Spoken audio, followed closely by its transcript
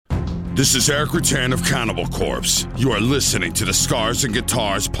This is Eric Rattan of Cannibal Corpse. You are listening to the Scars and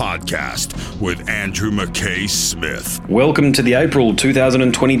Guitars podcast with Andrew McKay Smith. Welcome to the April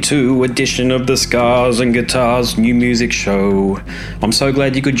 2022 edition of the Scars and Guitars New Music Show. I'm so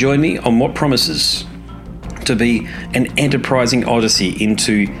glad you could join me on what promises to be an enterprising odyssey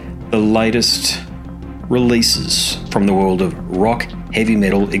into the latest releases from the world of rock, heavy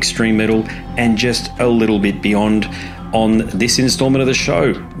metal, extreme metal, and just a little bit beyond on this installment of the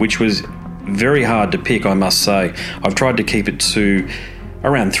show, which was very hard to pick, I must say. I've tried to keep it to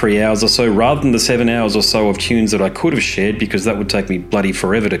around 3 hours or so, rather than the 7 hours or so of tunes that I could have shared, because that would take me bloody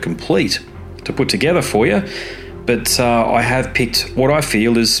forever to put together for you. But I have picked what I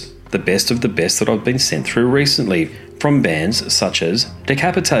feel is the best of the best that I've been sent through recently, from bands such as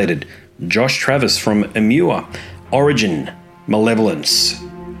Decapitated, Josh Travis from Emmure, Origin, Malevolence,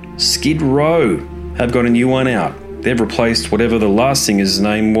 Skid Row have got a new one out. They've replaced whatever the last singer's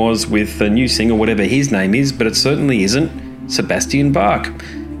name was with a new singer, whatever his name is, but it certainly isn't Sebastian Bach.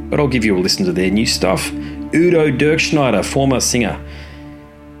 But I'll give you a listen to their new stuff. Udo Dirkschneider, former singer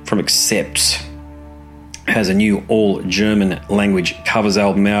from Accept, has a new all-German language covers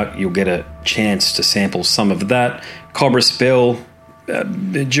album out. You'll get a chance to sample some of that. Cobra Spell,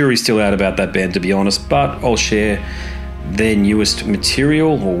 the jury's still out about that band, to be honest, but I'll share their newest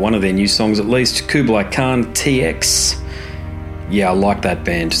material, or one of their new songs at least. Kublai Khan, TX. Yeah, I like that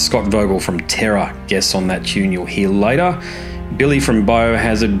band. Scott Vogel from Terror guests on that tune you'll hear later. Billy from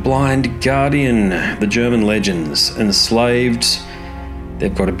Biohazard, Blind Guardian, the German legends, Enslaved.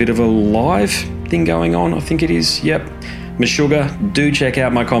 They've got a bit of a live thing going on, I think it is. Yep. Meshuggah, do check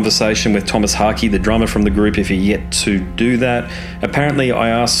out my conversation with Thomas Harkey, the drummer from the group, if you're yet to do that. Apparently, I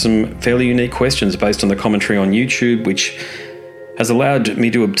asked some fairly unique questions based on the commentary on YouTube, which has allowed me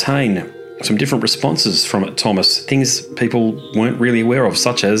to obtain some different responses from Thomas, things people weren't really aware of,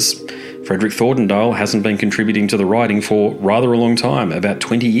 such as Frederick Thordendale hasn't been contributing to the writing for rather a long time, about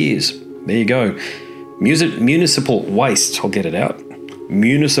 20 years. There you go. Municipal Waste, I'll get it out.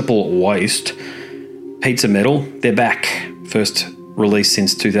 Municipal Waste. Pizza Metal, they're back. First release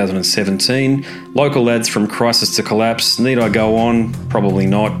since 2017. Local lads from Crisis to Collapse. Need I go on? Probably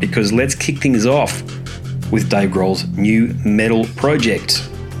not, because let's kick things off with Dave Grohl's new metal project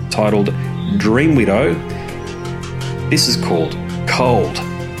titled Dream Widow. This is called Cold.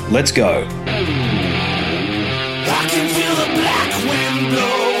 Let's go. I can feel the black wind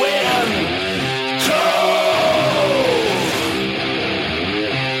blowing cold.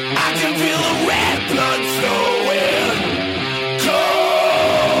 I can feel the red blood flowing cold.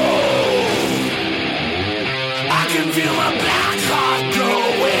 I can feel my black heart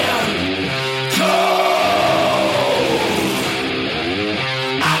growing cold.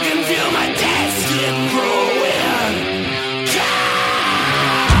 I can feel my dead skin growing cold.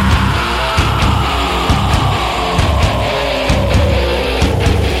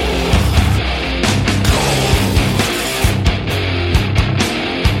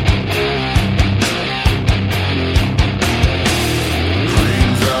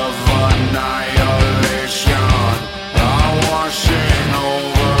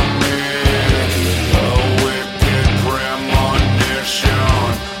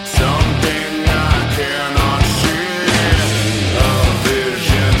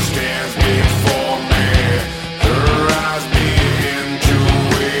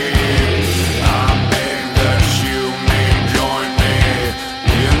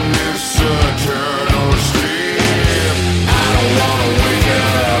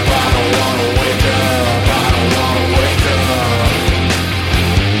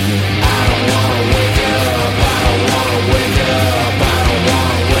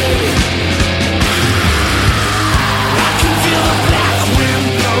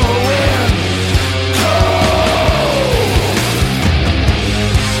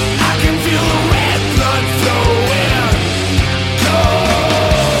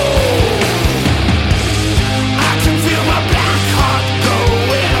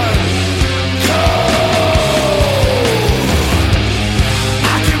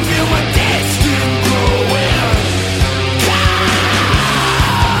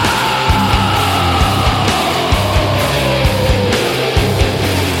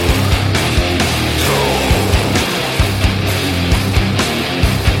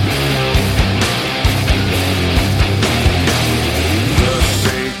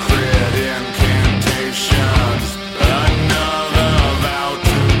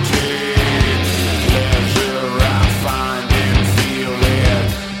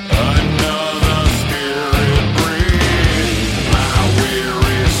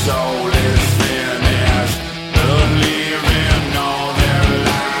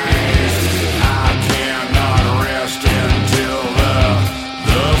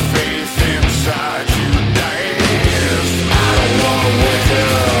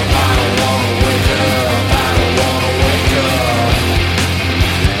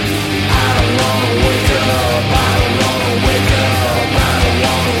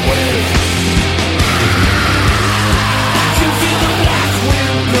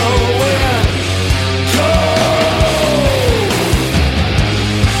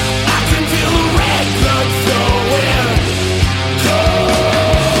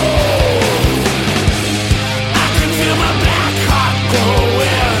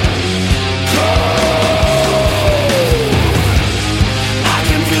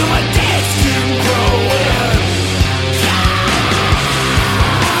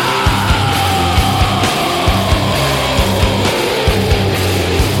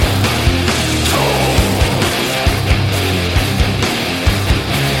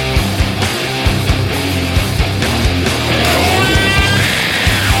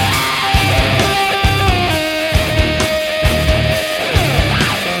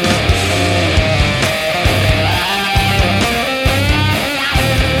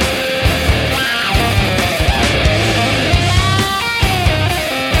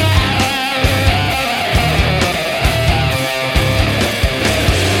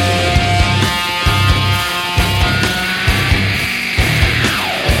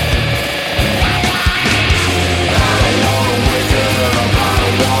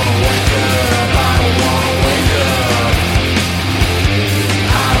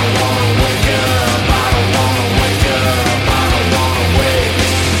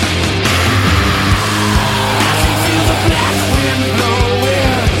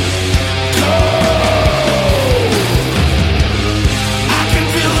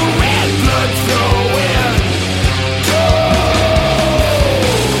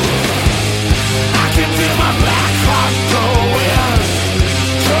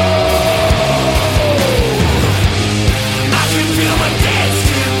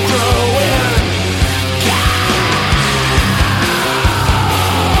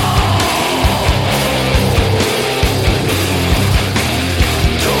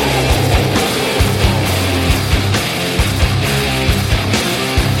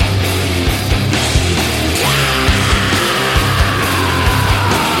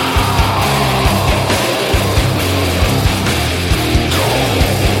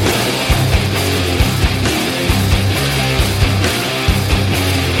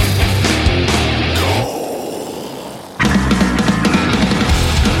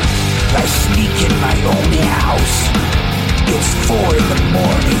 my own house. It's 4 a.m.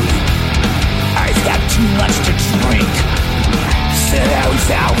 I've had too much to drink. Said I was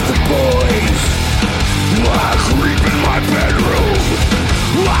out with the boys. I creep in my bedroom.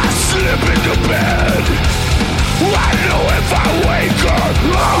 I slip into bed. I know if I wake up,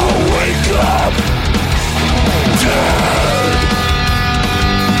 I'll wake up dead.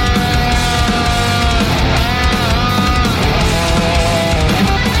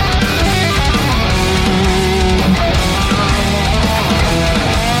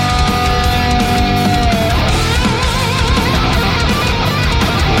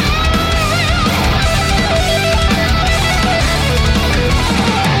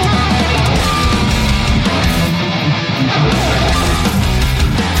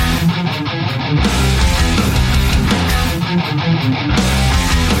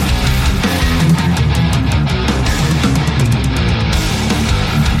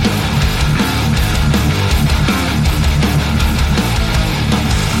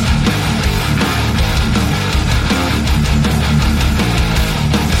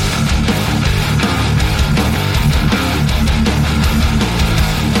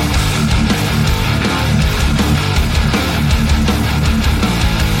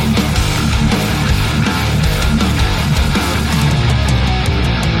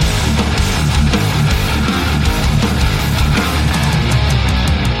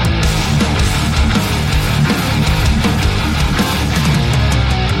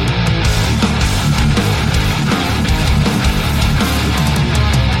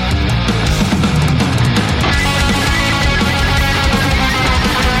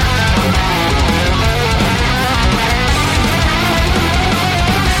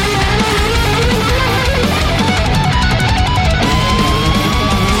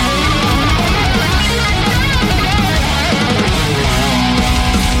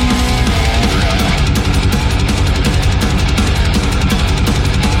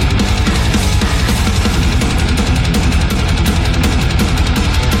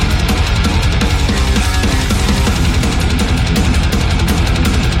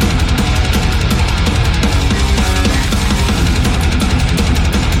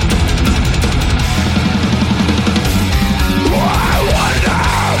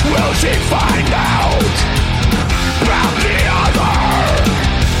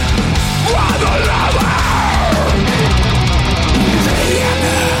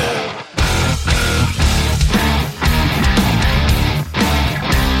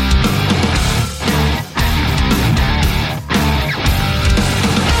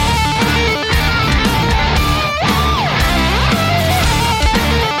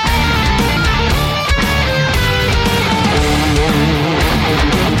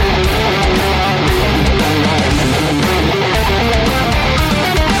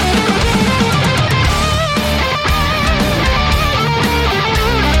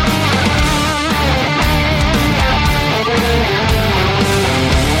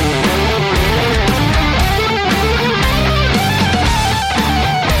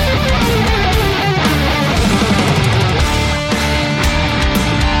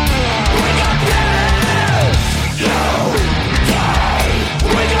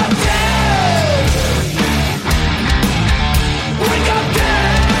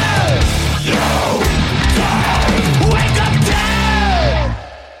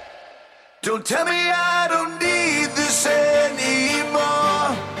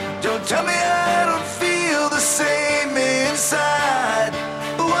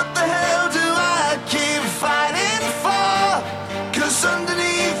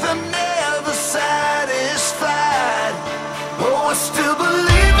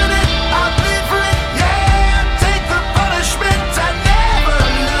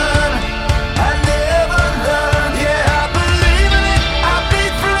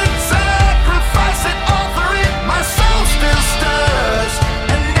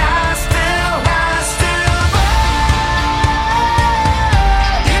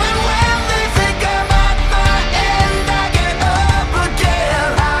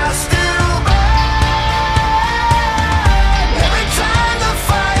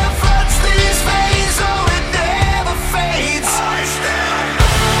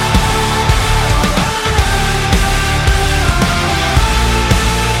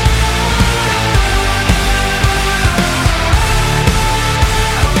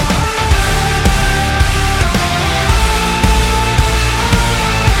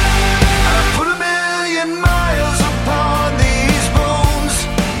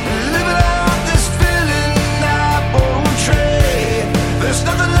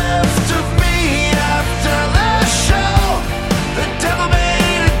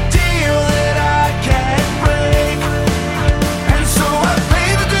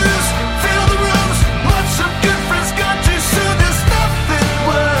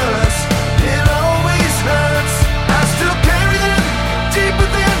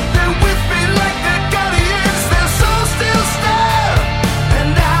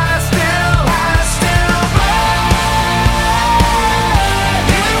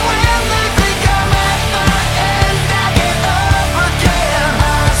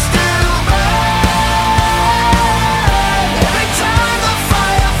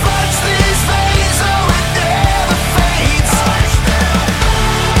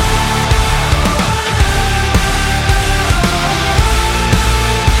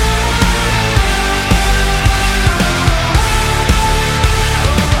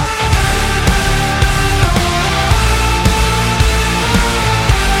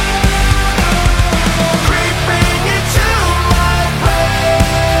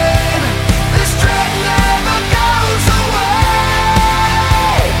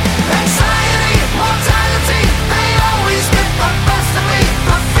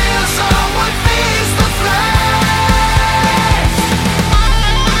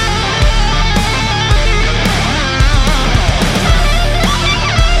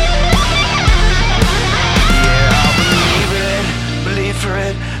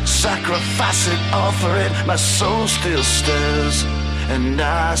 my soul still stirs, and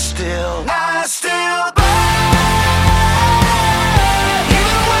I still burn.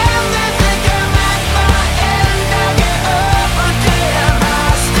 Even when they think I'm at my end, I get up again.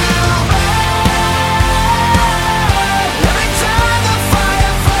 I still burn. Every time the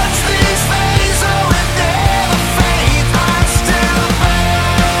fire floods these veins, oh, it never fades. I still burn.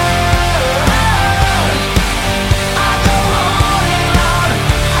 I go on and on.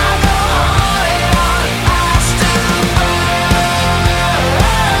 I go on and on. I still burn.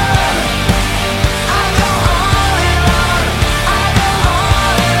 I go on and on. I go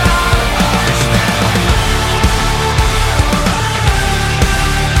on and on.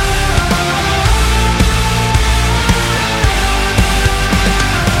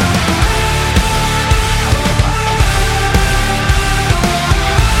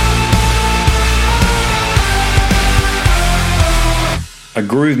 A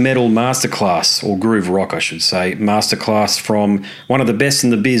groove metal masterclass, or groove rock, I should say, masterclass from one of the best in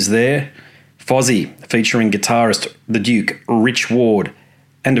the biz there, Fozzy, featuring guitarist The Duke, Rich Ward,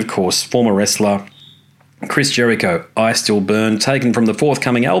 and of course, former wrestler Chris Jericho, I Still Burn, taken from the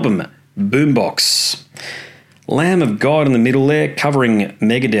forthcoming album, Boombox. Lamb of God in the middle there, covering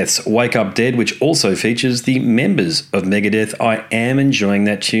Megadeth's Wake Up Dead, which also features the members of Megadeth. I am enjoying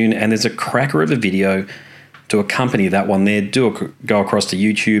that tune, and there's a cracker of a video to accompany that one there. Do go across to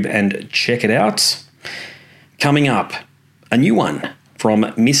YouTube and check it out. Coming up, a new one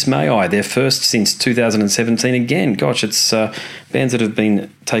from Miss May I, their first since 2017 again. Gosh, it's bands that have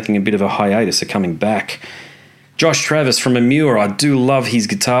been taking a bit of a hiatus are coming back. Josh Travis from Amur, I do love his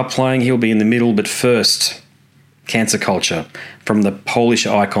guitar playing. He'll be in the middle, but first, Cancer Culture from the Polish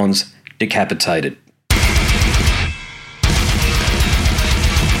icons Decapitated.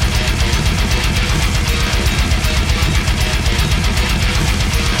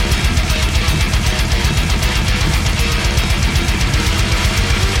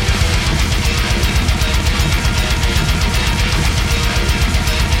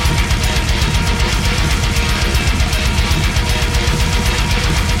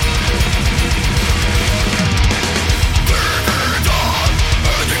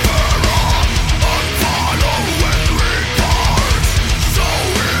 I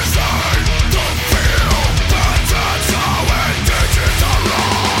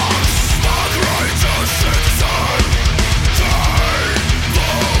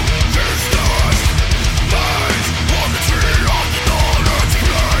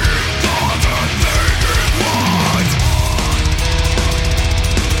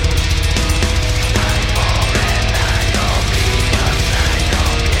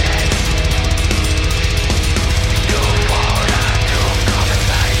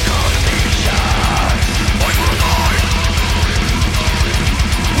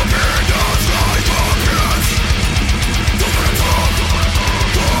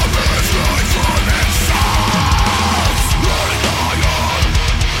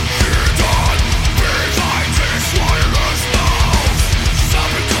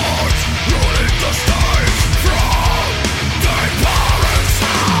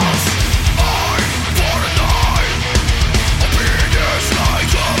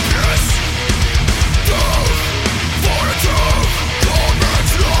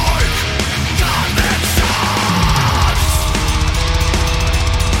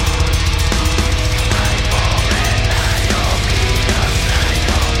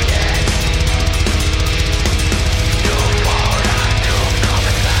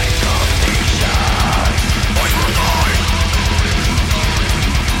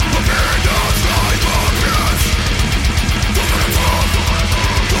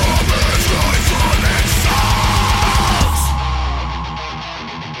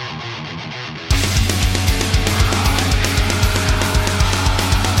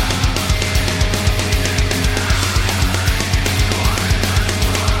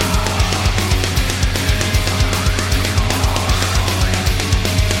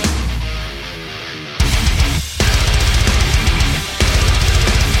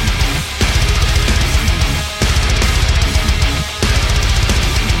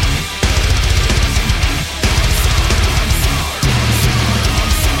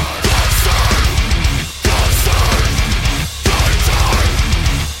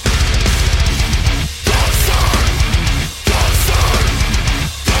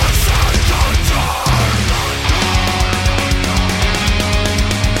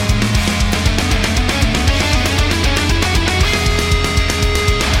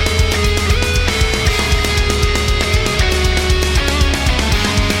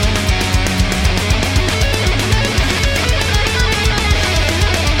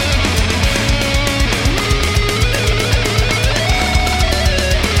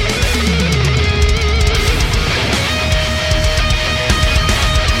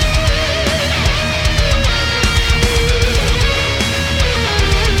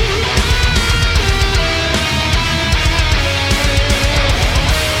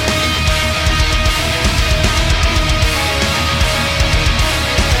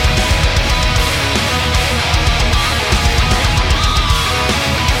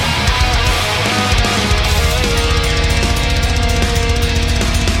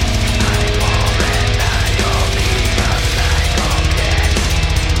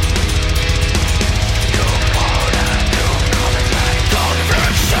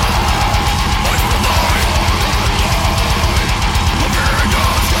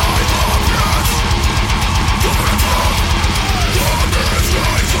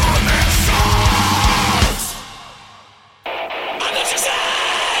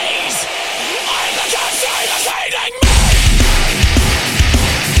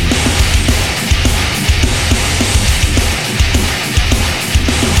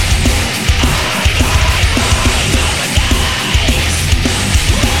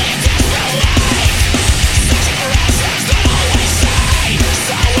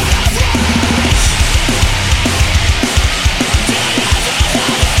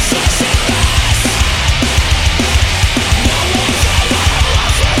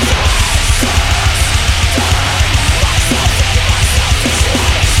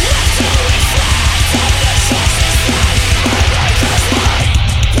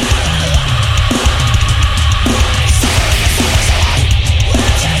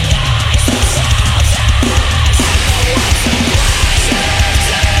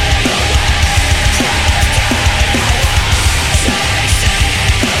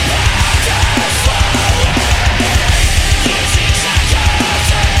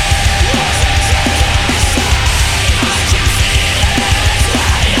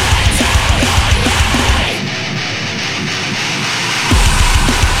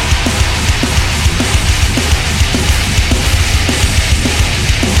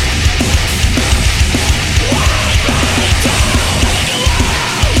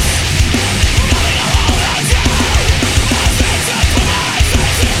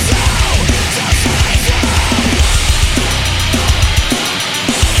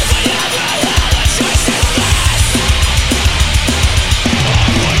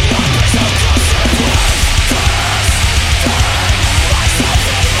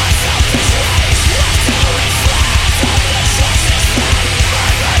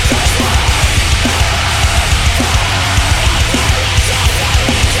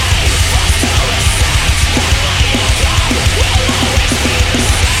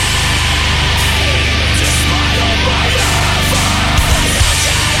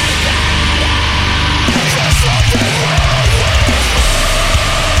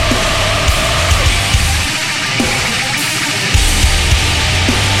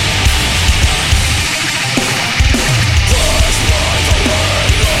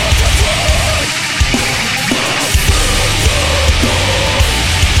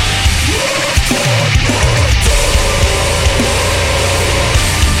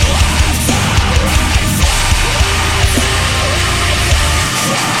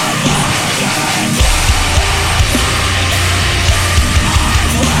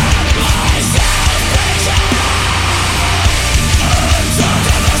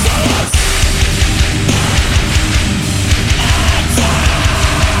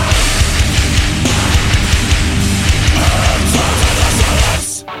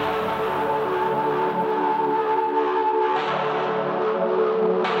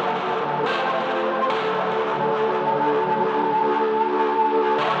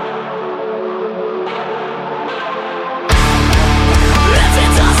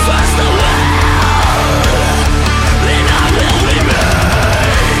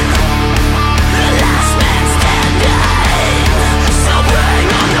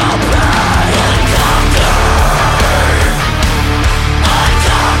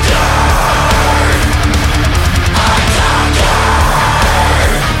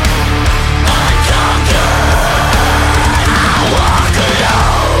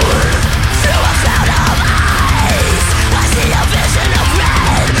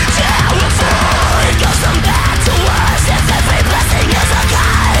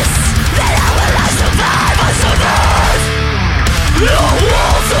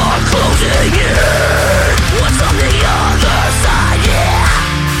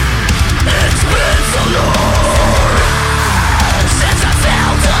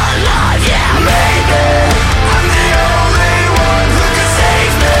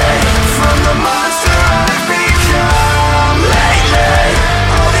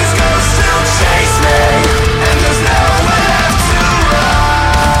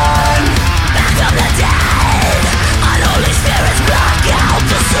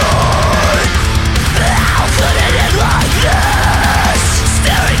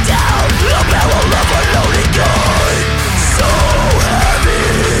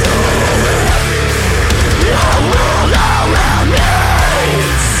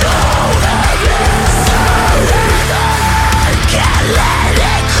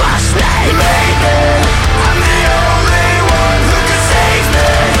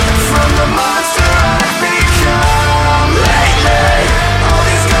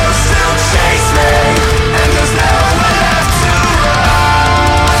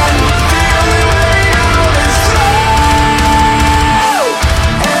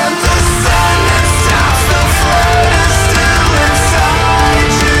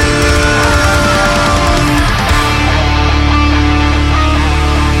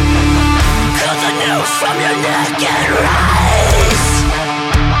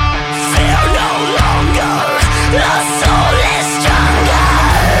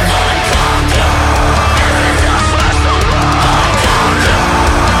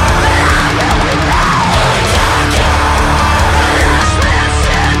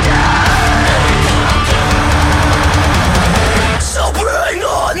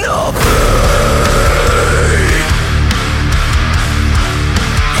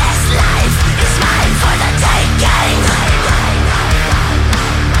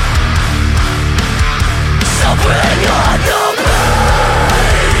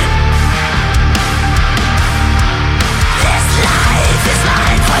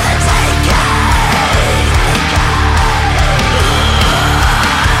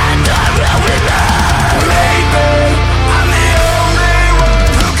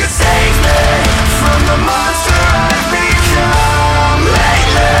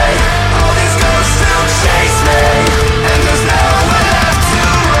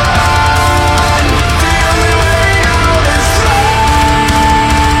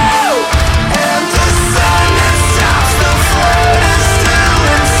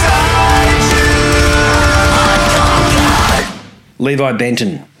Levi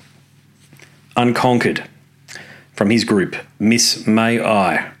Benton, Unconquered, from his group, Miss May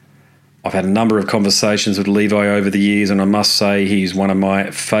I. I've had a number of conversations with Levi over the years, and I must say he's one of my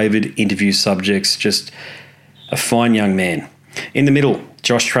favoured interview subjects, just a fine young man. In the middle,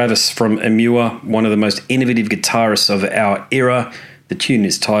 Josh Travis from Amua, one of the most innovative guitarists of our era. The tune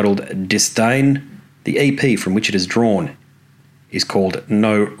is titled Disdain. The EP from which it is drawn is called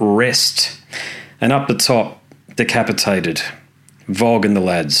No Rest. And up the top, Decapitated, Vogue and the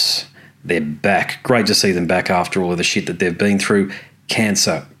lads. They're back. Great to see them back after all of the shit that they've been through.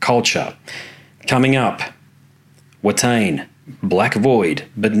 Cancer Culture. Coming up, Watain, Black Void,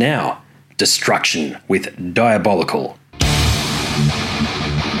 but now Destruction with Diabolical.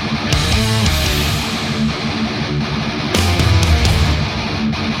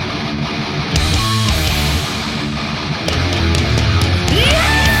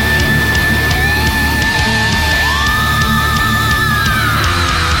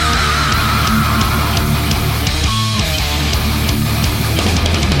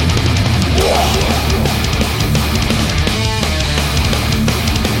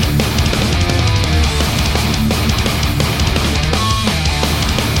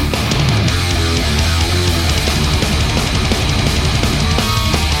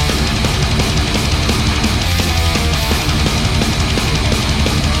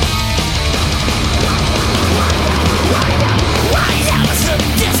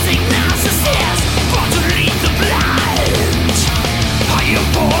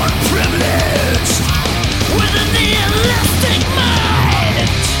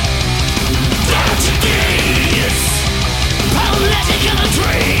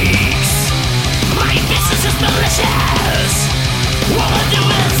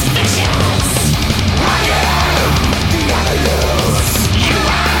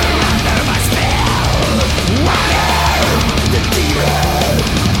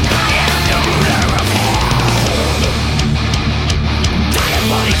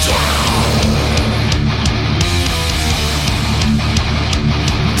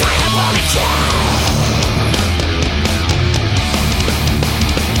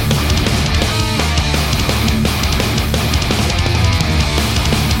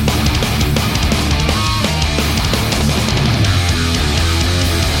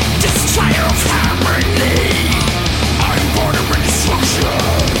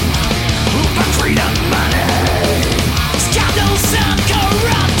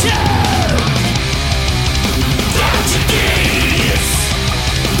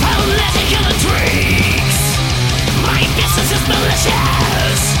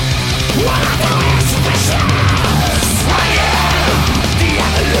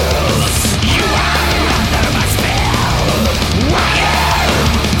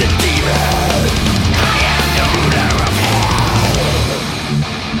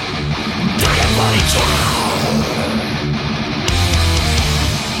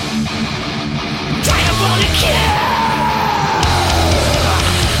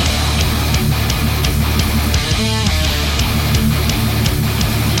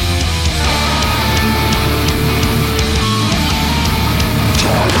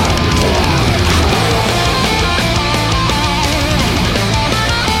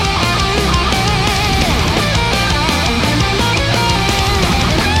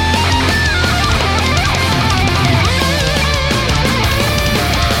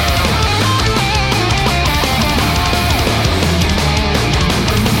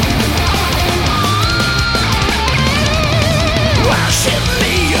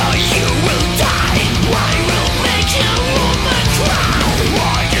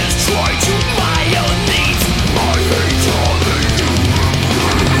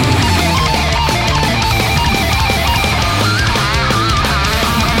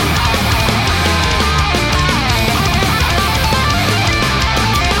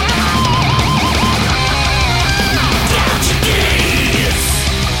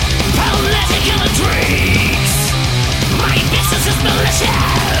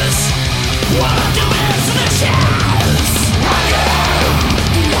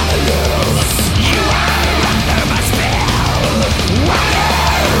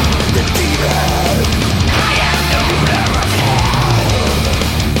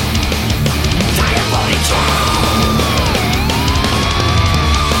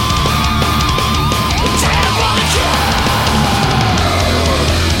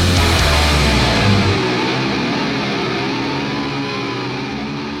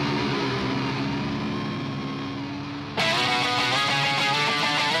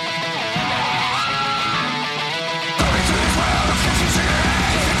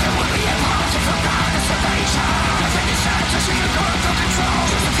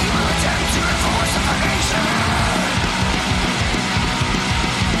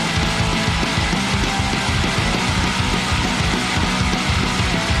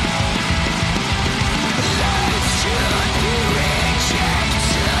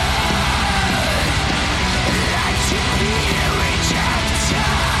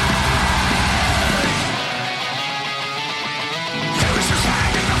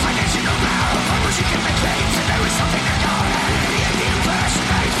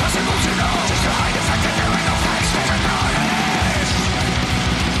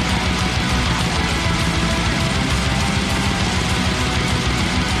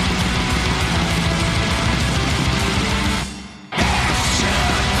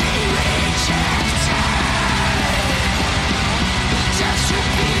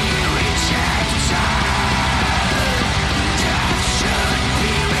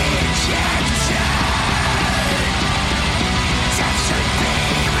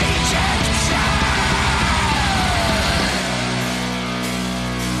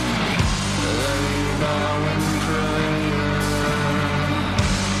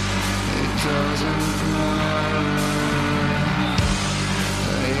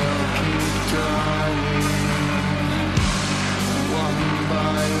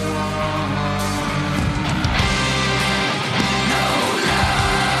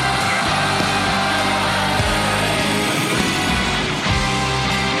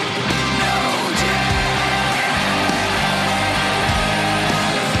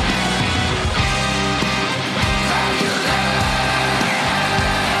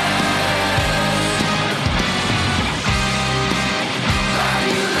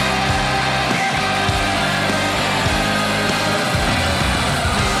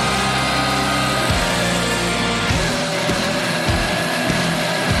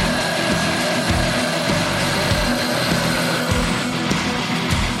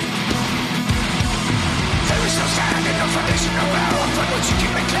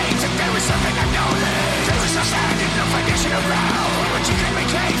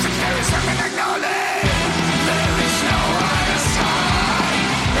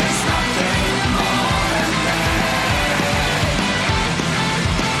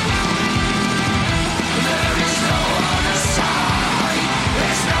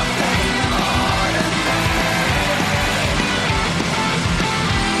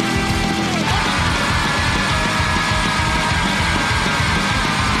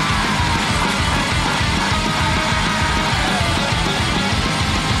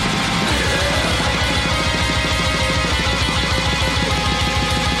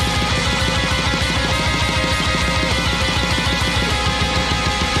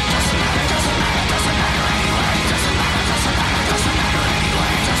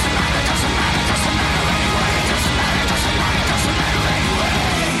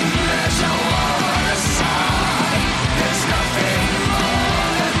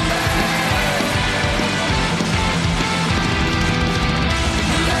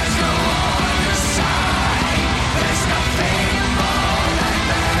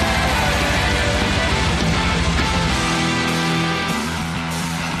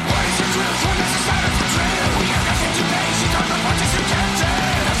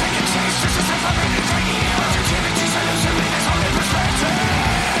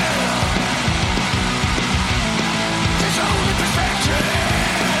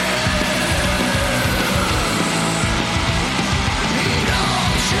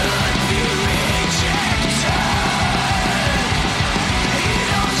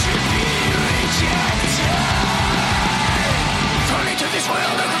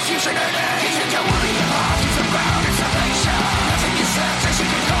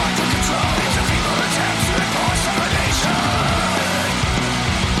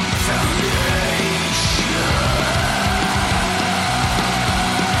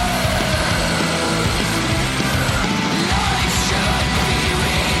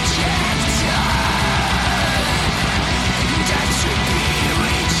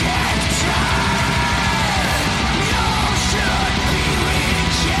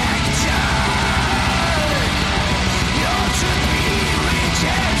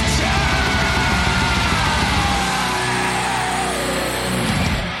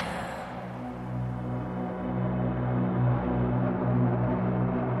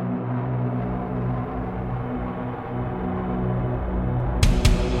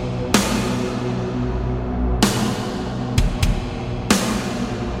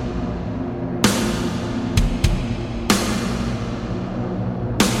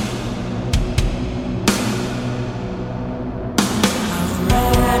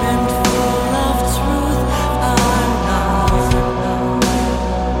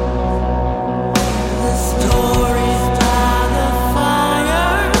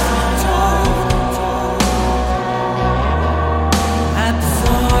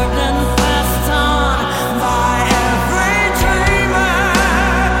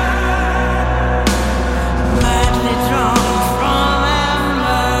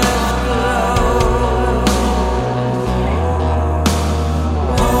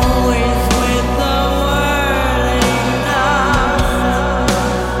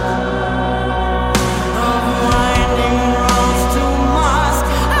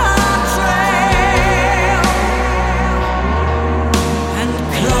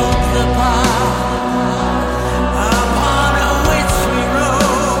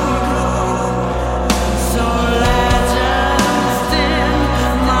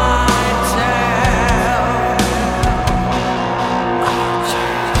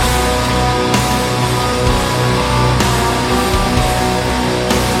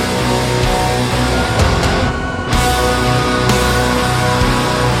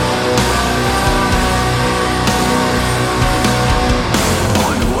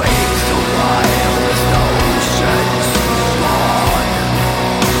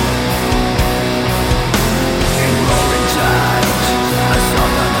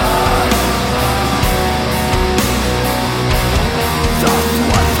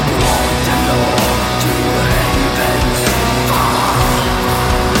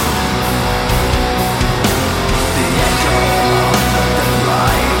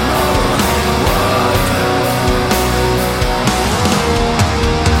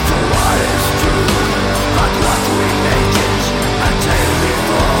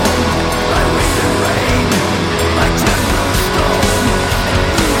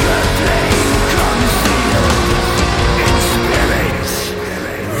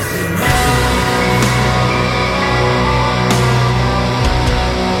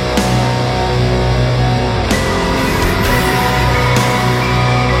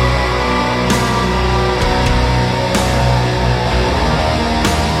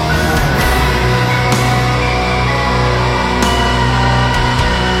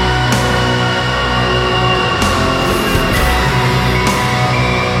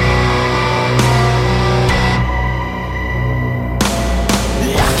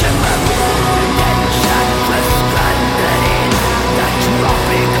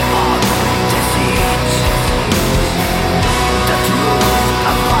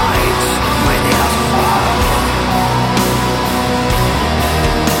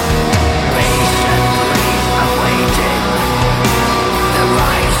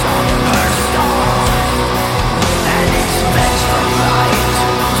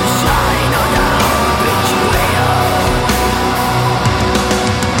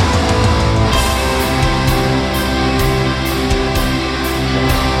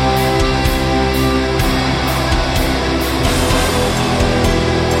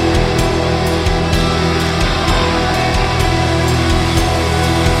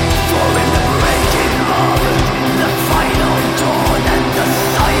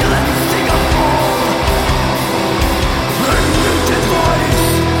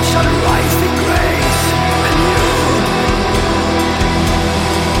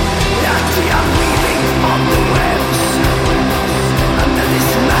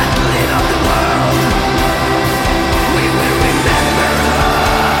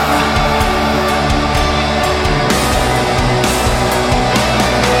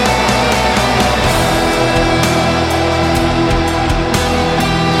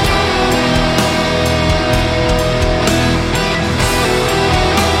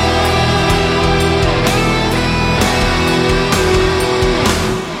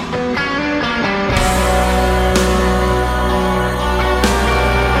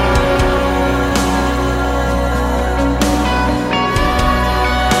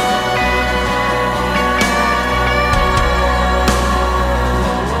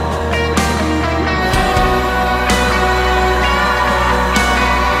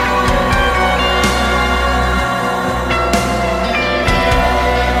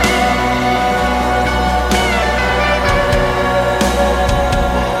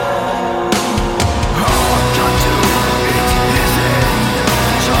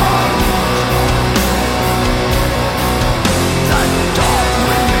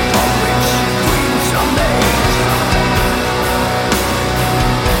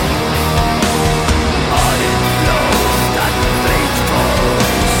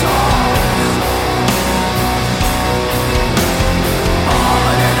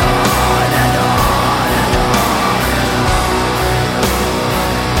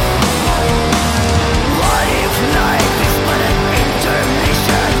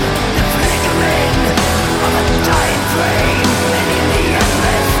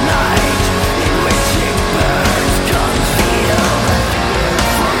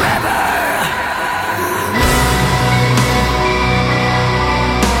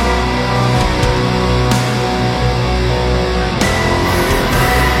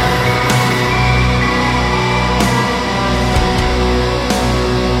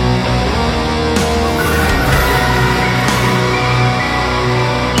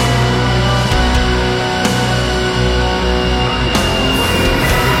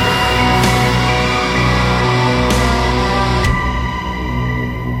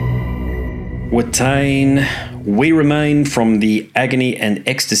 Watain, We Remain from the Agony and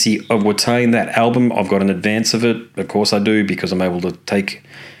Ecstasy of Watain. That album, I've got an advance of it. Of course I do, because I'm able to take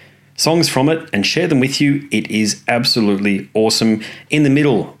songs from it and share them with you. It is absolutely awesome. In the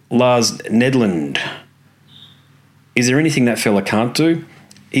middle, Lars Nedland. Is there anything that fella can't do?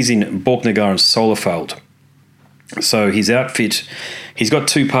 He's in Borknagar and Solarfeld. So his outfit, he's got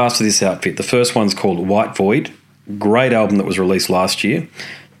two parts to this outfit. The first one's called White Void, great album that was released last year.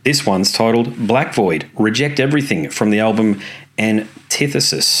 This one's titled Black Void, Reject Everything, from the album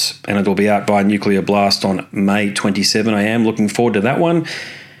Antithesis, and it'll be out by Nuclear Blast on May 27. I am looking forward to that one.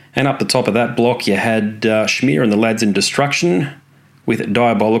 And up the top of that block, you had Schmear and the Lads in Destruction with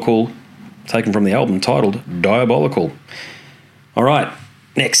Diabolical, taken from the album titled Diabolical. All right,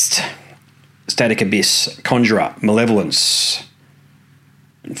 next, Static Abyss, Conjurer, Malevolence.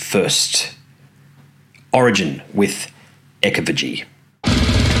 And first, Origin with Ekavigy.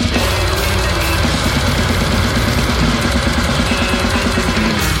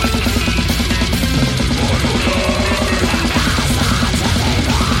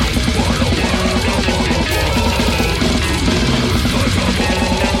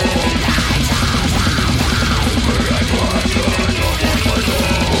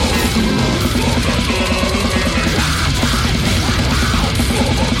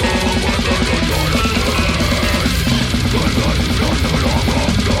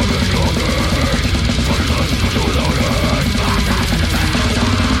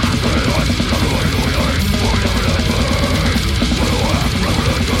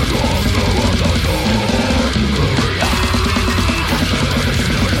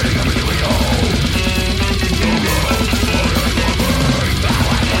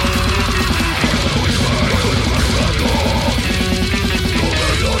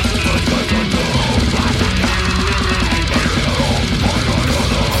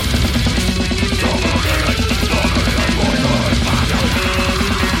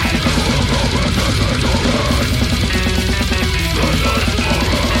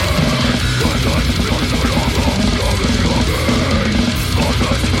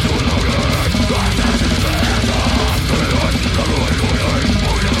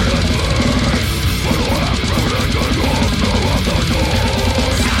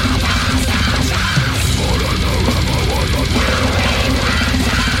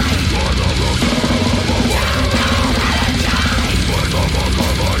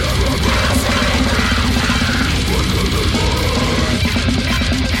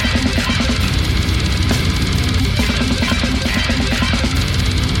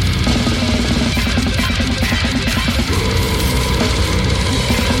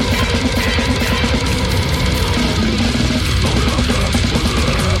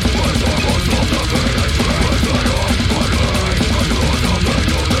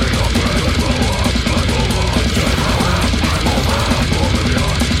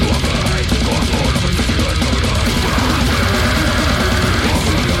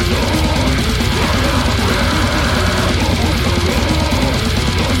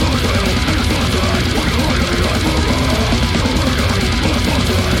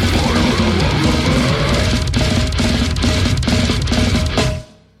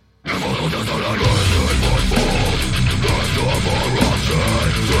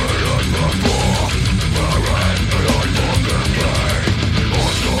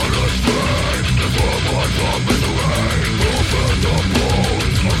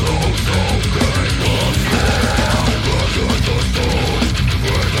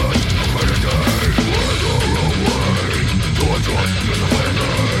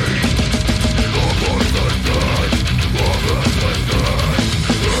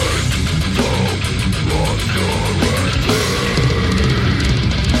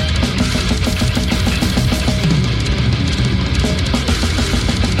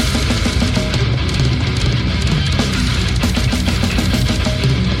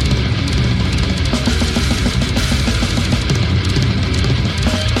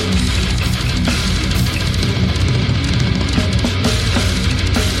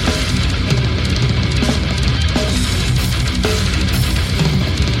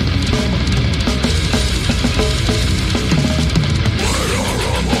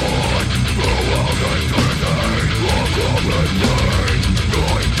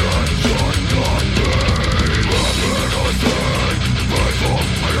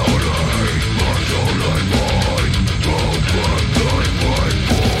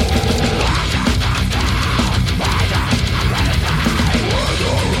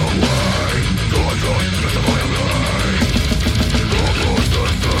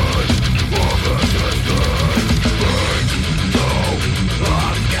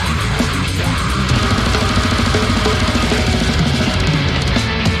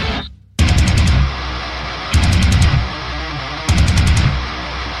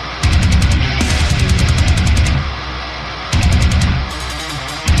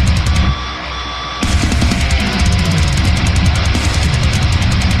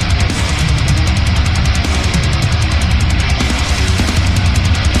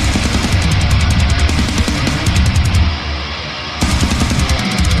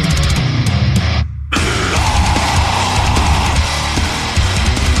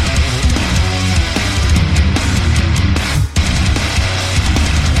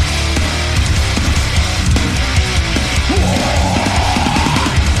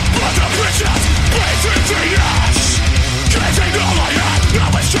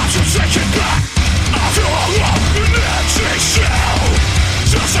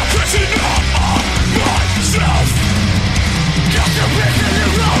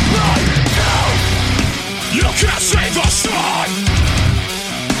 can't see the sun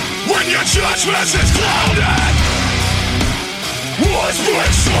when your judgment is clouded. Words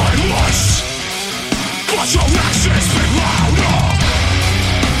break silence, but your actions speak louder.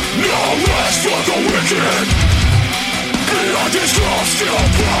 No rest for the wicked beyond his still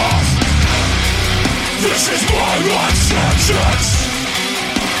path. This is my life sentence.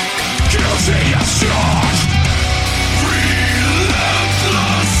 Guilty as charged.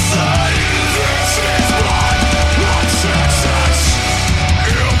 Relentless silence. This is my life sentence.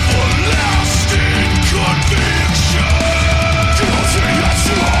 Everlasting conviction. Guilty as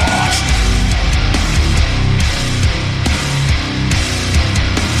charged.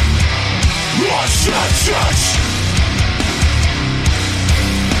 Life sentence.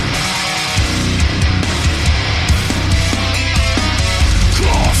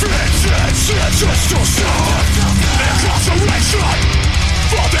 It's just to serve incarceration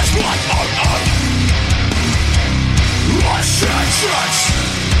for this life on earth. Life sentence.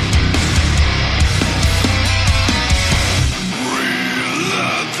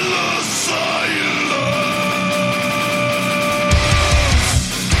 Relentless silence.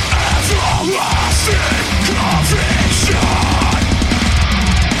 Everlasting conviction.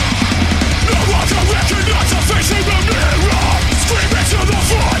 No one can recognize the face in the mirror. Screaming to the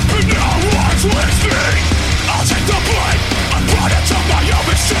void, but no one's listening. I'll take the blame, I'm product of my own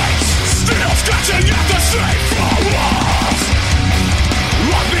mistakes. Still scratching at the same walls.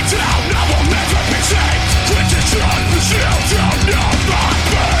 Lock me down, I will never be saved. Criticism, you don't know my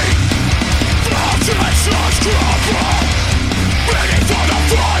pain. Foundations crumble, waiting for the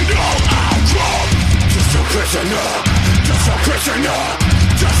final outcome. Just a prisoner, just a prisoner,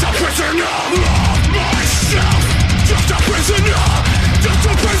 just a prisoner of myself. Just a prisoner, just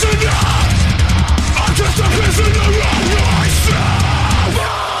a prisoner. I'm just a prisoner of myself.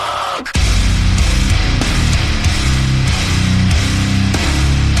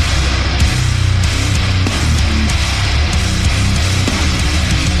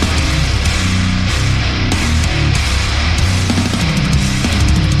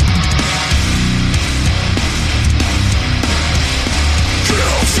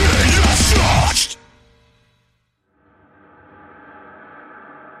 Guilty as charged.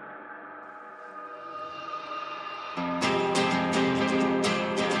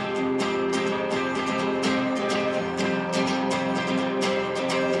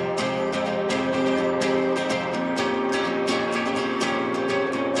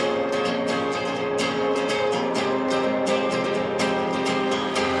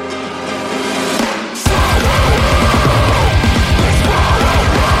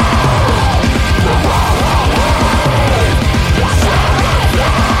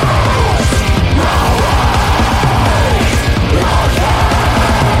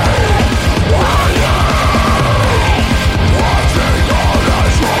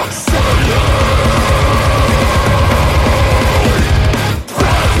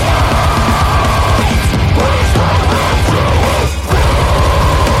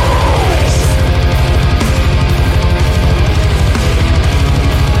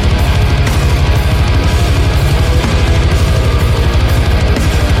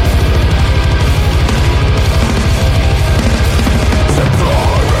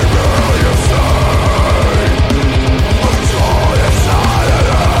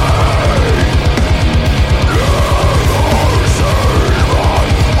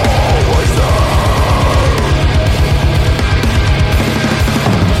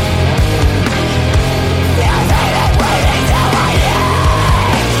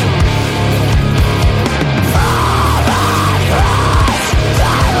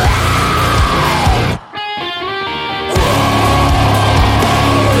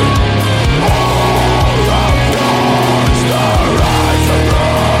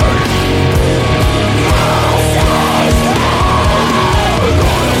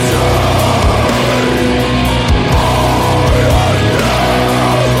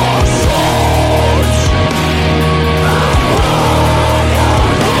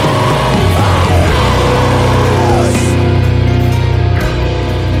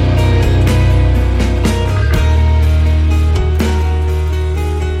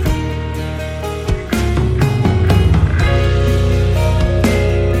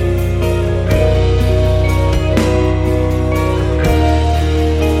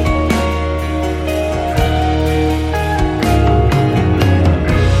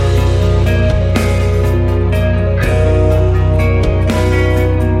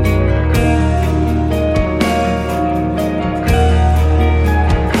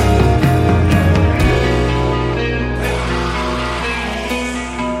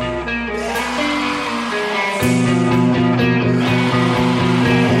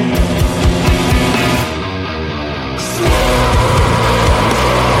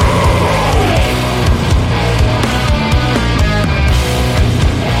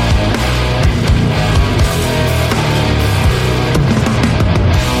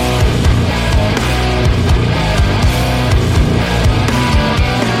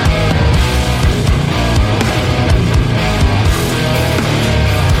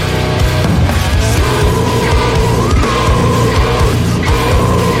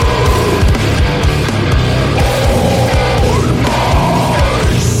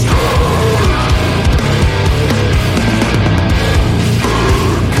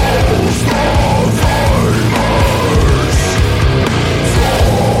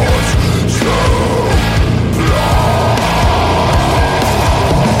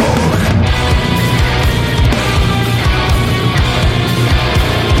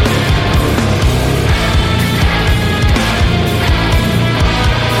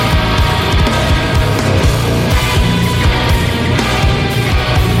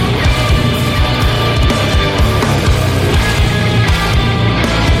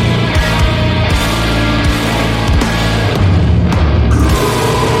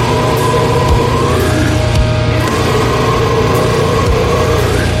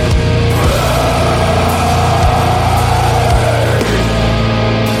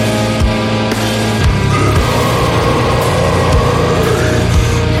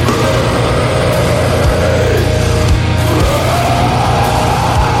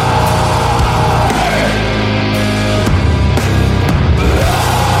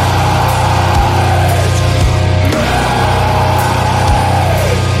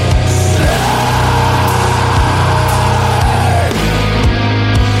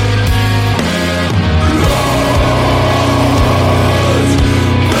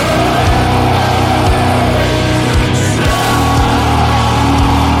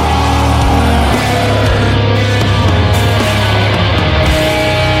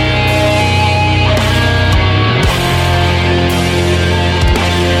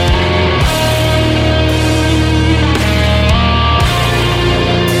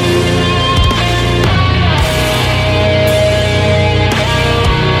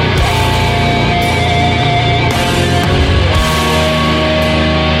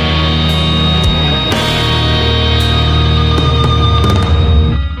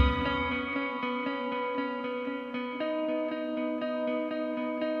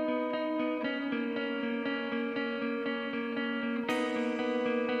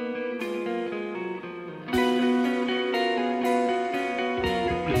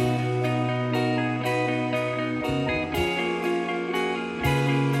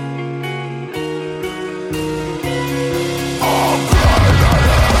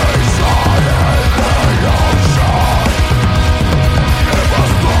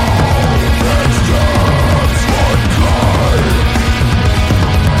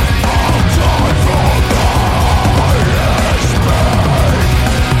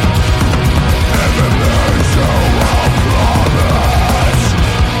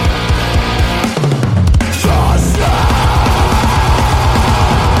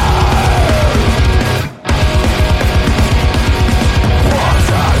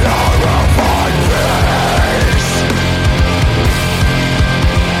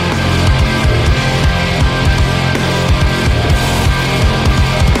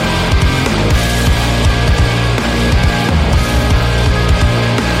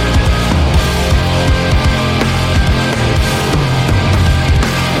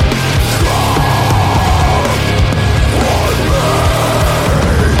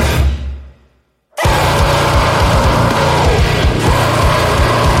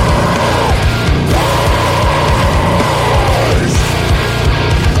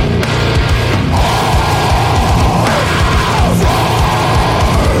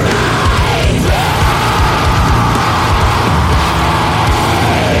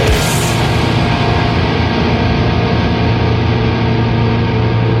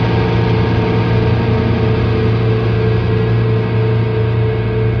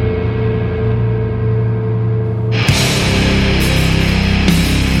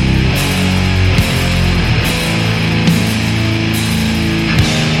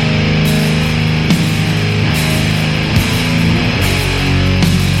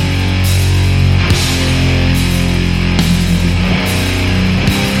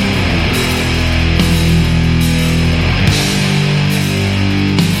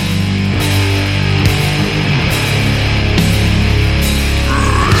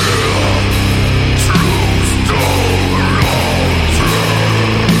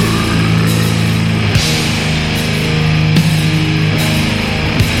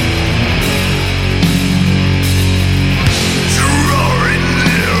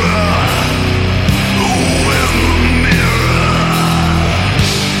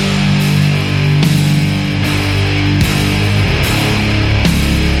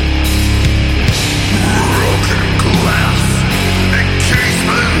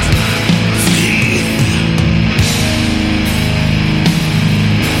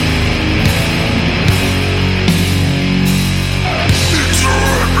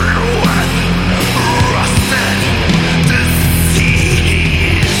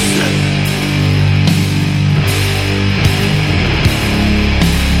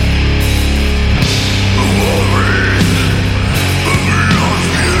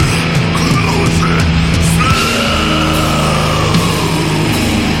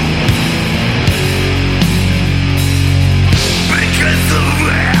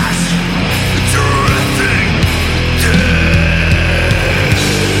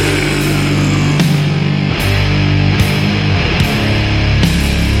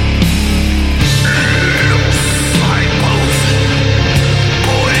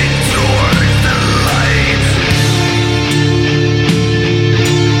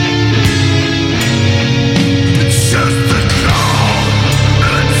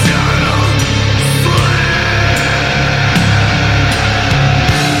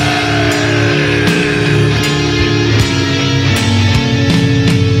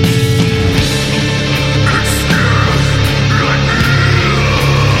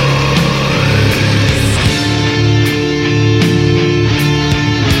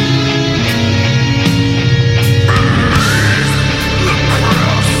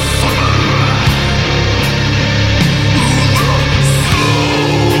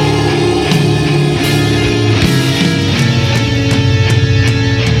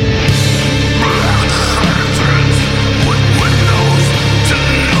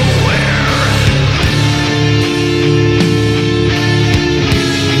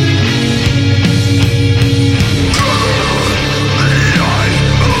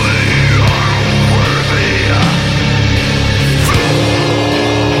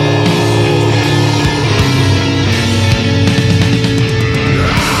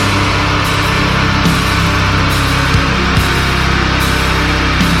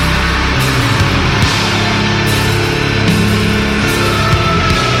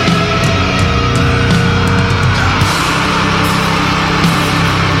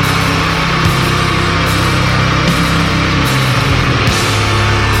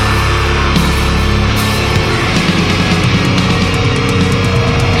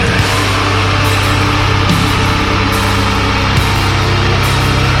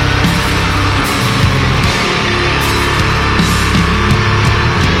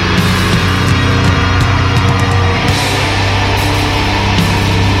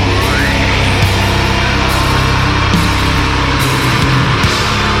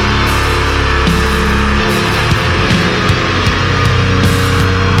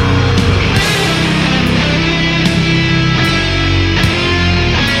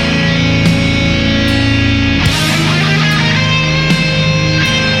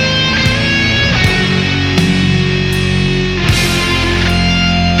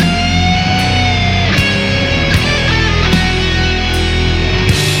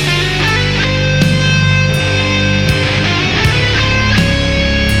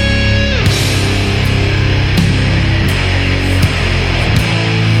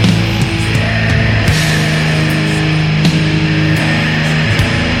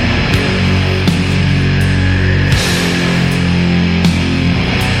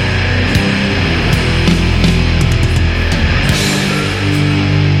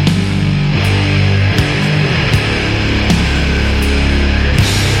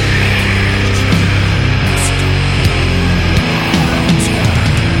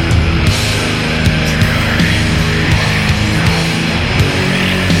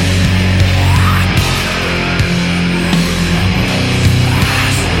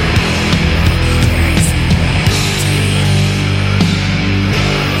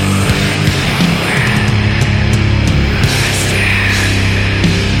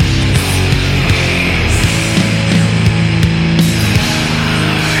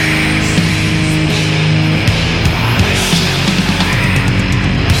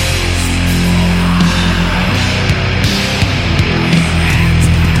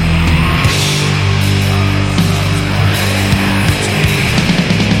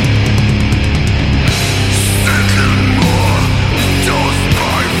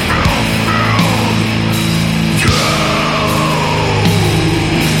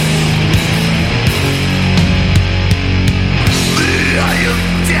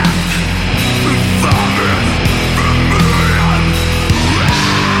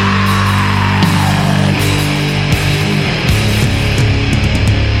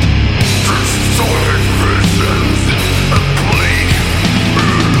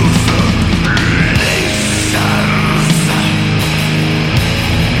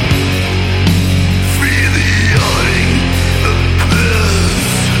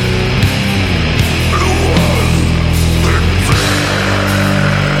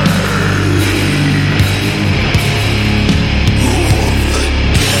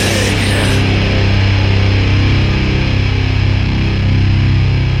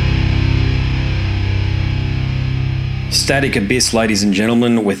 Static Abyss, ladies and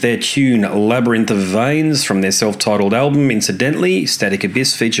gentlemen, with their tune Labyrinth of Veins from their self-titled album. Incidentally, Static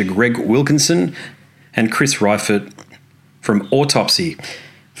Abyss feature Greg Wilkinson and Chris Reifert from Autopsy.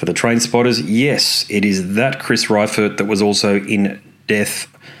 For the train spotters, yes, it is that Chris Reifert that was also in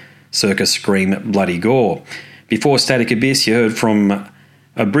Death, circa Scream Bloody Gore. Before Static Abyss, you heard from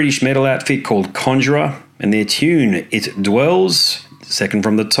a British metal outfit called Conjurer and their tune It Dwells. Second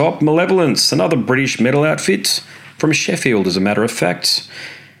from the top, Malevolence, another British metal outfit from Sheffield, as a matter of fact.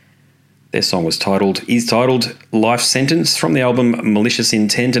 Their song is titled Life Sentence from the album Malicious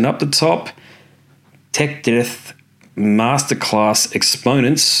Intent. And up the top, Tech Death Masterclass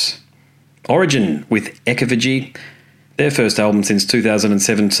Exponents, Origin with Ecophagy. Their first album since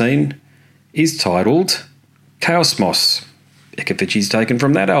 2017 is titled Chaosmos. Ecophagy's taken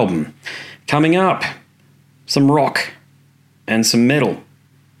from that album. Coming up, some rock and some metal,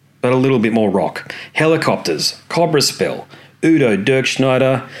 but a little bit more rock. Helicopters, Cobra Spell, Udo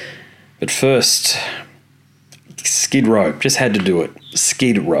Dirkschneider. But first, Skid Row. Just had to do it.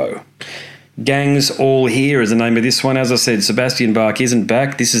 Skid Row. Gangs All Here is the name of this one. As I said, Sebastian Bach isn't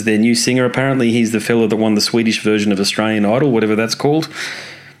back. This is their new singer. Apparently, he's the fella that won the Swedish version of Australian Idol, whatever that's called.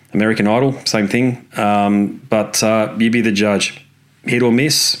 American Idol, same thing. But you be the judge. Hit or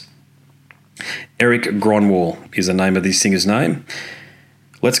miss? Eric Gronwall is the name of this singer's name.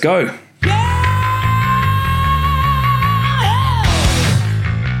 Let's go.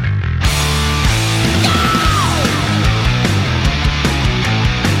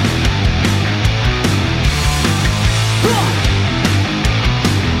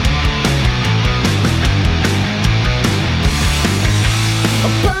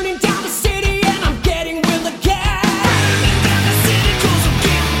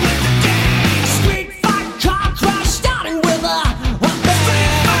 Street fight car crash starting with a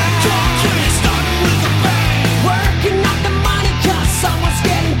bang.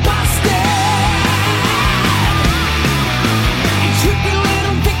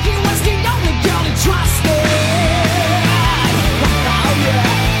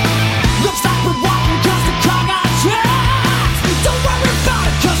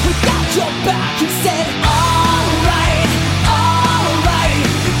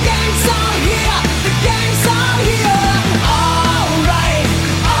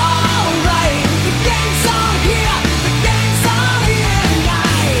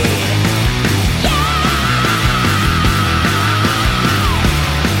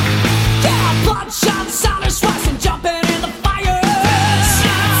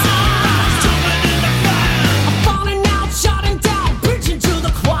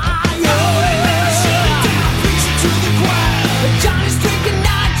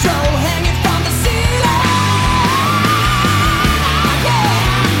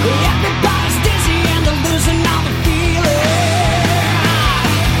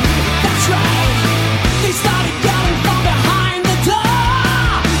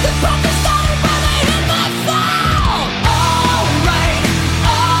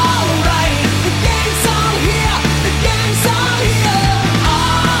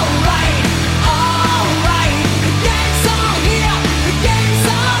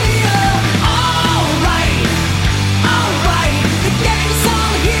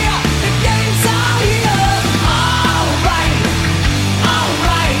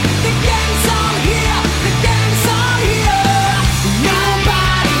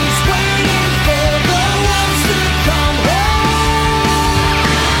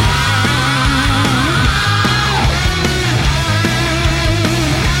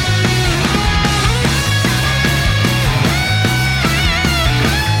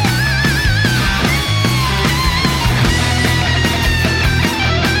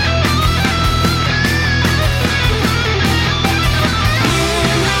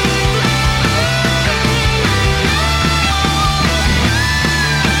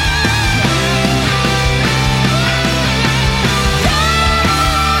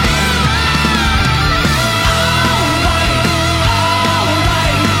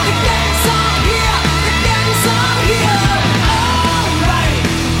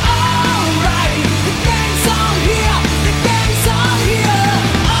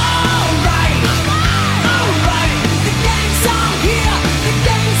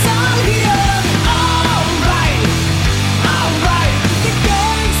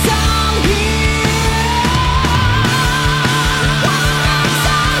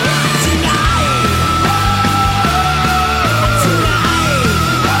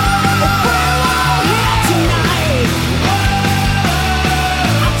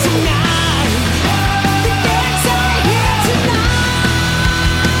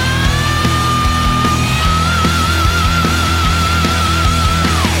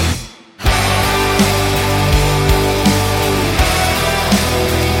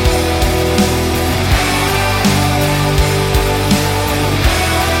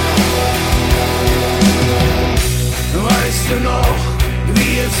 du noch,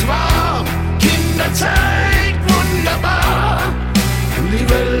 wie es war? Kinderzeit, wunderbar. Die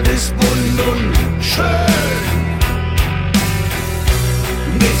Welt ist bunt und schön,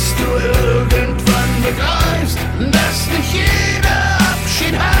 bis du irgendwann begreifst, dass nicht jeder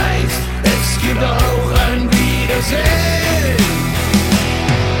Abschied heißt. Es gibt auch ein Wiedersehen.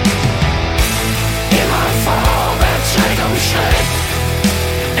 Immer vorwärts, Schritt um Schritt.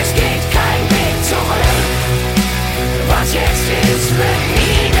 Es geht kein Weg zurück. Was jetzt ist, wird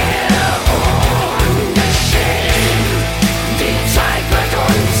nie mehr ungeschehen. Die Zeit wird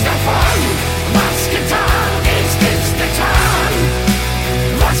uns davon. Was getan ist, ist getan.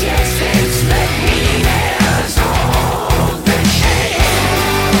 Was jetzt ist, wird nie mehr so geschehen.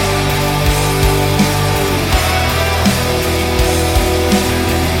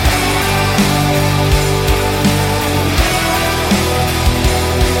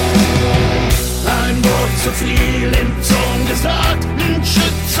 Ein Wort zu viel im Zorn gesagt, ein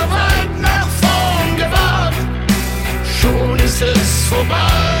Schritt zu weit nach vorn gewagt, schon ist es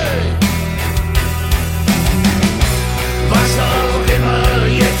vorbei. Was auch immer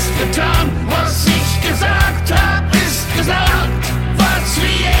jetzt getan, was ich gesagt hab, ist gesagt. Was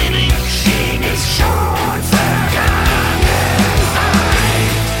wie ewig schien, ist schon Vergangenheit.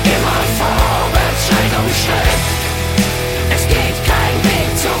 Immer vorwärts, Schritt um Schritt. Es geht kein Weg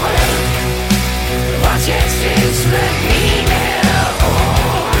zurück. Was jetzt ist, wird nie mehr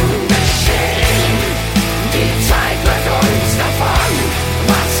ungeschehen. Die Zeit wird uns davon.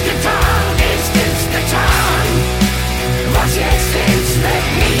 Was getan ist, ist getan. Was jetzt ist, wird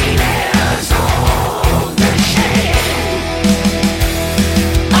nie mehr so geschehen.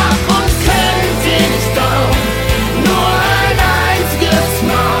 Ach, und könnt ihr nicht doch nur ein einziges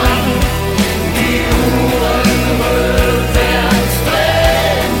Mal die Uhren rückwärts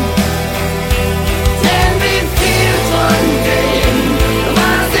drehen? Denn wie viel von dem,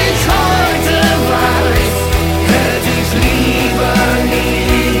 was ich heute weiß, hätte ich lieber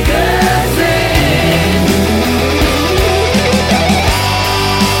nie gesehen.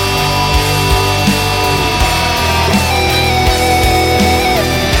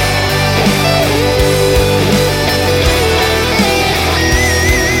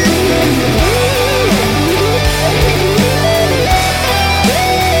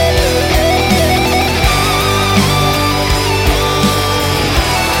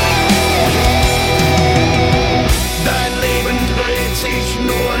 Dein Leben dreht sich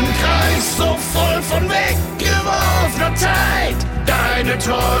nur im Kreis, so voll von weggeworfener Zeit. Deine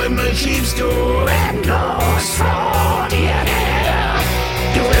Träume schiebst du endlos vor dir her.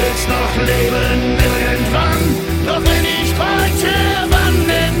 Du willst noch leben irgendwann, doch wenn nicht heute, wann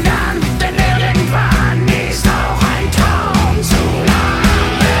denn dann? Denn irgendwann ist auch ein Traum zu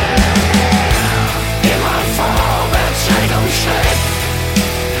lange her. Immer vorwärts, Schritt um Schritt.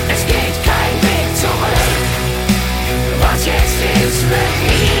 Es geht kein Weg zurück. Was jetzt ist, wird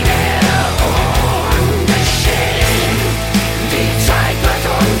nie mehr ungeschehen. Die Zeit wird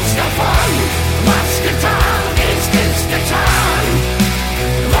uns davon. Was getan ist, ist getan.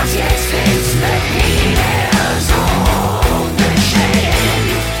 Was jetzt ist, wird nie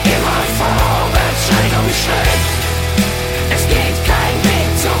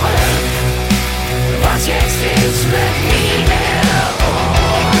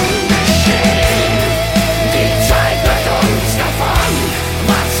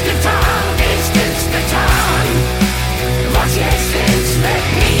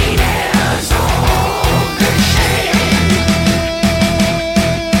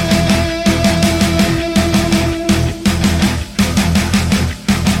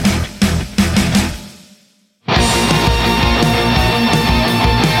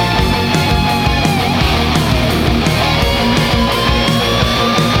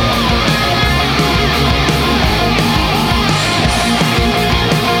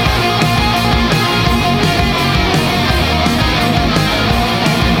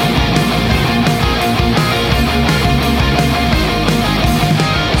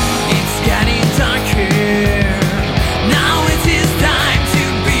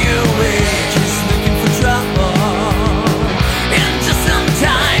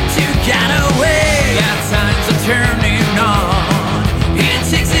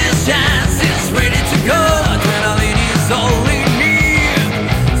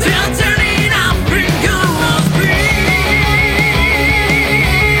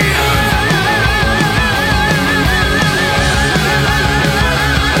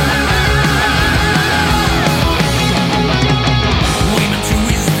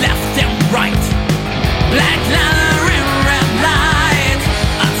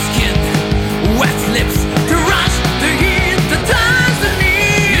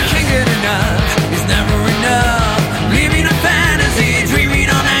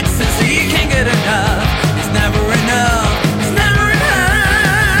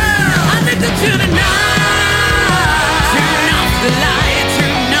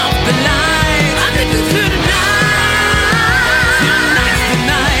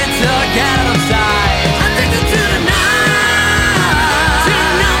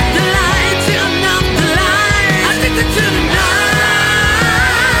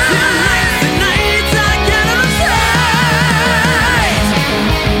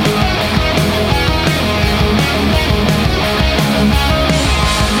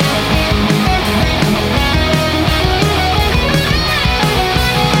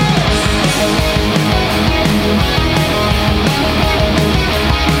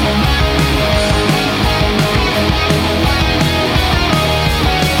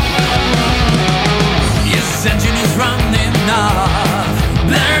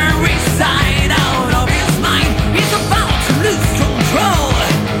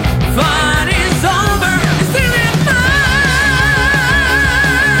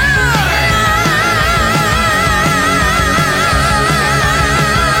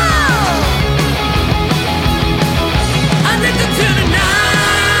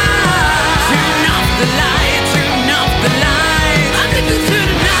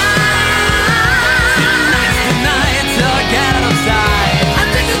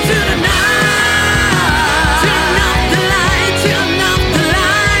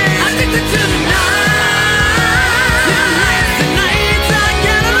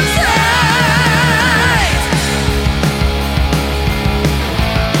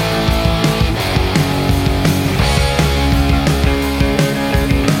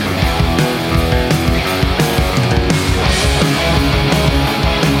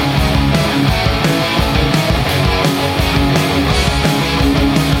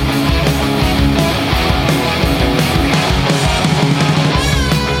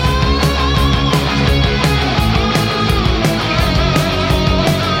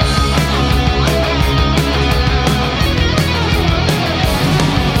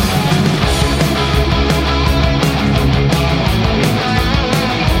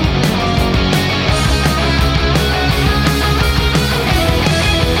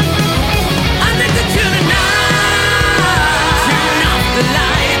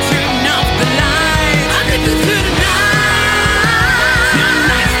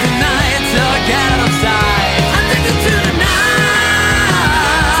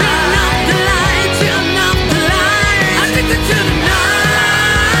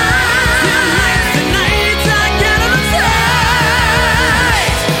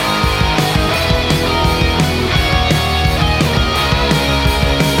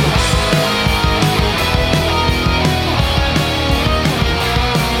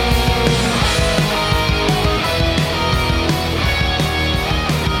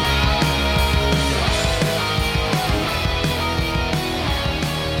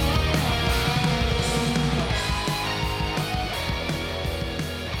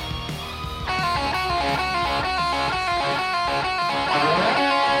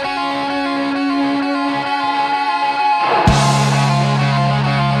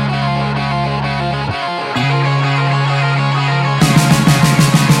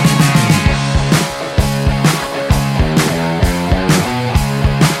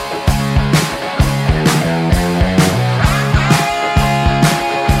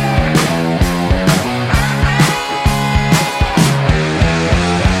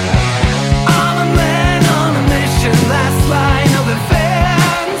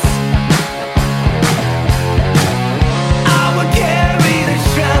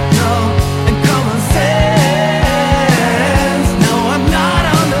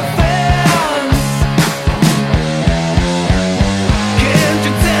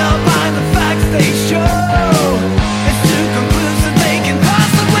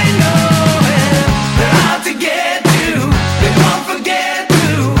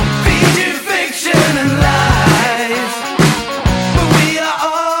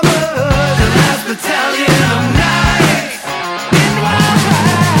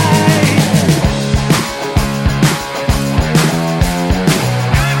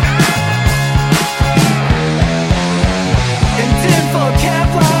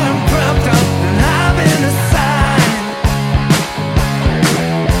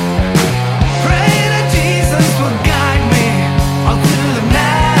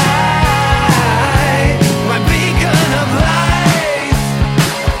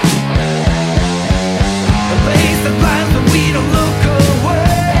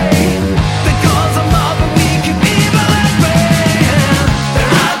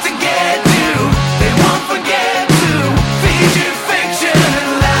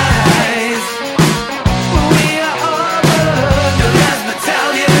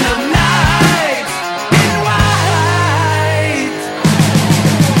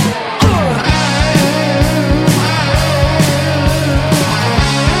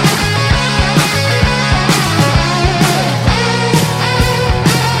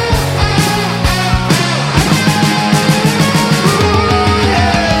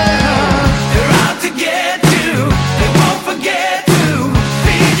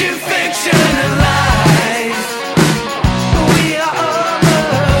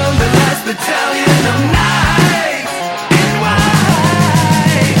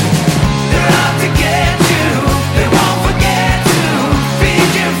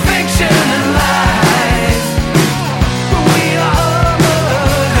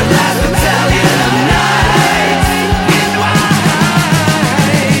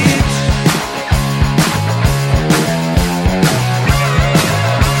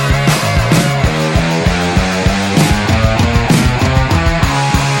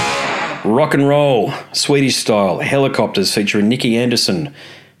Rock and Roll, Swedish style, Helicopters featuring Nicky Anderson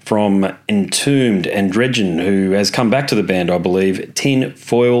from Entombed and Dredgen, who has come back to the band, I believe, Tin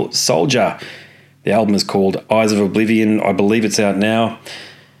Foil Soldier. The album is called Eyes of Oblivion. I believe it's out now.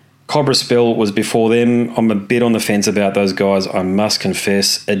 Cobra Spell was before them. I'm a bit on the fence about those guys, I must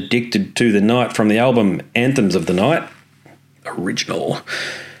confess. Addicted to the Night from the album Anthems of the Night. Original.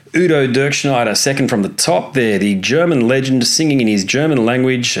 Udo Dirkschneider, second from the top there. The German legend singing in his German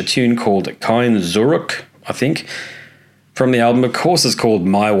language, a tune called Kein Zurück, I think. From the album, of course, is called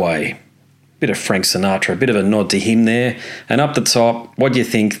My Way. Bit of Frank Sinatra, a bit of a nod to him there. And up the top, what do you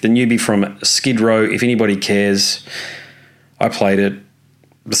think? The newbie from Skid Row, if anybody cares. I played it.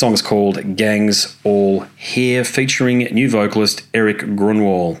 The song's called Gangs All Here, featuring new vocalist Eric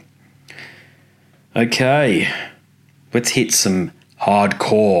Grunwald. Okay, let's hit some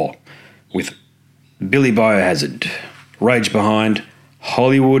hardcore with Billy Biohazard, Rage Behind,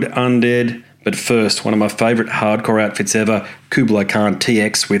 Hollywood Undead, but first, one of my favourite hardcore outfits ever, Kublai Khan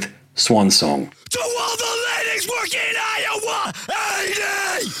TX with Swan Song. To all the ladies working Iowa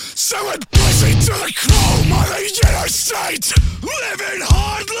 80, selling pussy to the chrome on the interstate, living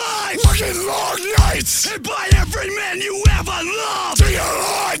hard life, working long nights, and by every man you ever loved, till your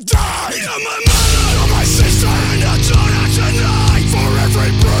heart died. You're my mother, you're my sister, and your daughter tonight. For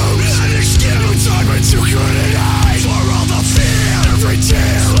every bruise, an excuse, assignments you couldn't hide. For all the fear, every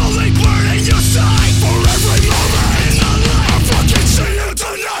tear, slowly burning your sight. For every moment in the light, I fucking see you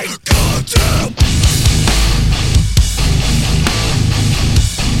tonight. Goddamn.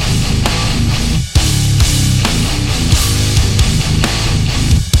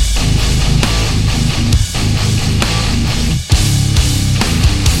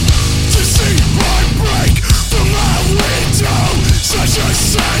 Such a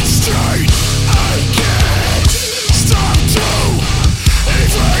sad state again.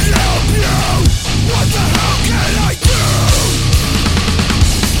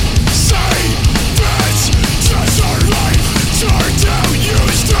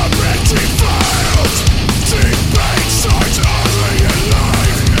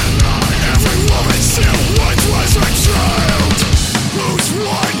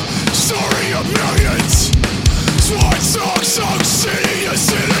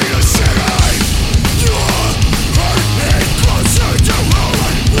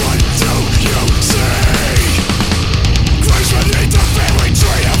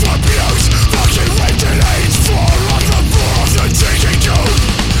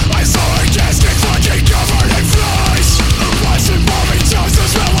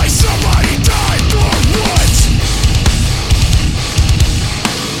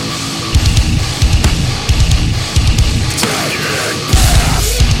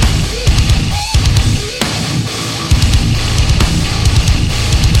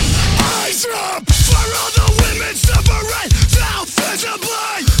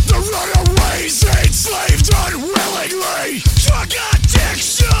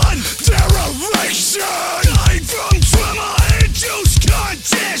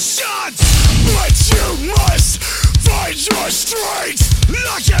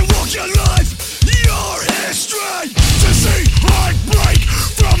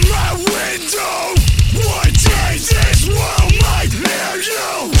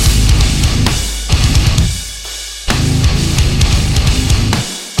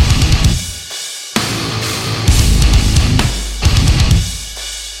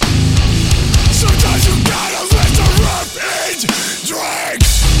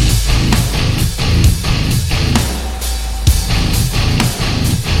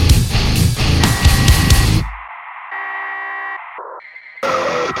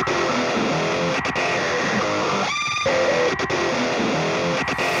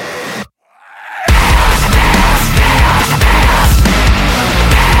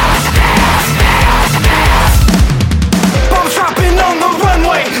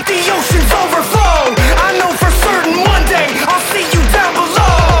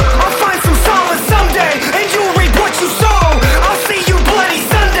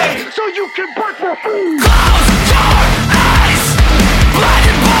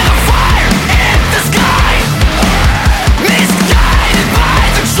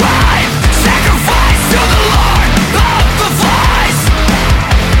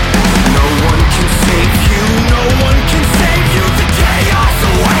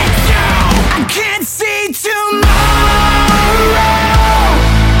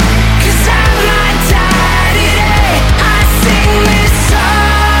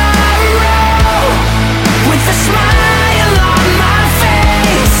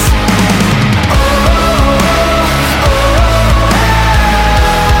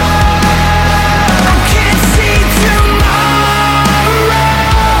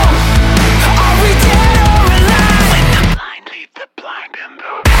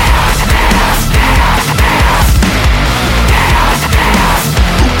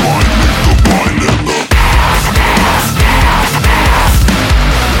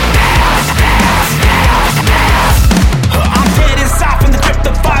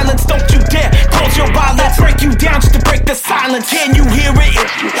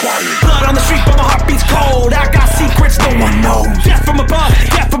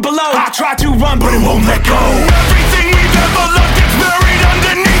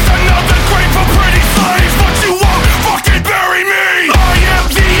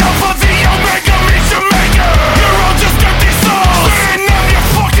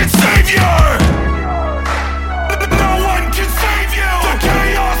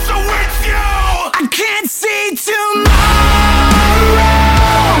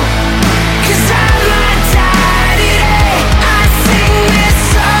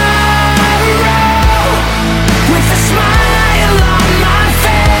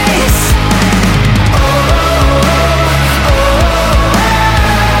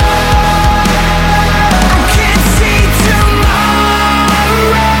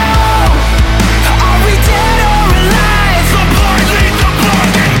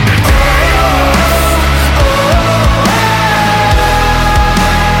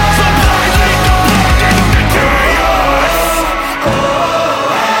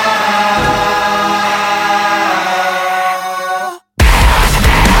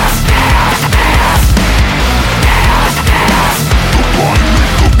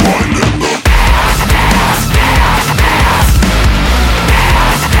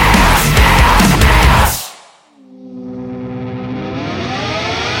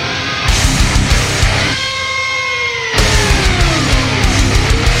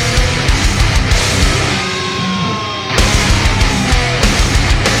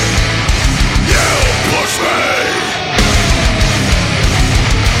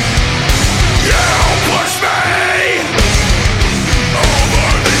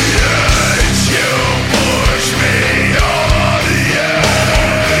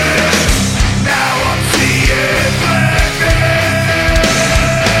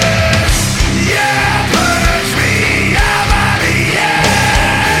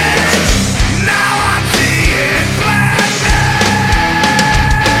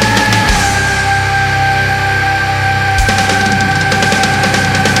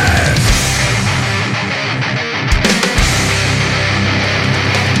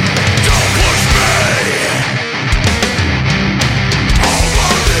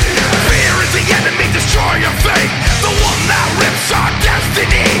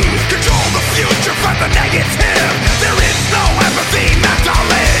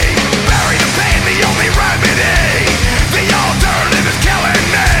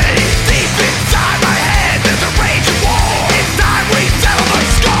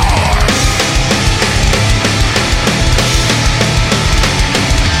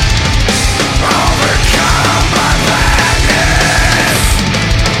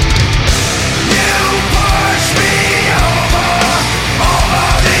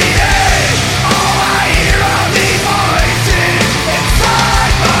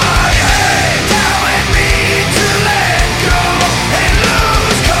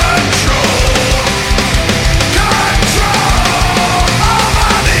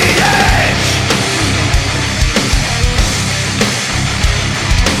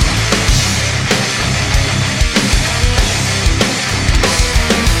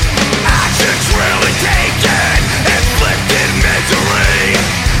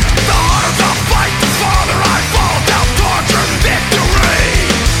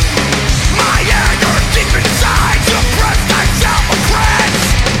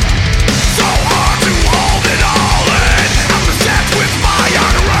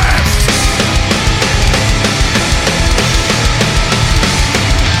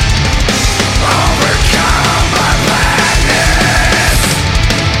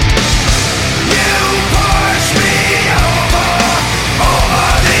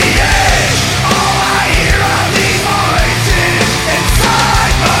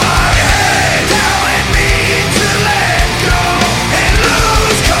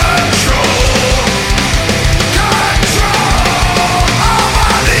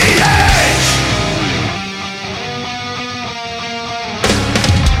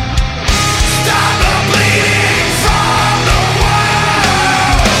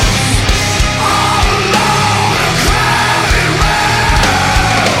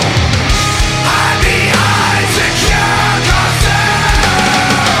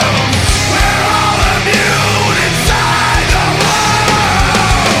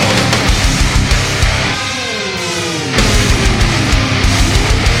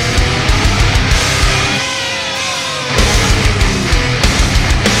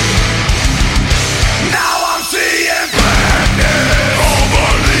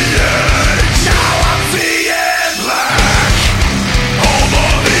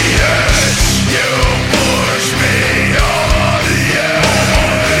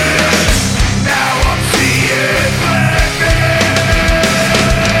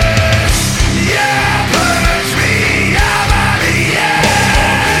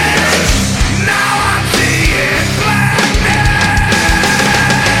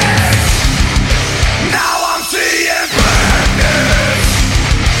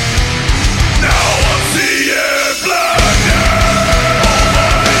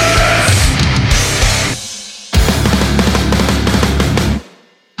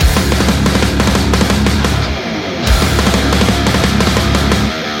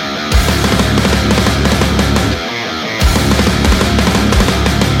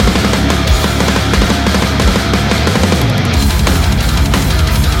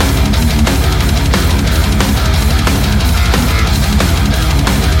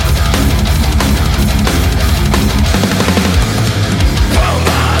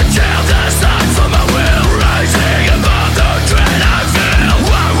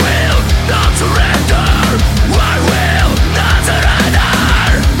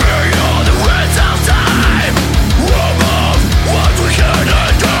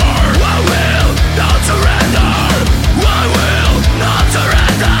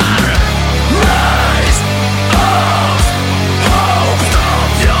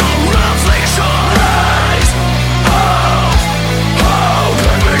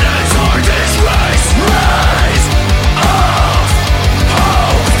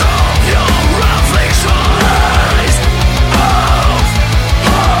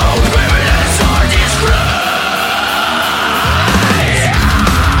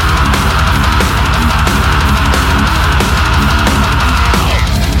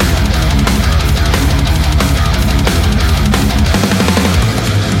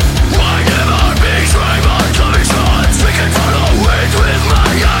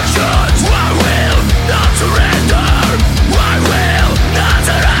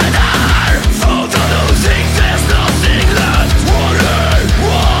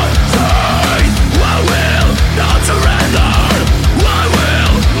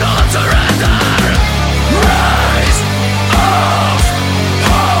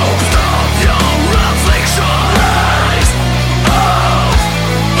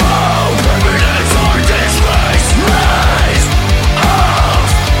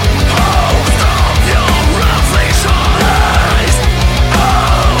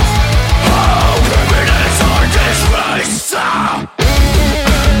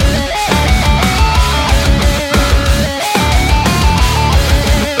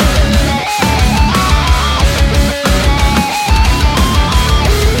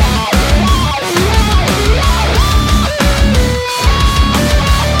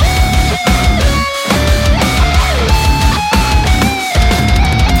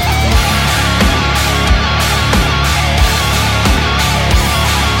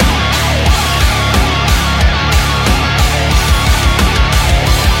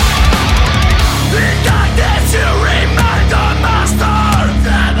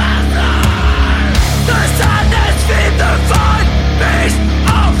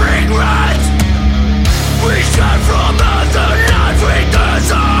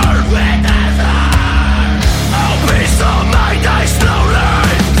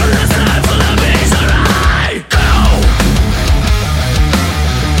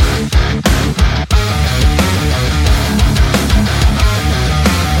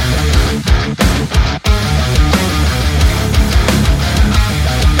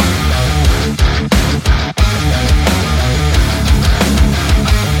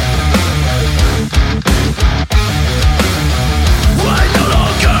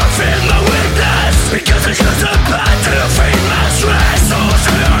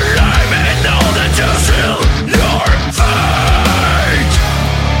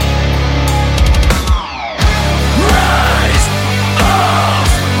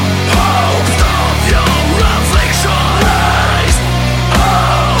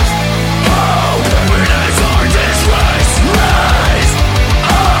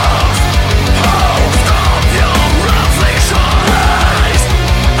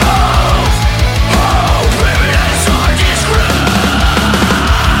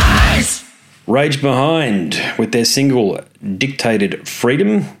 Rage Behind with their single Dictated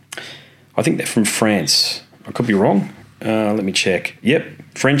Freedom. I think they're from France. I could be wrong. Let me check. Yep,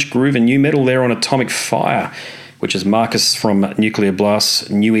 French groove and new metal there on Atomic Fire, which is Marcus from Nuclear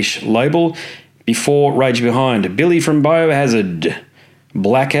Blast's newish label. Before Rage Behind, Billy from Biohazard,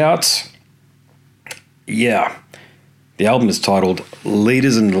 Blackout. Yeah, the album is titled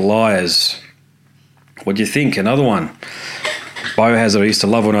Leaders and Liars. What do you think? Another one. Biohazard I used to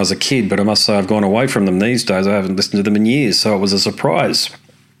love when I was a kid, but I must say I've gone away from them these days. I haven't listened to them in years, so it was a surprise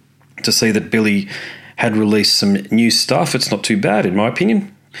to see that Billy had released some new stuff. It's not too bad, in my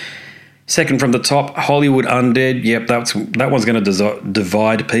opinion. Second from the top, Hollywood Undead. Yep, that one's going to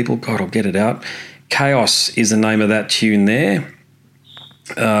divide people. God, I'll get it out. Chaos is the name of that tune there.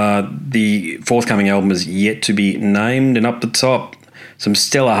 The forthcoming album is yet to be named. And up the top, some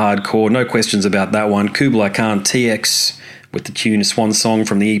stellar hardcore. No questions about that one. Kublai Khan TX with the tune Swan Song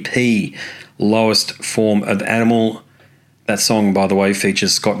from the EP, Lowest Form of Animal. That song, by the way,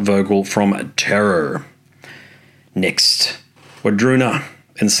 features Scott Vogel from Terror. Next, Wadruna,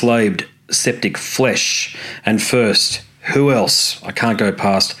 Enslaved Septic Flesh. And first, who else? I can't go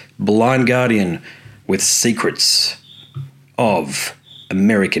past Blind Guardian with Secrets of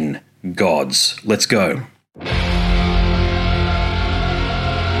American Gods. Let's go.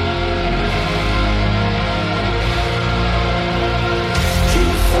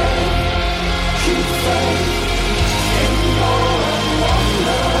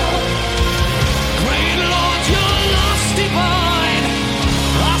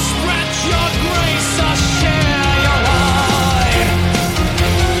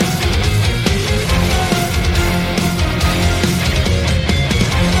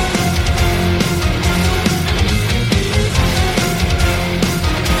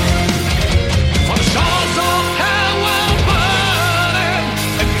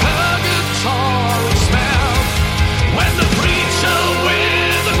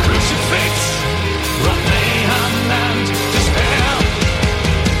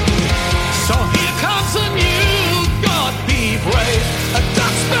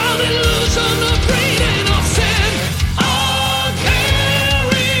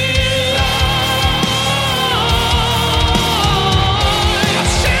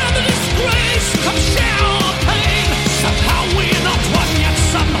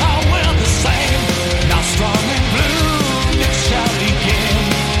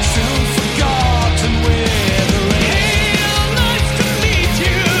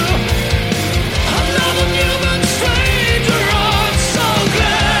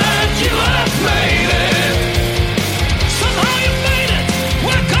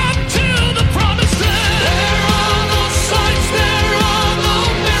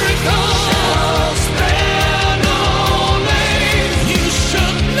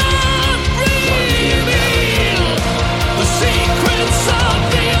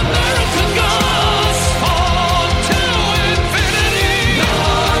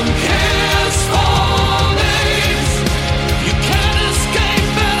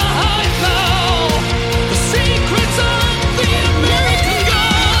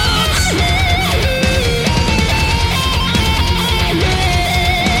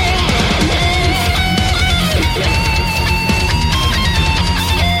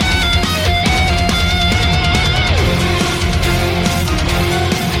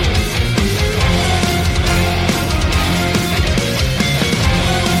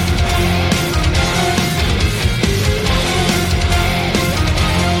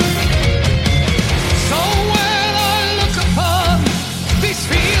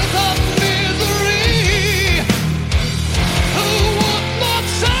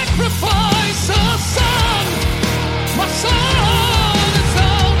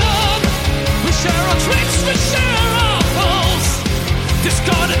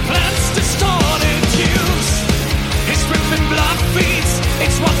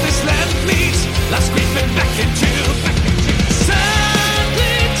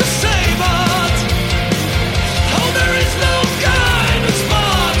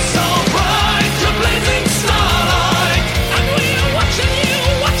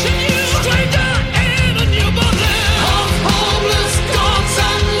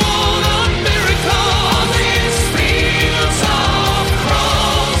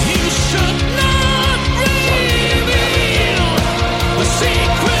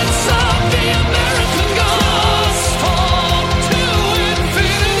 Secrets of the American gods.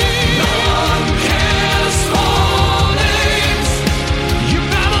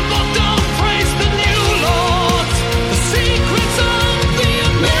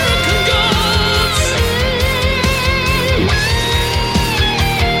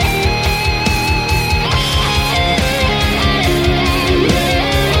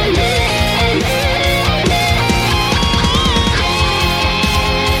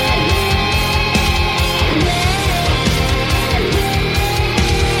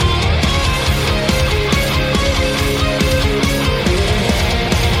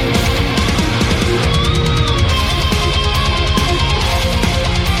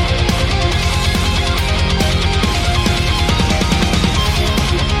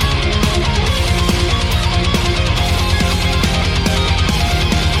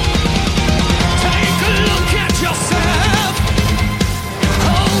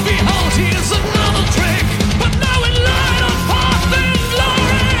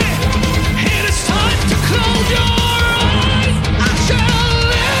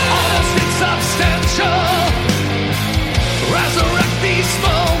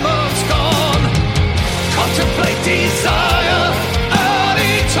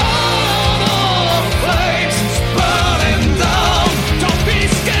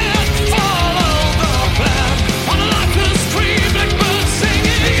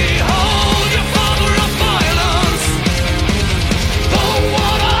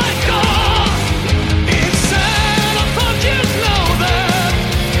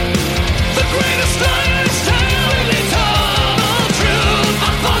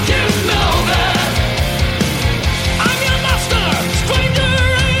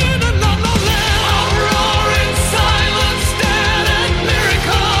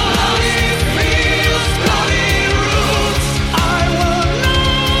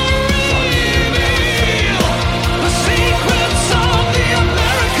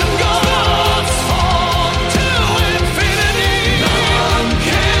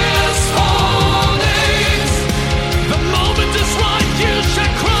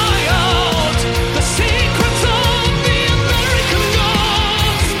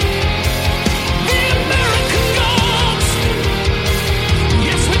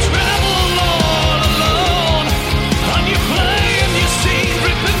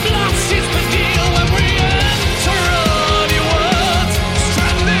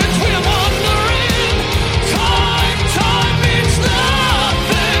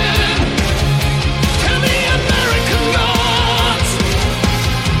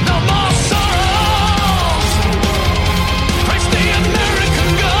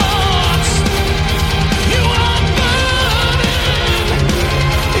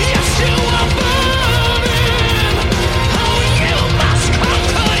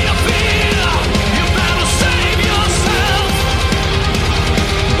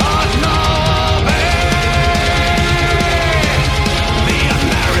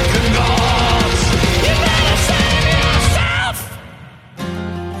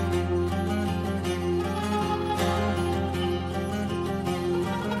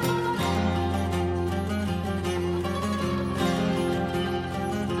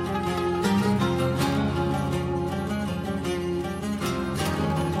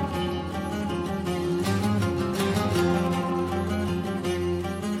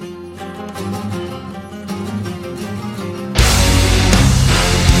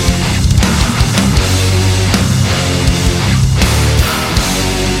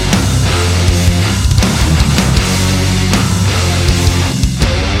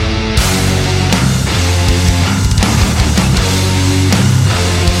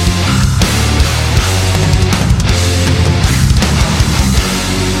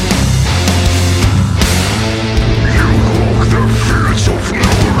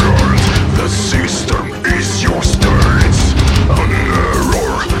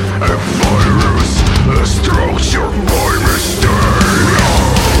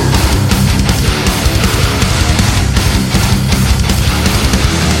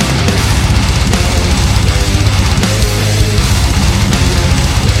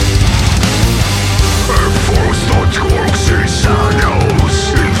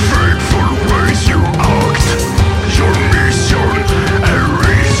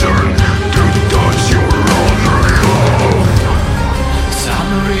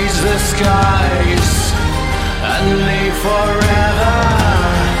 the skies and live forever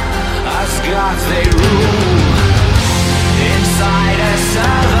as gods they rule inside a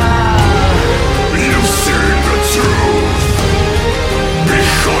server. You've seen the truth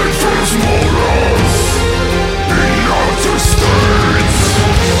behind false morals in outer states.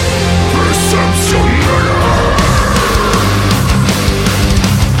 Perception error.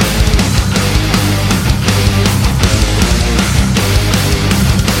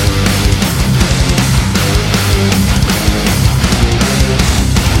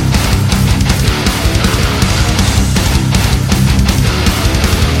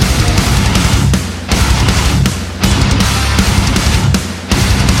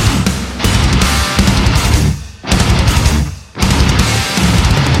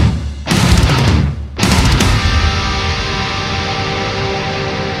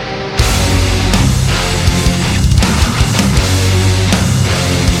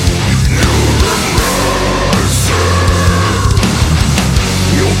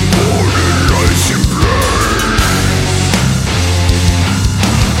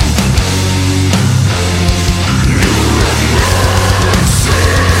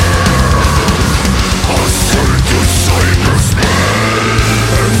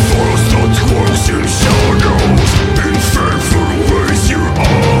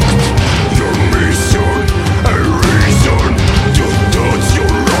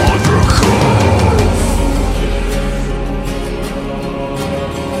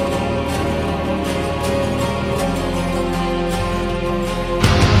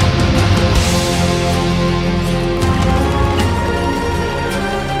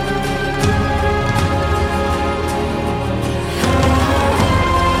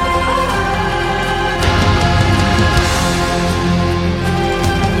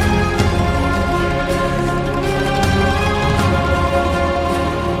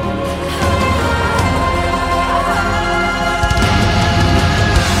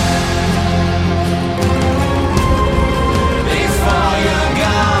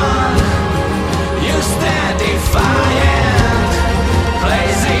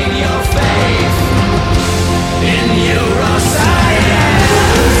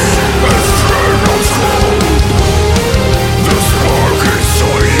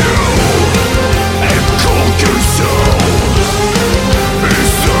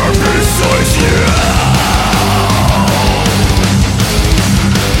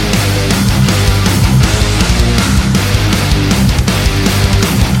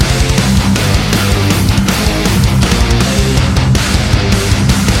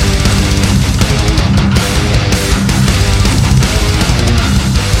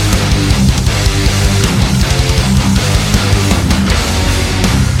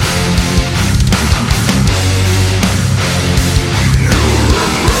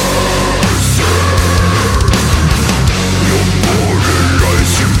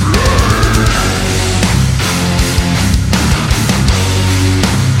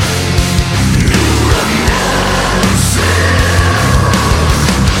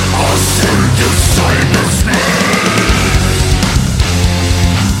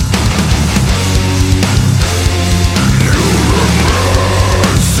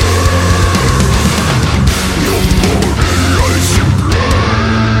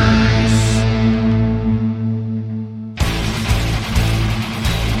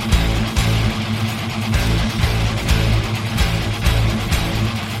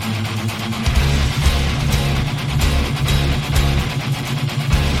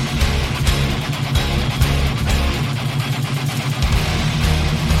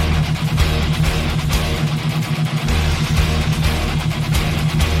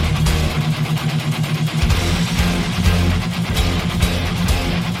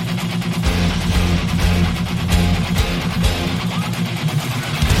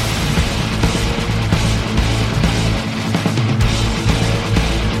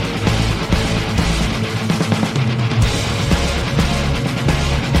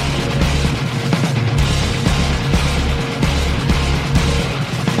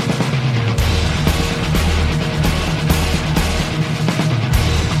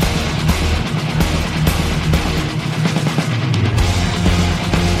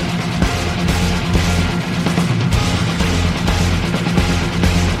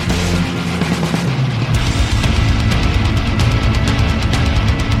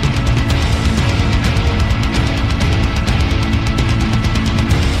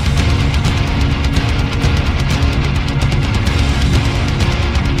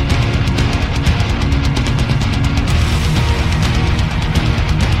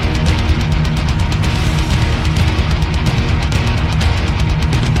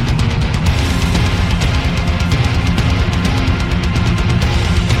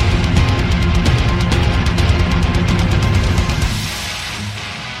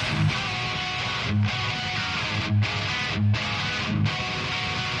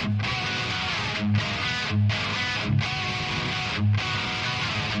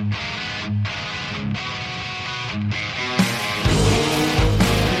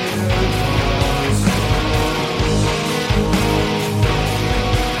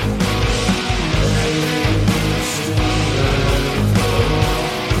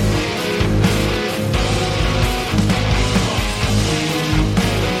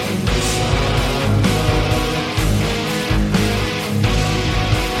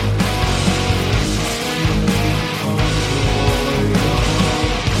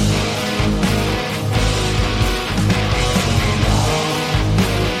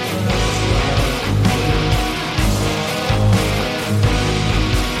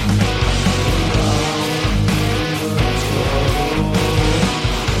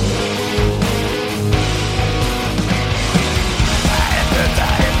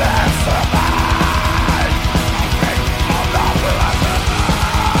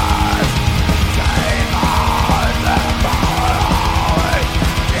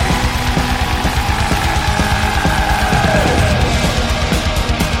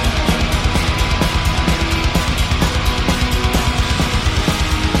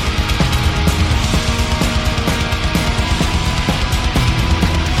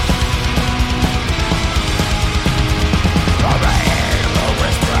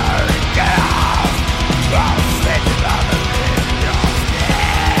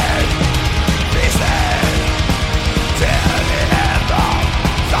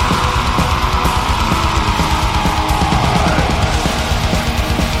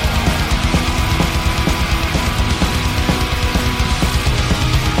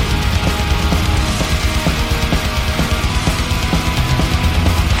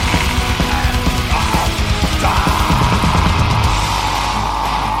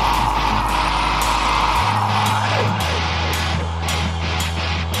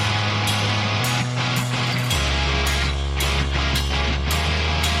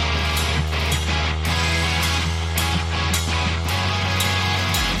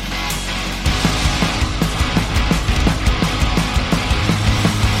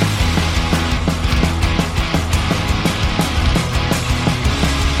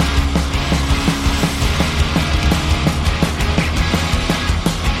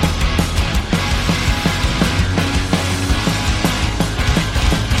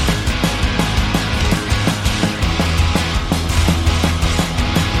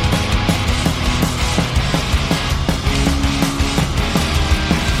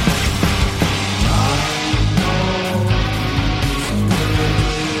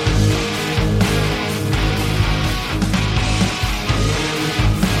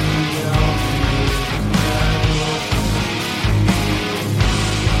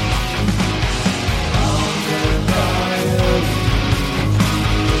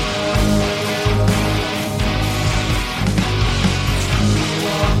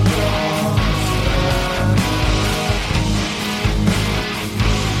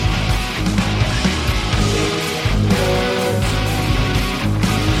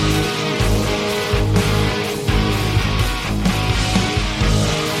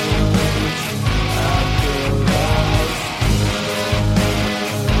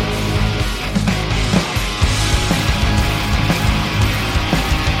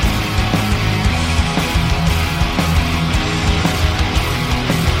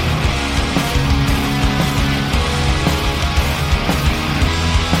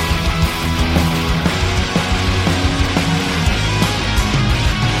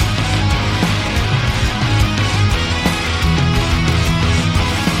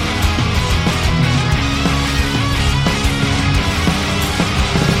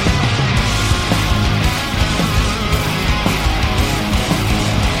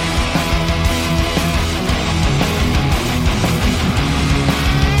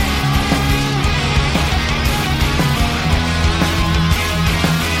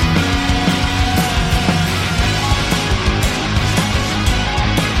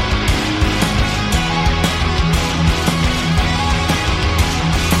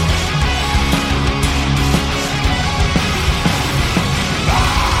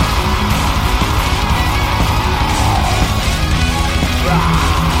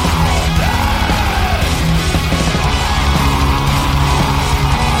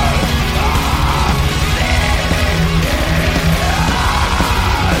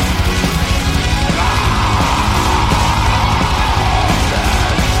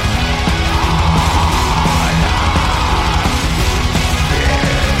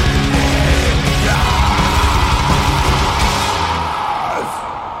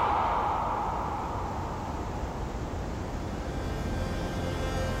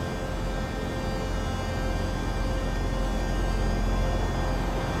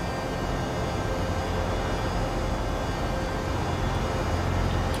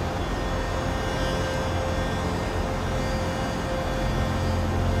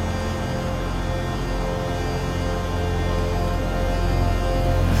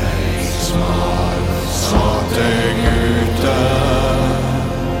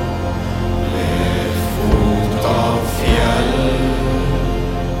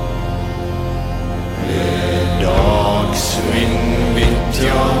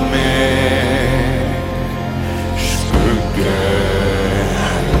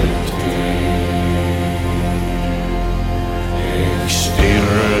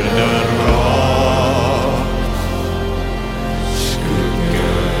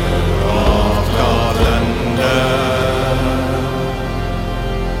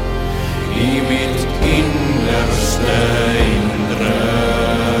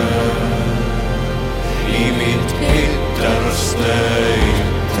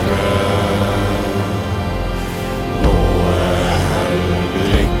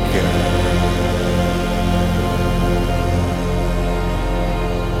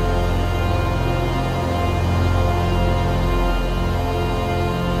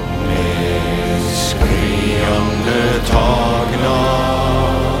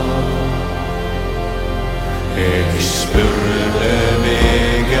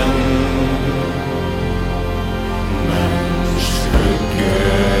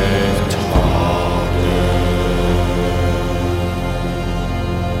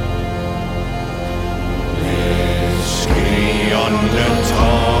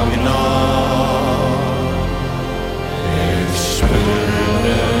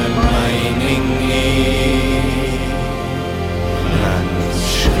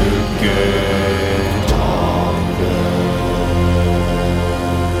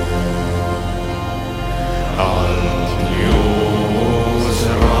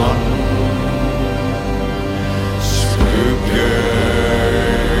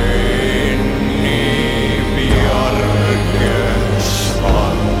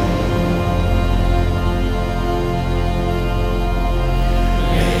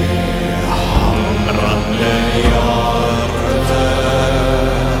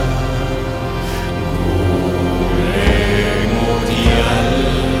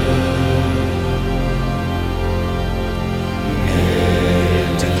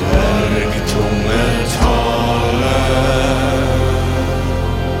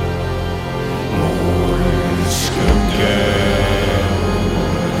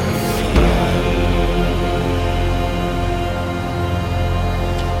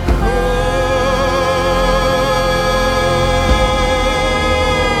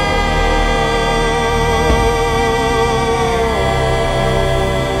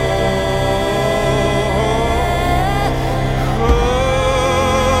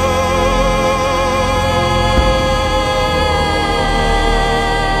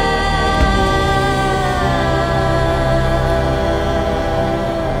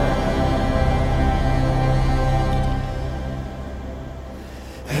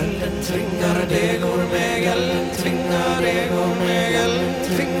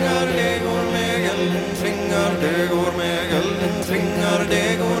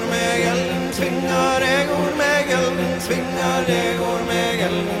 svingar, det går med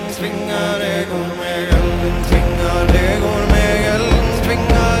elden, svingar, det går med elden, svingar, det går med elden,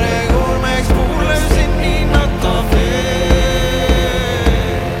 svingar, det går med spoløs inn i natta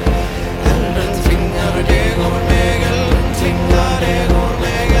elden svingar, det går med elden, svingar, det går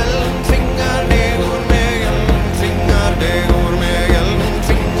med elden, svingar, det går med elden, svingar, det går med elden,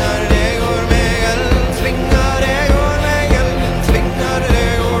 svingar, det går med elden, svingar, det går med elden, svingar, det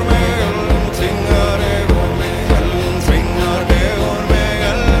går med elden, svingar, det går med elden, svingar, det går med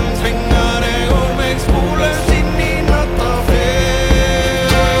elden, svingar, det går med spoløs inn i natta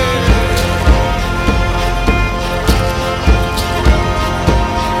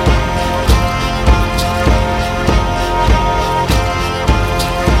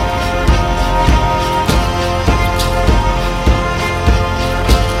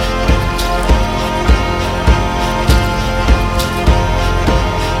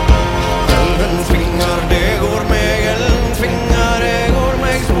elden svingar, det går med elden, svingar, det går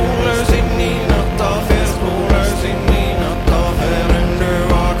med spoløs inn i natta spoløs inn i natta du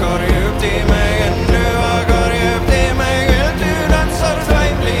vakar djupt i meg, du vakar djupt i meg, vil du danser,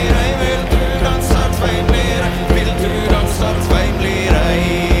 Svein blir ei, vil du danser, Svein blir ei, vil du danser, Svein blir ei.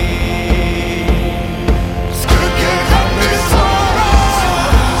 Skugge kan du svara,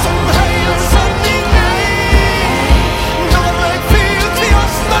 som hele sanning nei, når jeg fylt vi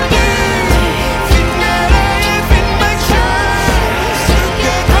oss når du finner deg, finn meg selv.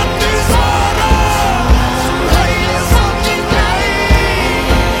 Skugge kan du svara, som hele sanning nei,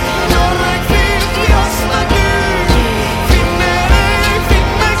 når jeg fylt vi oss når du finner deg,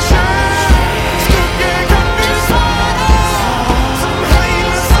 finn meg selv. Skugge kan du svara, som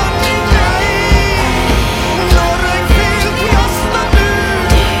hele sanning nei, når jeg fylt vi oss når du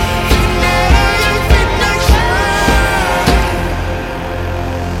finner deg, finn meg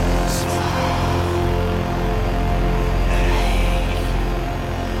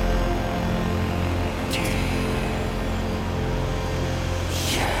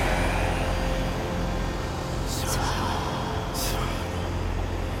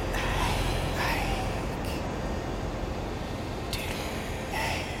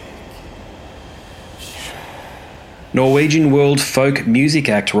Norwegian world folk music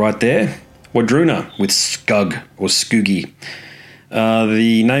act right there. Wadruna with Skug or Skoogie.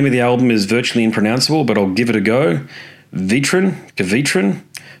 The name of the album is virtually impronounceable, but I'll give it a go. Kvitron,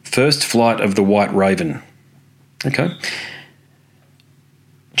 First Flight of the White Raven. Okay.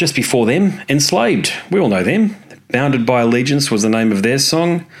 Just before them, Enslaved. We all know them. Bounded by Allegiance was the name of their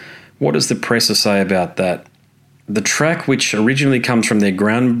song. What does the presser say about that? The track, which originally comes from their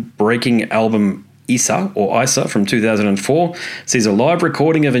groundbreaking album Isa from 2004, sees a live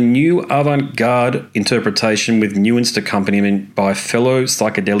recording of a new avant-garde interpretation with nuanced accompaniment by fellow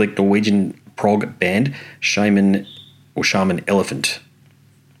psychedelic Norwegian prog band Shaman Elephant.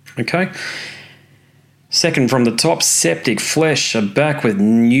 Okay. Second from the top, Septic Flesh are back with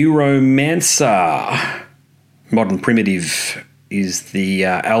Neuromancer. Modern Primitive is the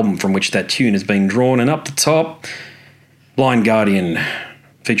album from which that tune has been drawn. And up the top, Blind Guardian,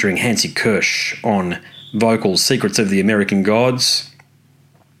 featuring Hansi Kirsch on vocals, Secrets of the American Gods.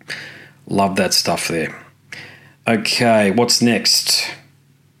 Love that stuff there. Okay, what's next?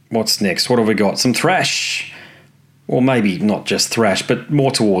 What have we got? Some thrash. Or maybe not just thrash, but more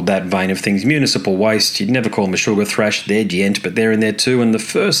toward that vein of things. Municipal Waste, you'd never call them a sugar thrash. They're gent, but they're in there too. And the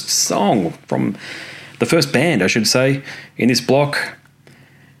first song from the first band, I should say, in this block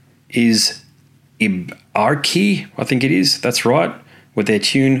is Ibarki, I think it is. That's right. With their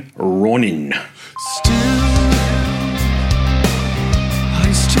tune Ronin. I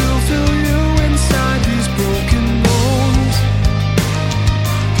still feel you inside these broken bones.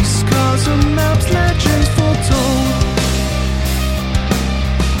 These scars are maps, legends foretold.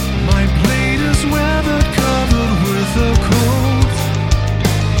 My blade is weathered, covered with a coat.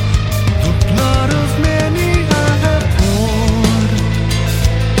 The blood of many I have poured.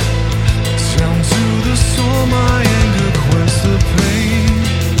 Down to the soul, my anger quests the pain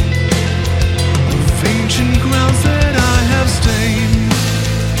of ancient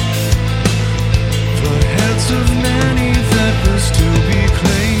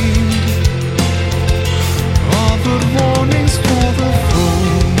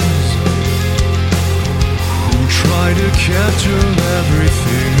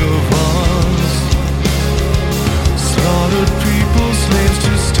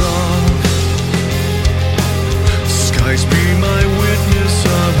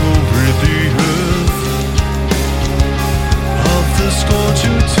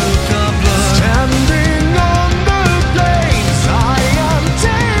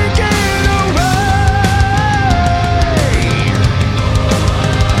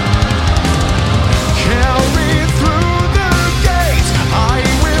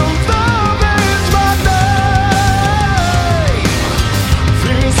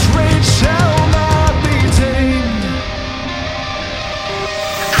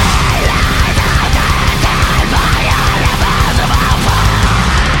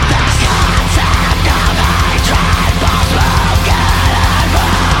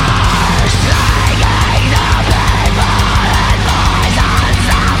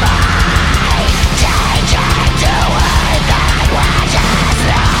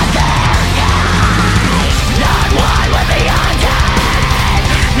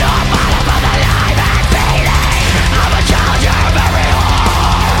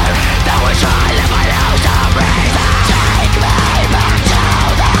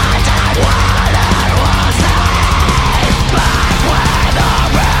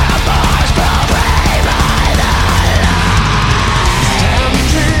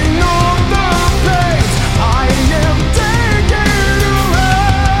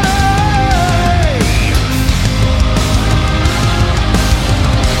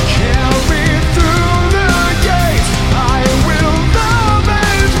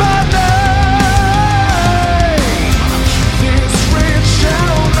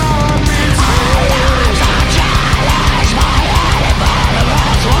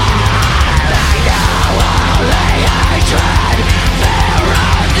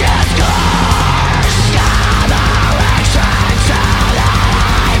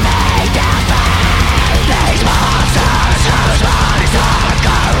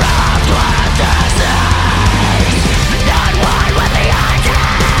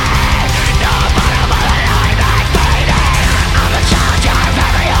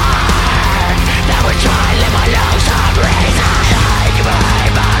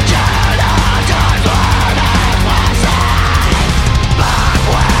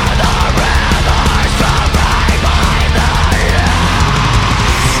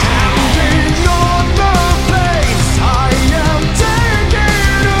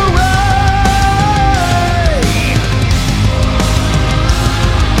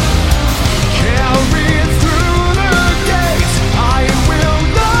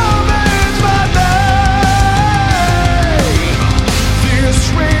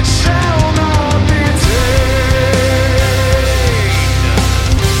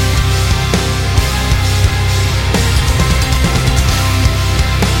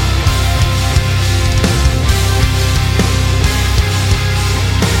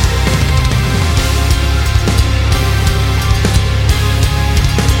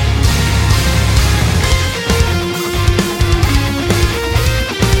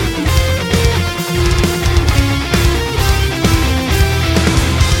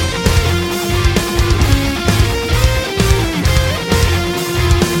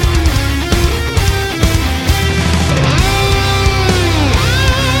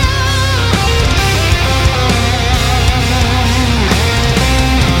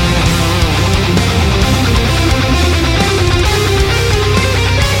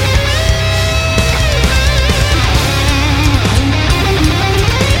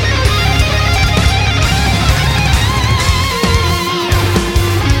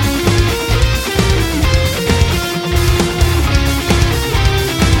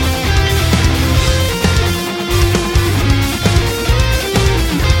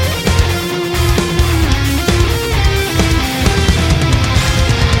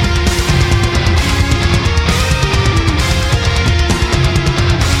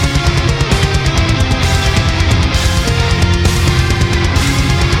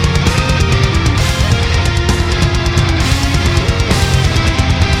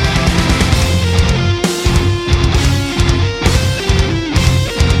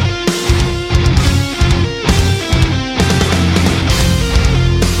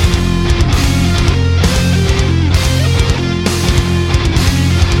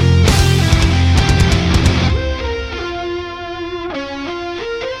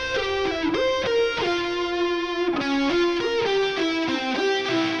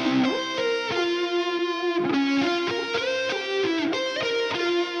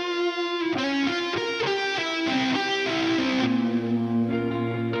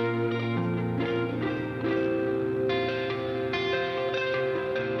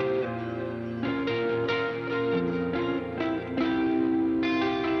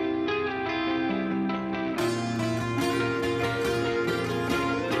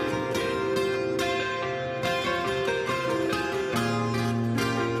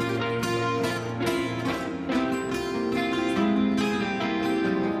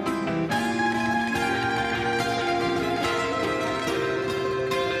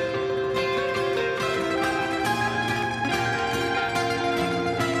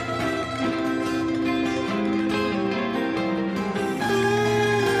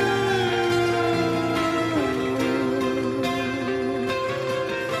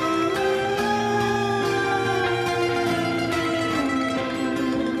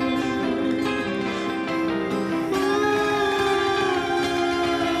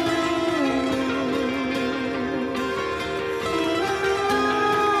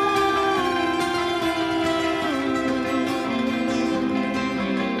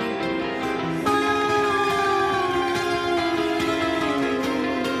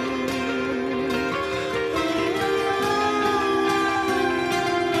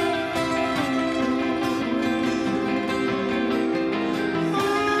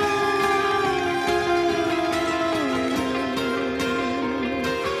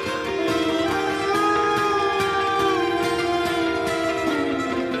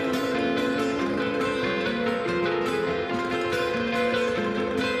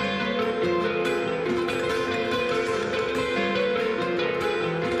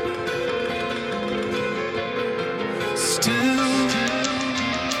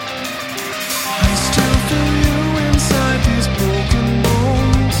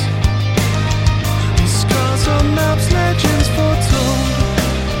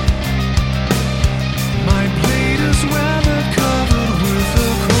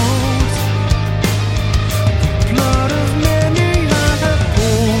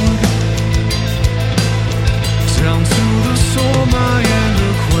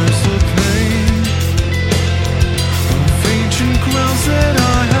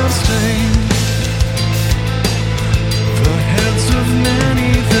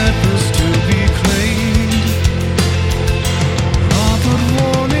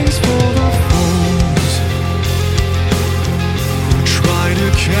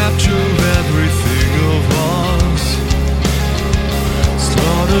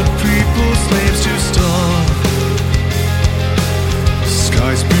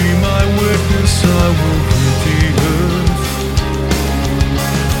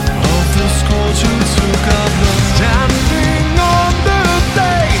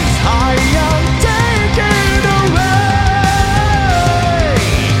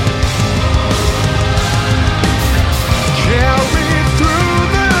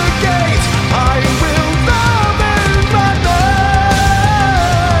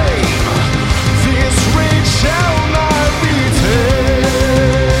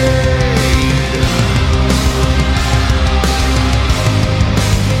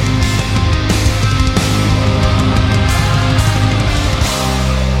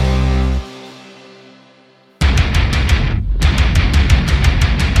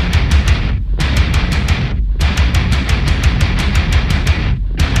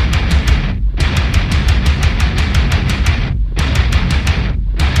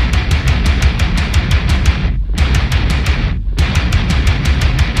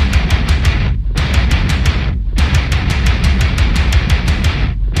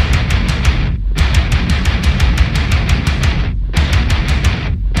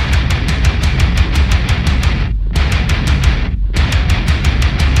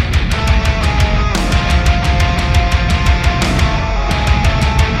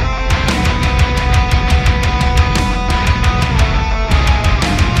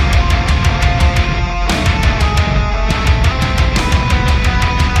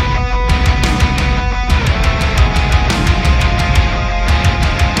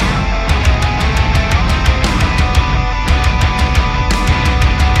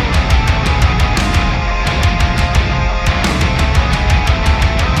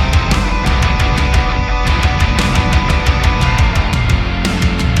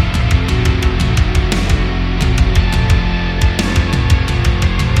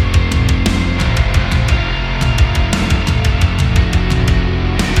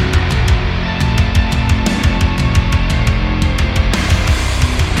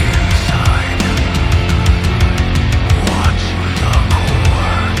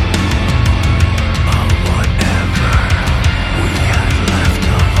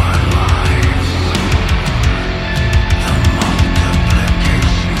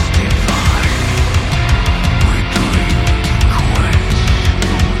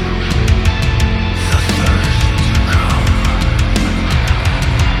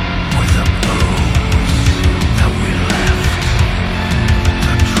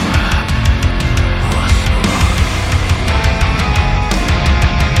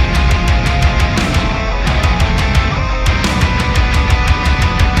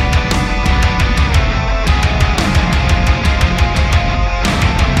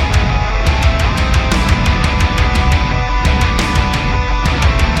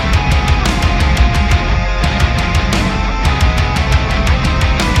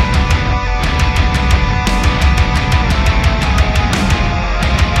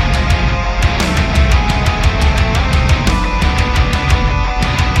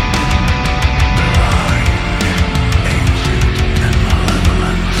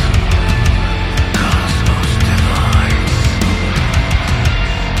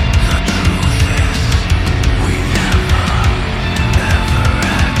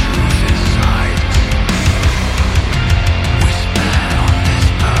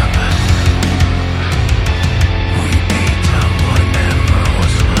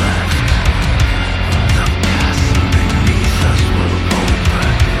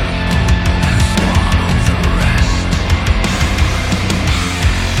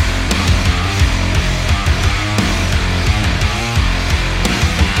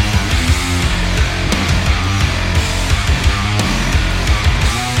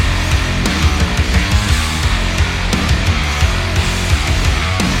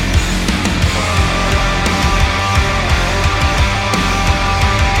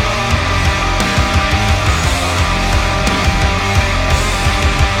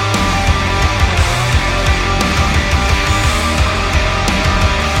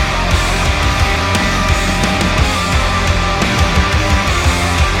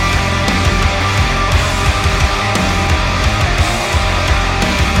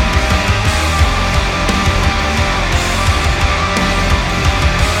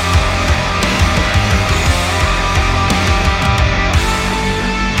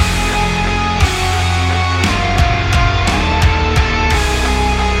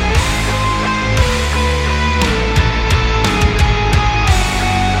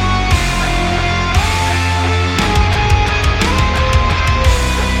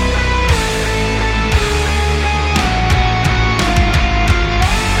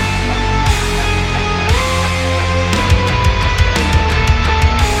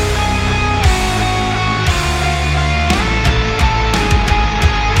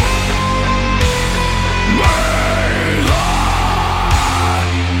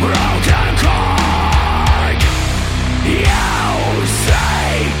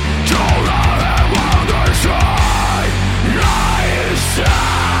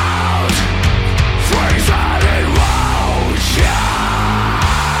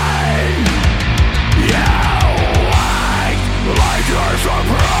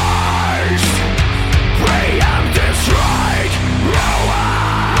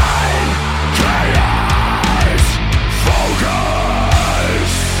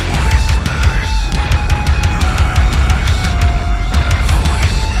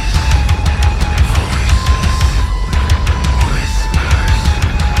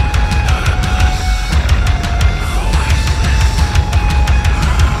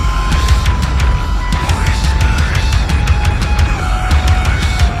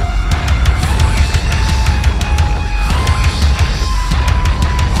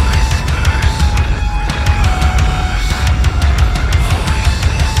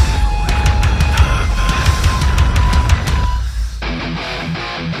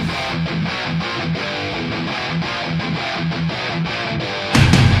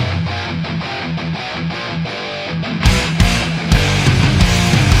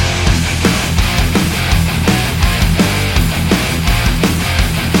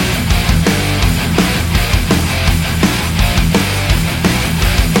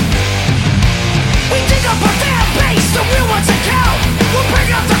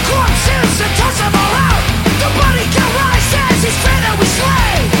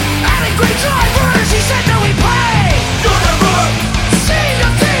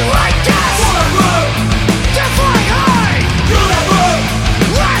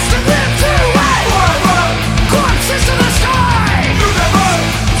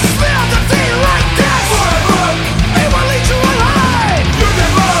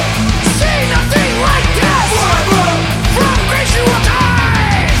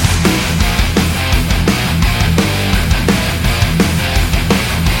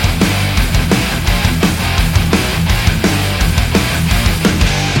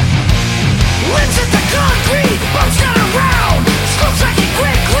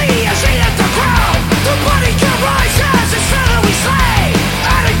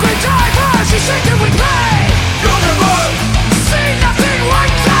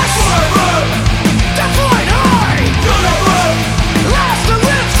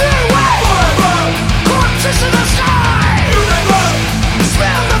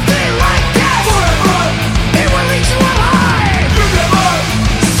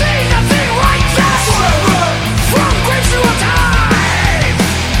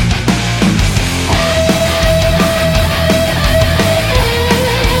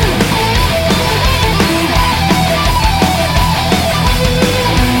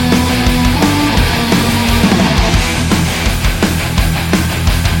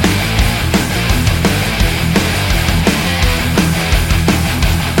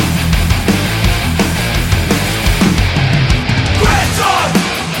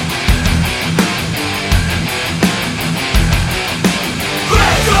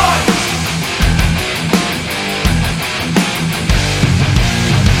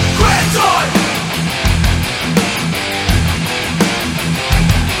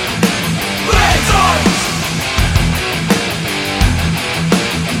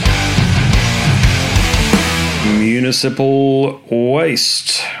Municipal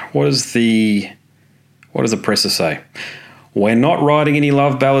Waste. What does the presser say? We're not writing any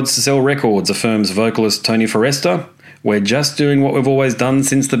love ballads to sell records, affirms vocalist Tony Forrester. We're just doing what we've always done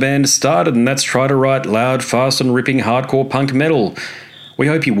since the band started, and that's try to write loud, fast and ripping hardcore punk metal. We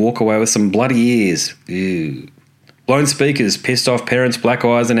hope you walk away with some bloody ears. Ew. Blown speakers, pissed off parents, black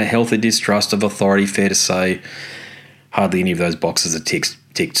eyes and a healthy distrust of authority, fair to say. Hardly any of those boxes are ticked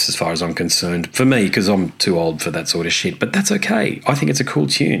as far as I'm concerned. For me, because I'm too old for that sort of shit, but that's okay. I think it's a cool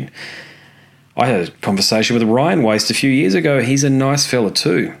tune. I had a conversation with Ryan Waste a few years ago. He's a nice fella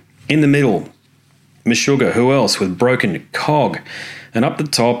too. In the middle, Meshuggah, who else, with Broken Cog. And up the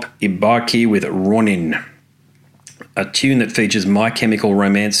top, Ibaki with Ronin, a tune that features My Chemical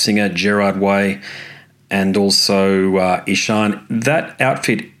Romance singer Gerard Way and also Ishan. That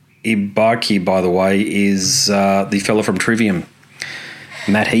outfit, Ibaki, by the way, is the fella from Trivium,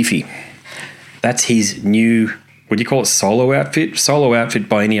 Matt Heafy. That's his new, would you call it solo outfit? Solo outfit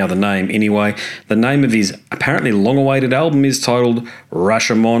by any other name. Anyway, the name of his apparently long-awaited album is titled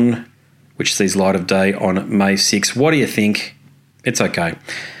Rashomon, which sees light of day on May 6. What do you think? It's okay.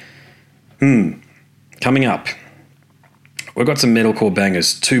 Coming up, we've got some metalcore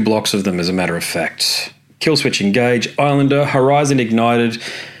bangers, 2 blocks of them as a matter of fact. Killswitch Engage, Islander, Horizon Ignited.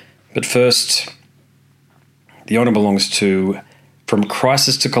 But first, the honour belongs to From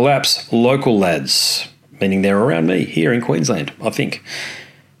Crisis to Collapse, local lads, meaning they're around me here in Queensland, I think.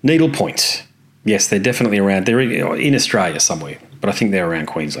 Needlepoint. Yes, they're definitely around. They're in Australia somewhere, but I think they're around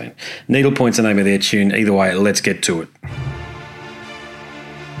Queensland. Needlepoint's the name of their tune. Either way, let's get to it.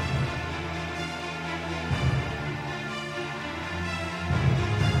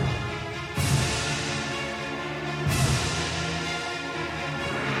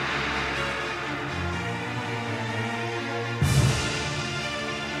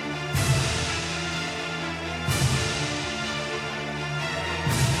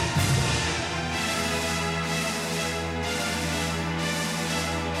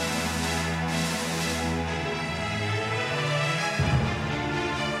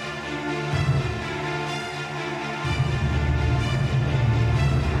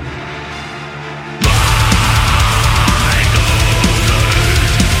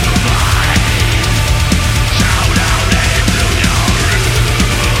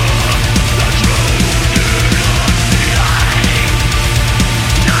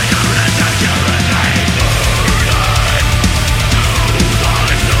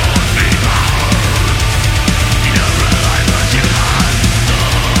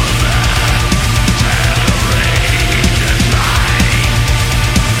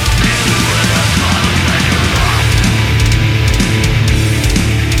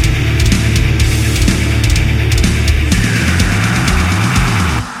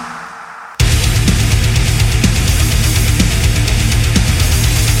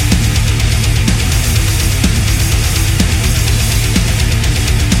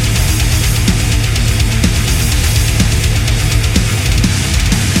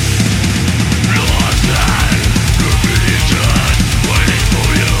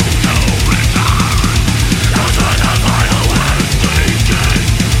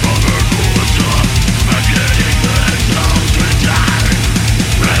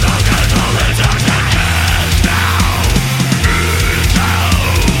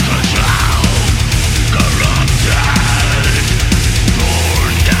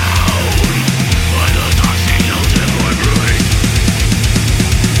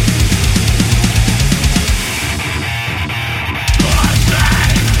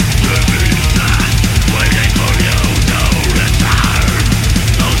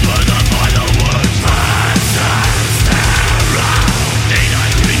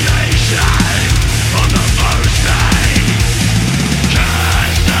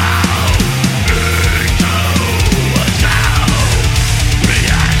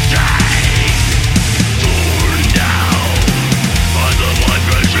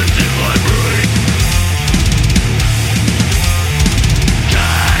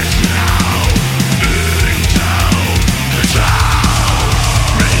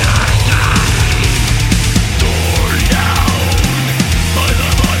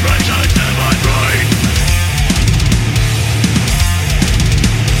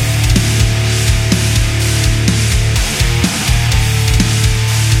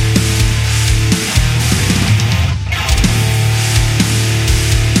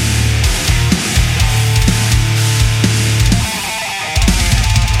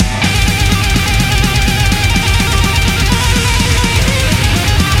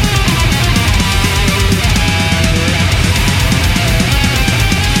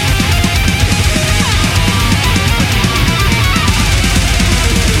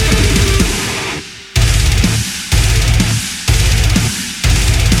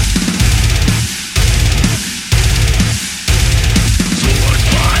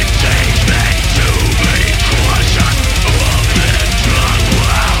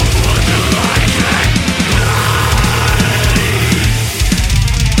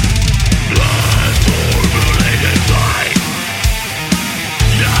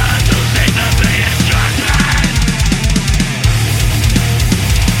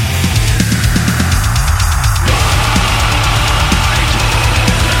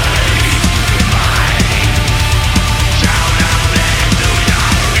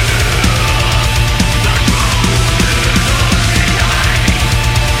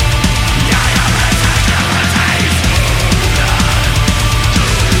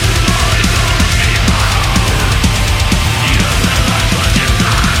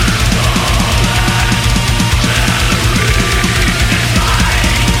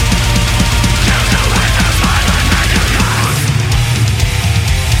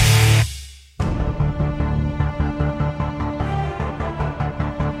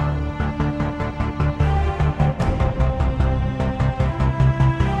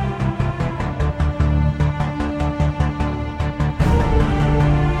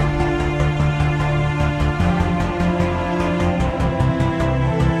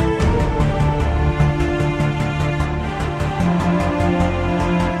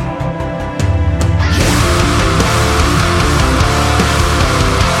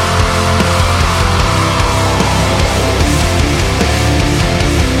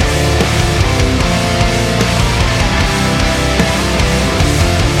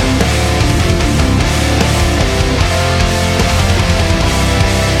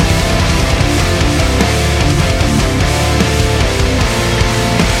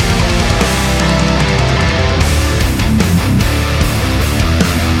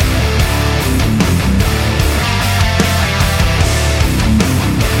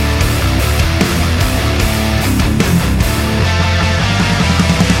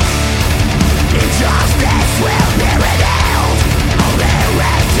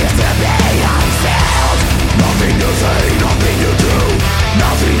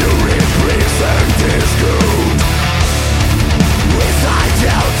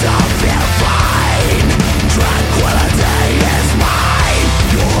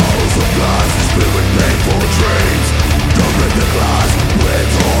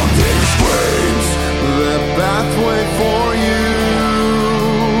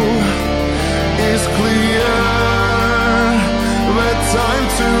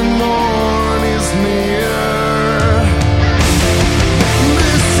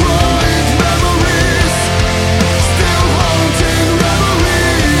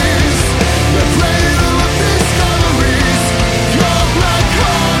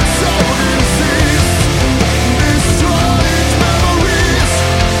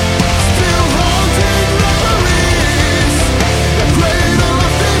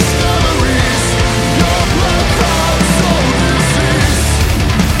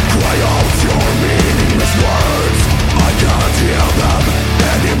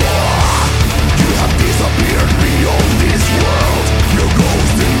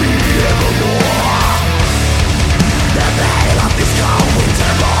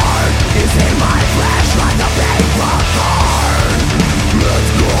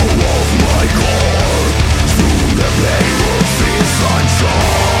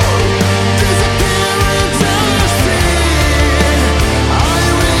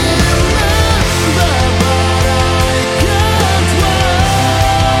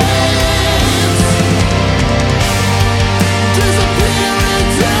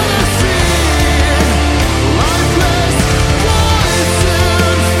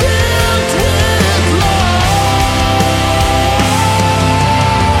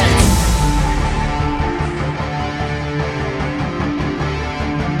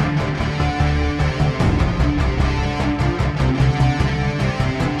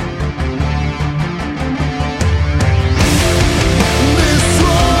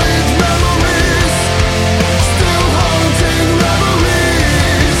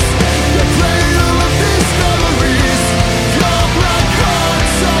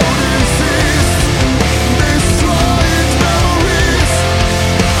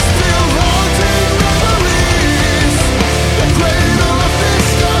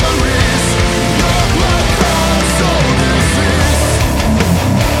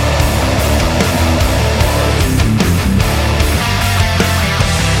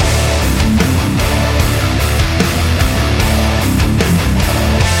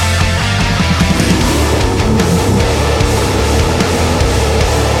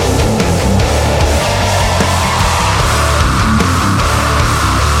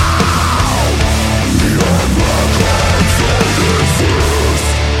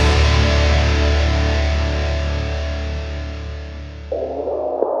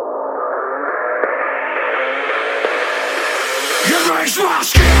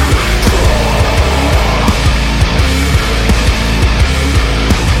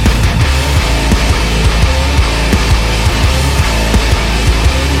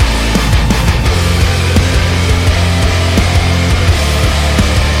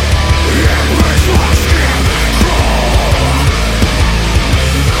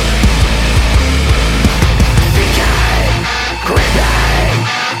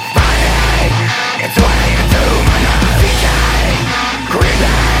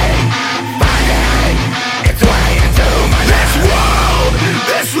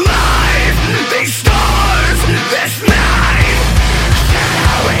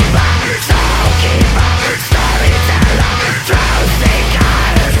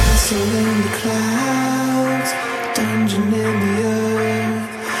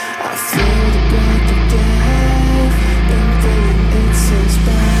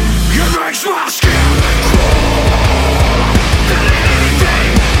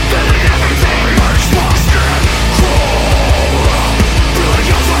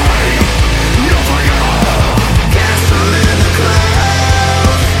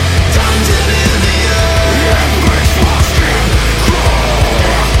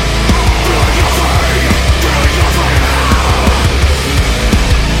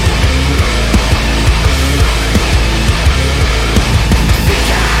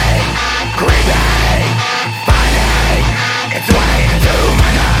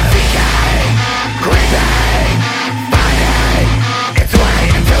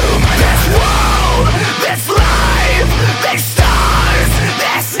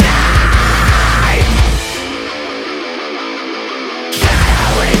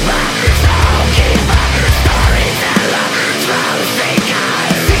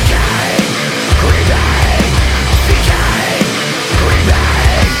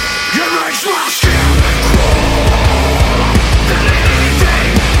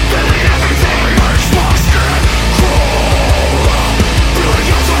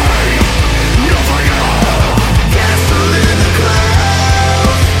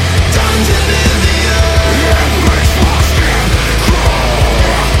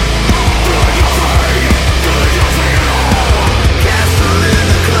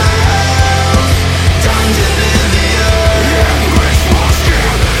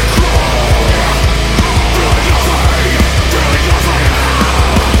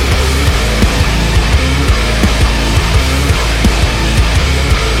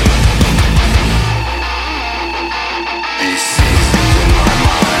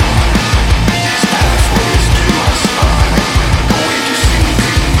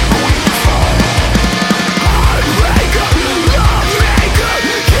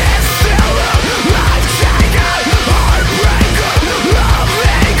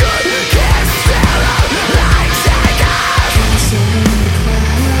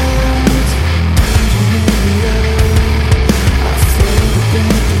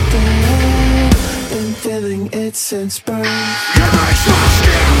 since birth.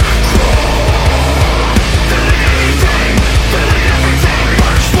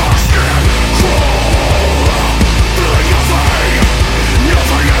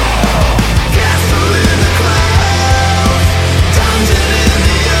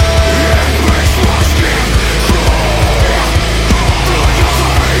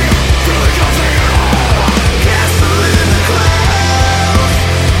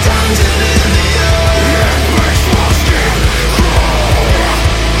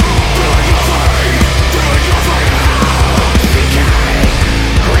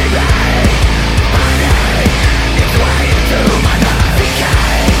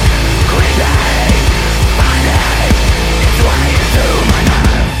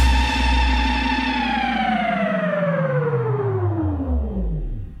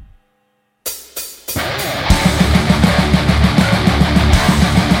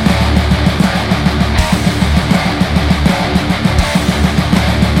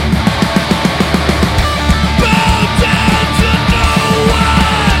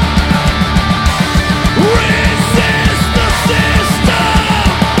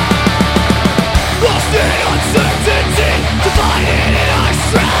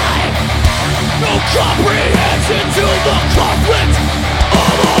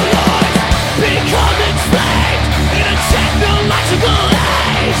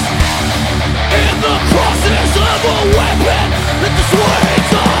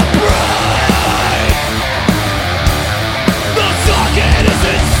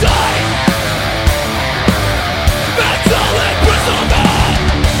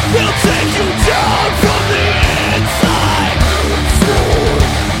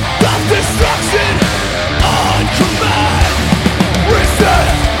 Destruction on command.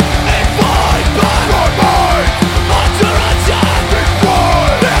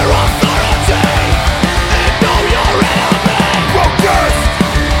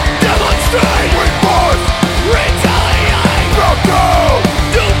 straight. We must retaliate. Bow down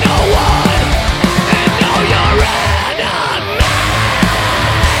to no one and know your enemy.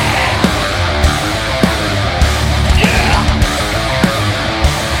 Yeah.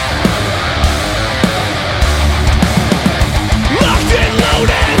 Locked and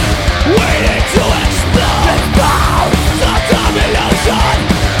loaded, waiting to explode. It's bound to domination,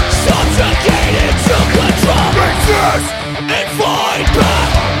 subjugated to control. Resist and fight back.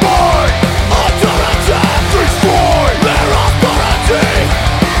 Fight under attack. Destroy their authority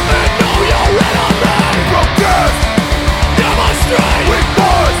and know your enemy. Protest, demonstrate. We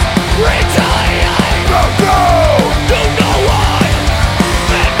must retaliate. Bow down to no one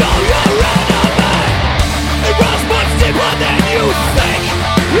and know your enemy. It runs much deeper than you think.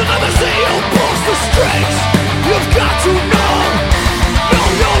 You'll never see who pulls the strings. You've got to know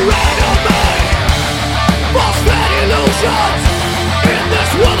your enemy. False fed illusions in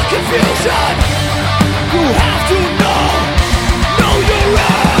this world of confusion. You have to know your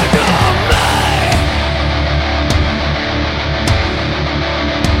enemy.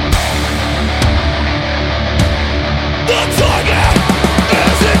 The target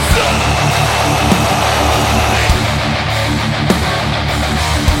is inside.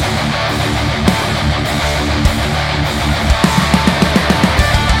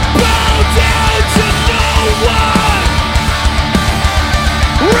 Bow down to no one.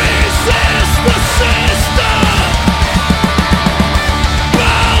 Resist the system.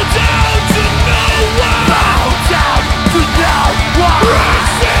 Bow down to no one. Bow down to no one.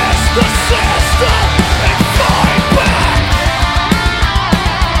 Resist the system and fight back.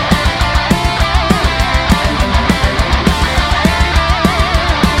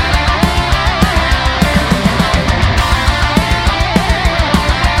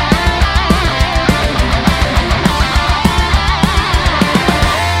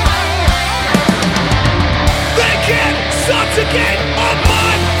 They can subjugate a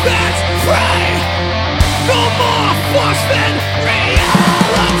mind that's free. No more force than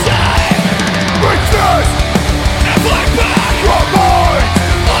reality. Resist and fight back. Your mind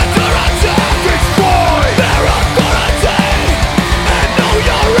under attack. Destroy their authority and know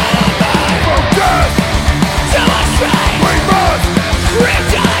your enemy. Protest, demonstrate. We must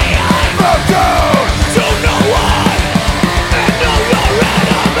retaliate. Bow down to no one and know your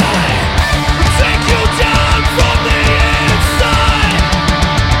enemy. Take you down from the inside.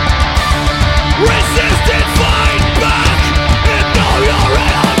 Resist and fight back and know your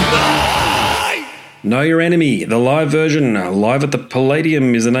enemy. Know Your Enemy, the live version, Live at the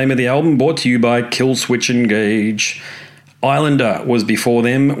Palladium is the name of the album, brought to you by Killswitch Engage. Islander was before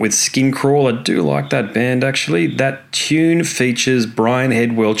them with Skin Crawl. I do like that band, actually. That tune features Brian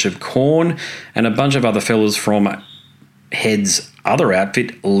Head Welch of Korn and a bunch of other fellas from Head's other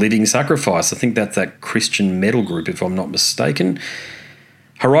outfit, Living Sacrifice. I think that's that Christian metal group, if I'm not mistaken.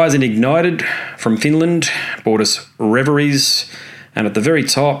 Horizon Ignited from Finland brought us Reveries. And at the very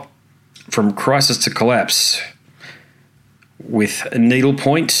top, from Crisis to Collapse with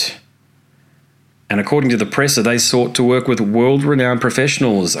Needlepoint. And according to the presser, they sought to work with world-renowned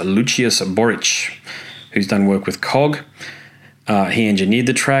professionals, Lucius Boric, who's done work with COG. He engineered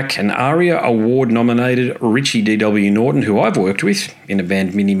the track, and ARIA Award-nominated Richie D.W. Norton, who I've worked with in a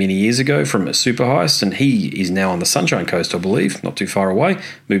band many, many years ago from Super Heist, and he is now on the Sunshine Coast, I believe, not too far away,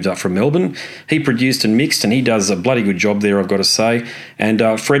 moved up from Melbourne. He produced and mixed, and he does a bloody good job there, I've got to say. And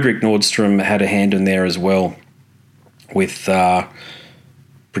Frederick Nordstrom had a hand in there as well with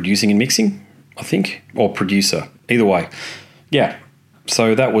producing and mixing, I think, or producer, either way. Yeah,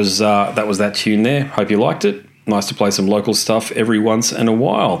 so that was that tune there. Hope you liked it. Nice to play some local stuff every once in a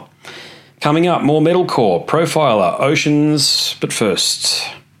while. Coming up, more metalcore, Profiler, Oceans, but first,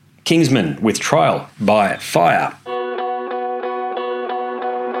 Kingsman with Trial by Fire.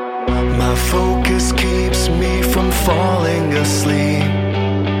 My focus keeps me from falling asleep.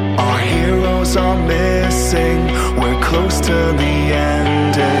 Our heroes are missing. We're close to the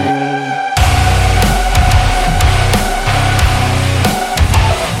ending.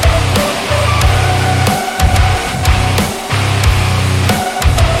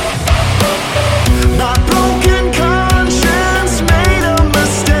 My broken conscience made a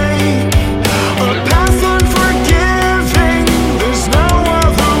mistake. A path unforgiving. There's no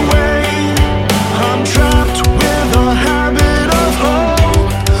other way. I'm trapped with a habit of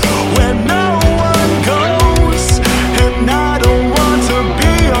hope where no one goes, and I don't want to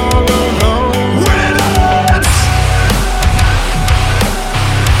be all alone. When it ends,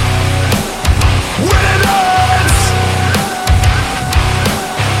 when it ends.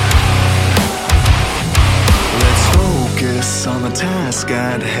 Let's focus on the task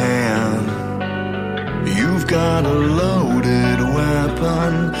at hand. You've got a loaded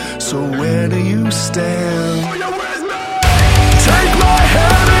weapon, so where do you stand? Are you with me? Take my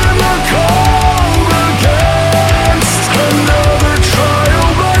hand in the cold against another trial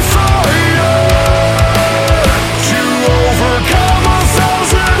by fire. To overcome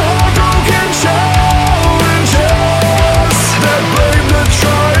 1,000 heartbroken challenges that brave the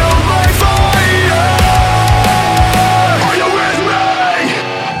trial by fire. Are you with me?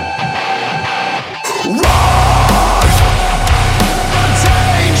 Rise! The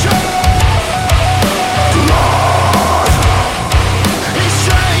danger! Blood! It's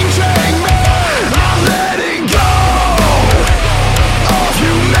changing me. I'm letting go of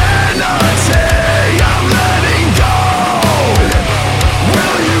humanity. I'm letting go.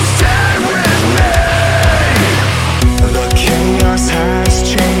 Will you stand with me? The chaos has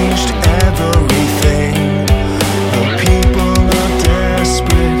changed everything. The people are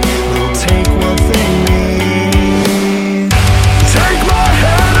desperate. They'll take what they need. Take my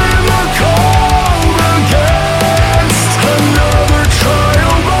hand in the cold against another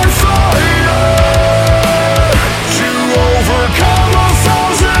trial by fire. To overcome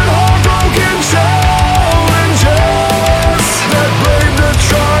 1,000 heartbroken challenges that brave the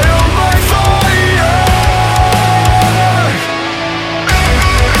trial by fire.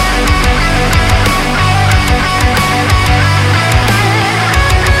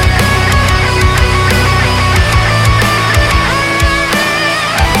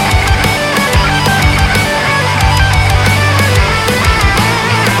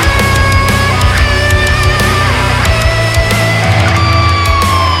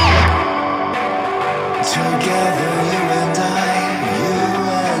 Together you and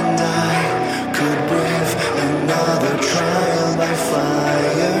I could brave another trial by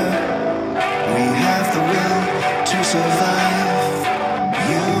fire. We have the will to survive.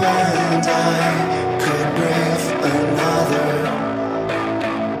 You and I could brave another.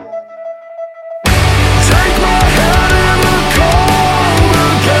 Take my hand in the cold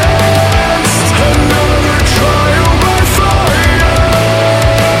against another trial by fire.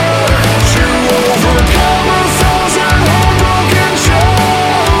 To overcome 1,000 heartbroken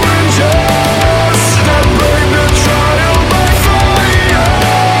challenges that brave the trial by fire.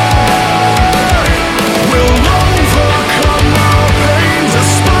 We'll overcome our pain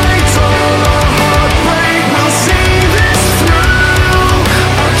despite all our heartbreak. We'll see this through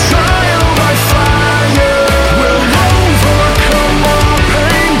a trial by fire. We'll overcome our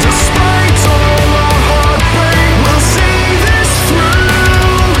pain despite all our heartbreak. We'll see this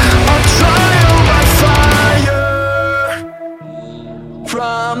through a trial by fire.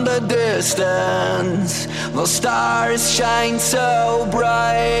 From the distance, the stars shine so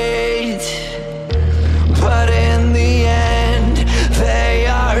bright. But in the end, they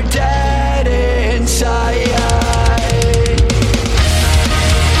are dead inside.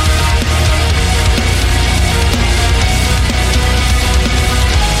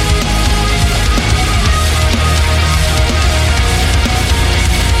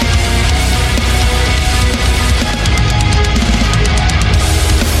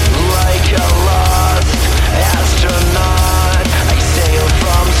 Like a lost astronaut, I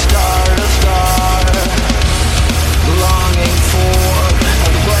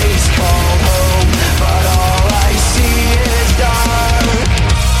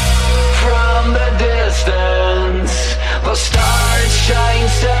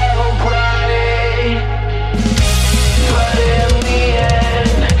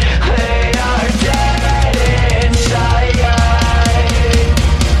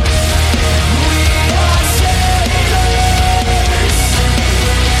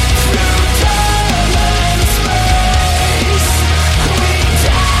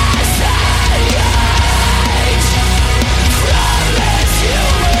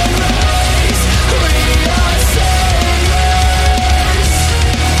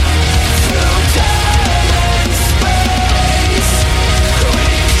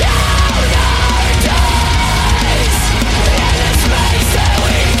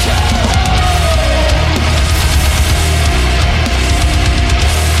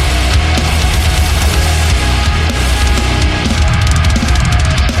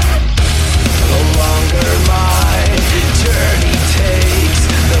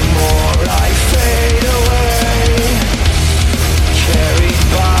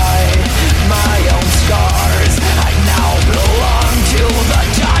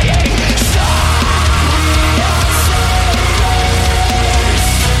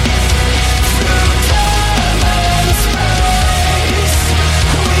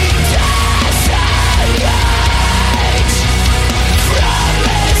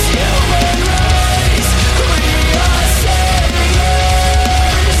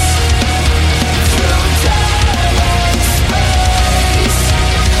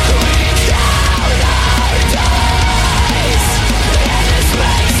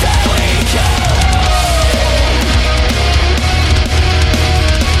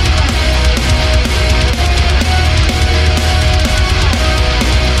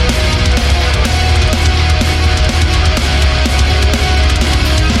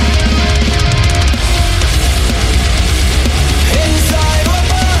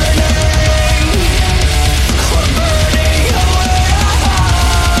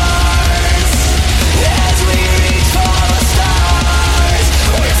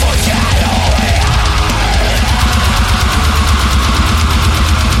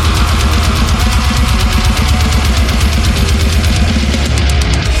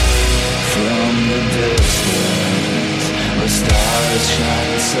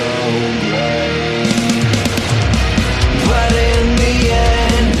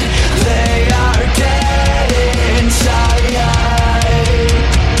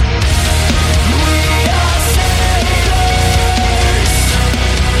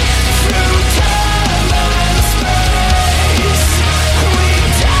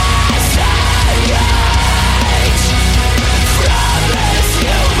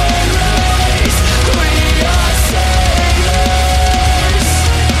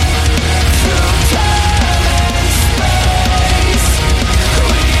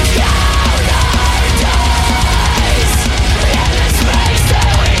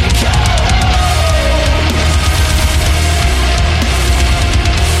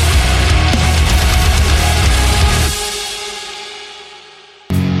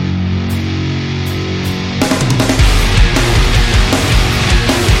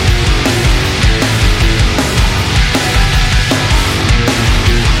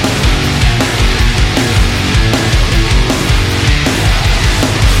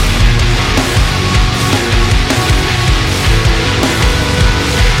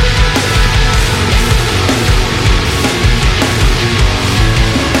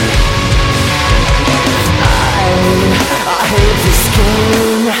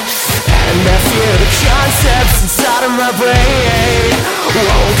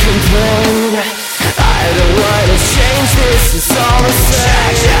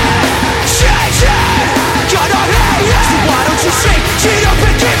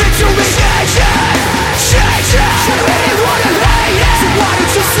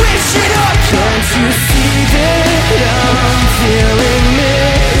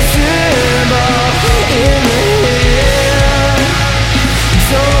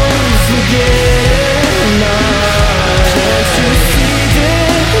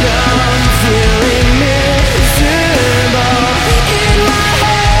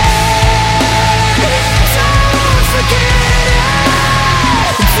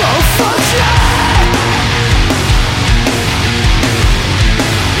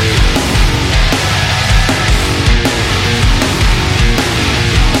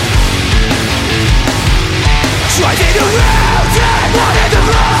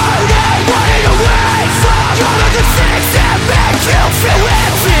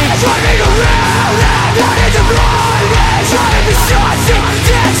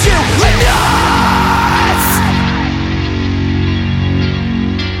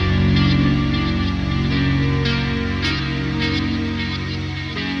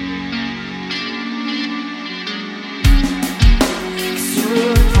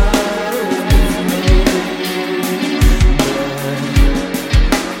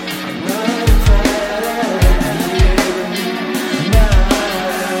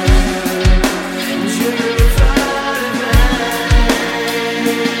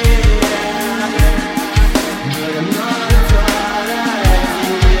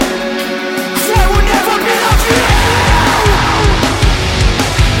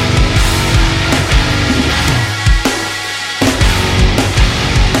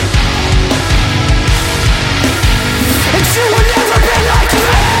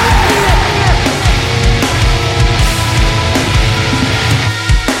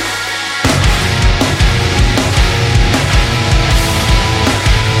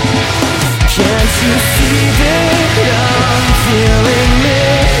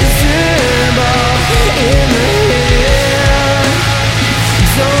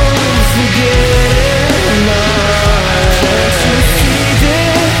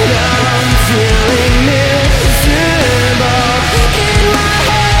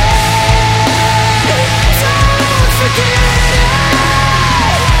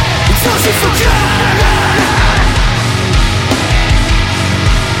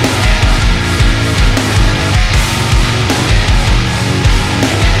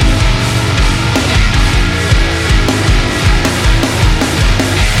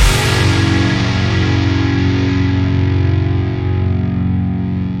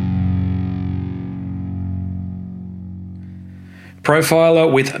Profiler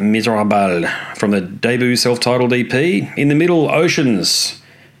with Miserable from the debut self-titled EP. In the middle, Oceans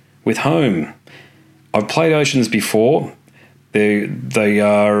with Home. I've played Oceans before. They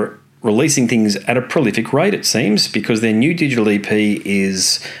are releasing things at a prolific rate, it seems, because their new digital EP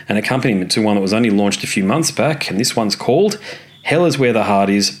is an accompaniment to one that was only launched a few months back, and this one's called Hell Is Where the Heart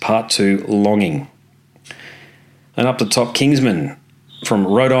Is, Part 2, Longing. And up the top, Kingsman from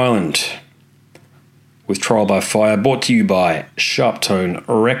Rhode Island with Trial by Fire, brought to you by Sharptone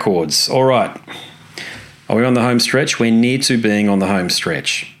Records. All right, are we on the home stretch? We're near to being on the home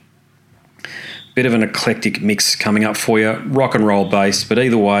stretch. Bit of an eclectic mix coming up for you, rock and roll based, but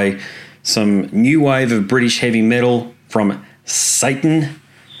either way, some new wave of British heavy metal from Satan,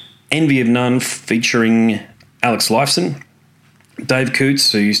 Envy of None featuring Alex Lifeson, Dave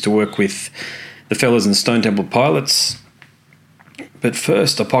Coots, who used to work with the fellas in Stone Temple Pilots, but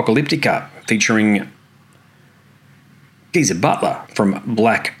first Apocalyptica featuring Geezer Butler from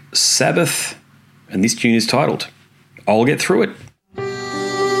Black Sabbath, and this tune is titled I'll Get Through It.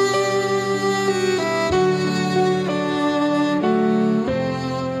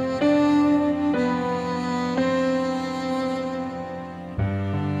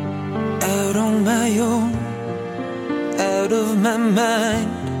 Out on my own, out of my mind,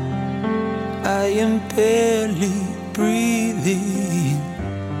 I am barely breathing,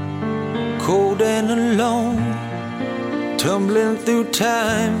 cold and alone, tumbling through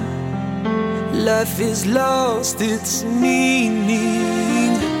time. Life is lost its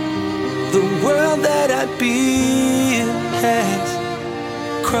meaning. The world that I built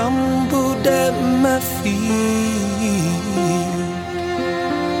has crumbled at my feet,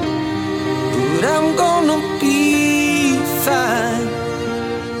 but I'm gonna be fine.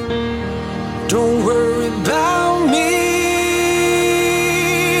 Don't worry about me.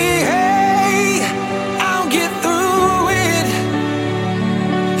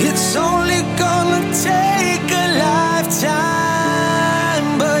 Take a lifetime,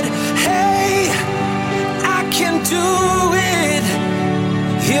 but hey, I can do it.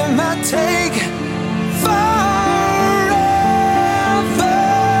 It might take forever,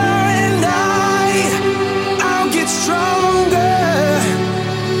 and I'll get stronger.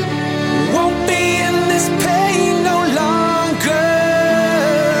 Won't be in this pain no longer.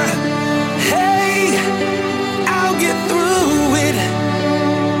 Hey, I'll get through it.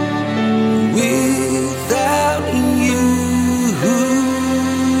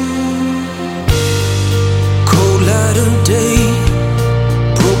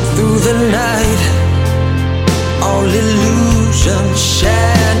 Night, all illusions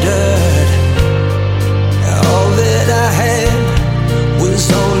shattered. All that I had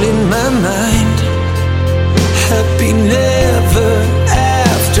was all in my mind. Happy never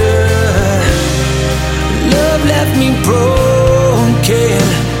after. Love left me broken,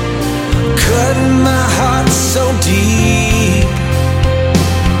 cut my heart so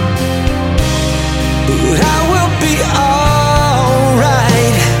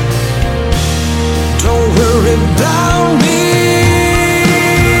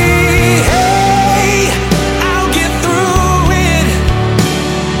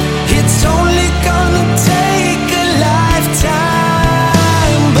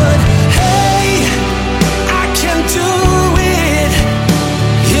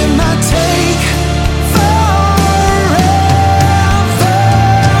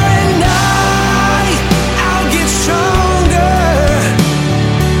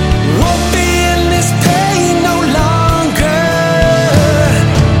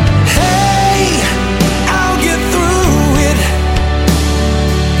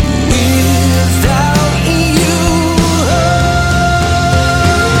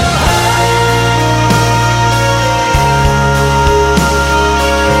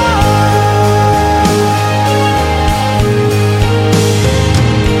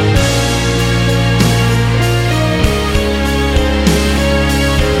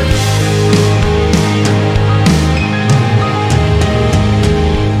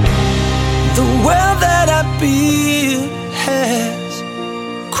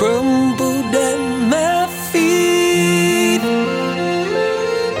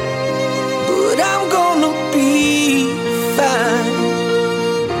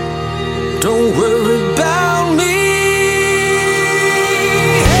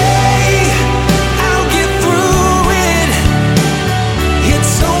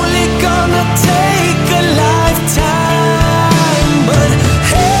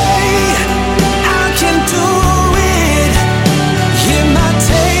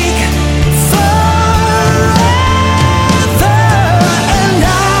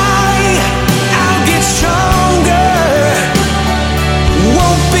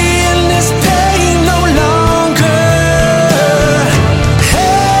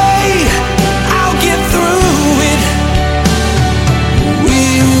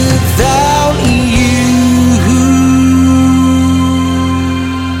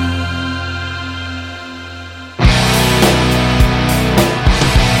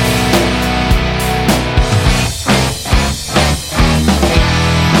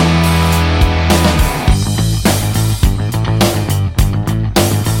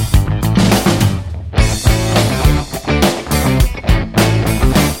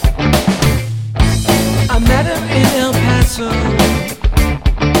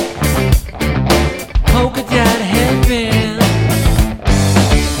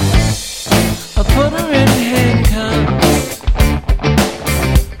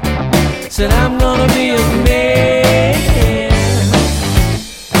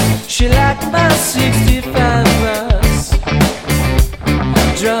She liked my 65 plus,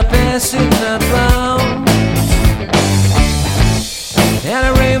 drop acid in the bones, and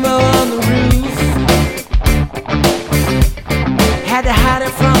a rainbow on the roof. Had to hide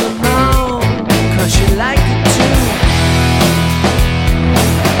it from the moon, 'cause she liked it too.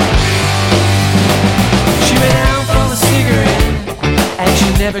 She went out for a cigarette, and she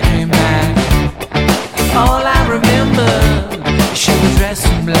never came back. All I remember, she was dressed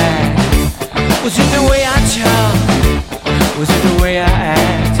in black. Was it the way I talk? Was it the way I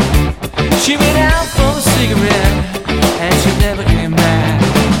act? She went out for a cigarette, and she never came back.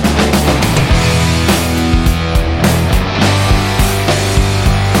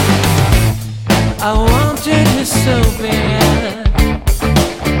 I wanted her so bad.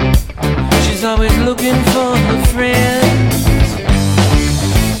 She's always looking for her friends.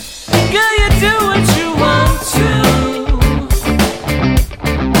 Girl, you do what you want to.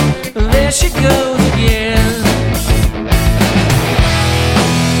 There she goes again.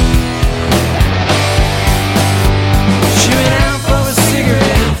 She went out for a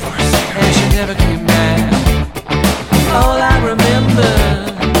cigarette, and she never came back. All I remember,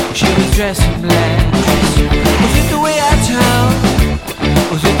 she was dressed in black. Was it the way I talk?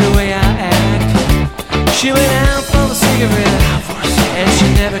 Was it the way I act? She went out for a cigarette, and she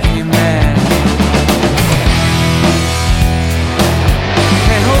never came back.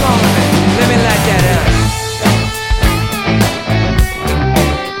 Hey, hold on a minute. Let me light that up.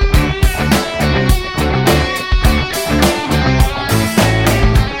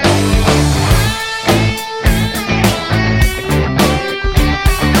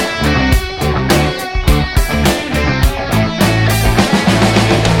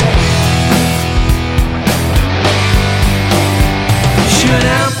 She went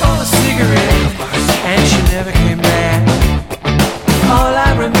out for a cigarette, and she never came back. All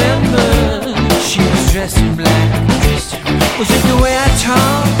I remember, she was dressed in black. Was it the way I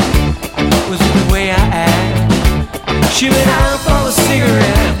talk? Was it the way I act? She went out for a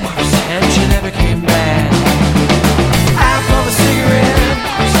cigarette, and she never came back. Out for a cigarette,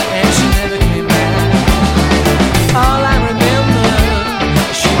 and she never came back. All I remember,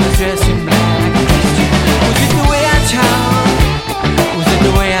 she was dressed in black. Was it the way I talk? Was it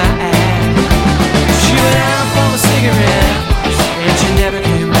the way I act? She went out for a cigarette, and she never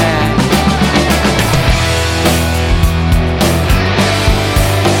came back.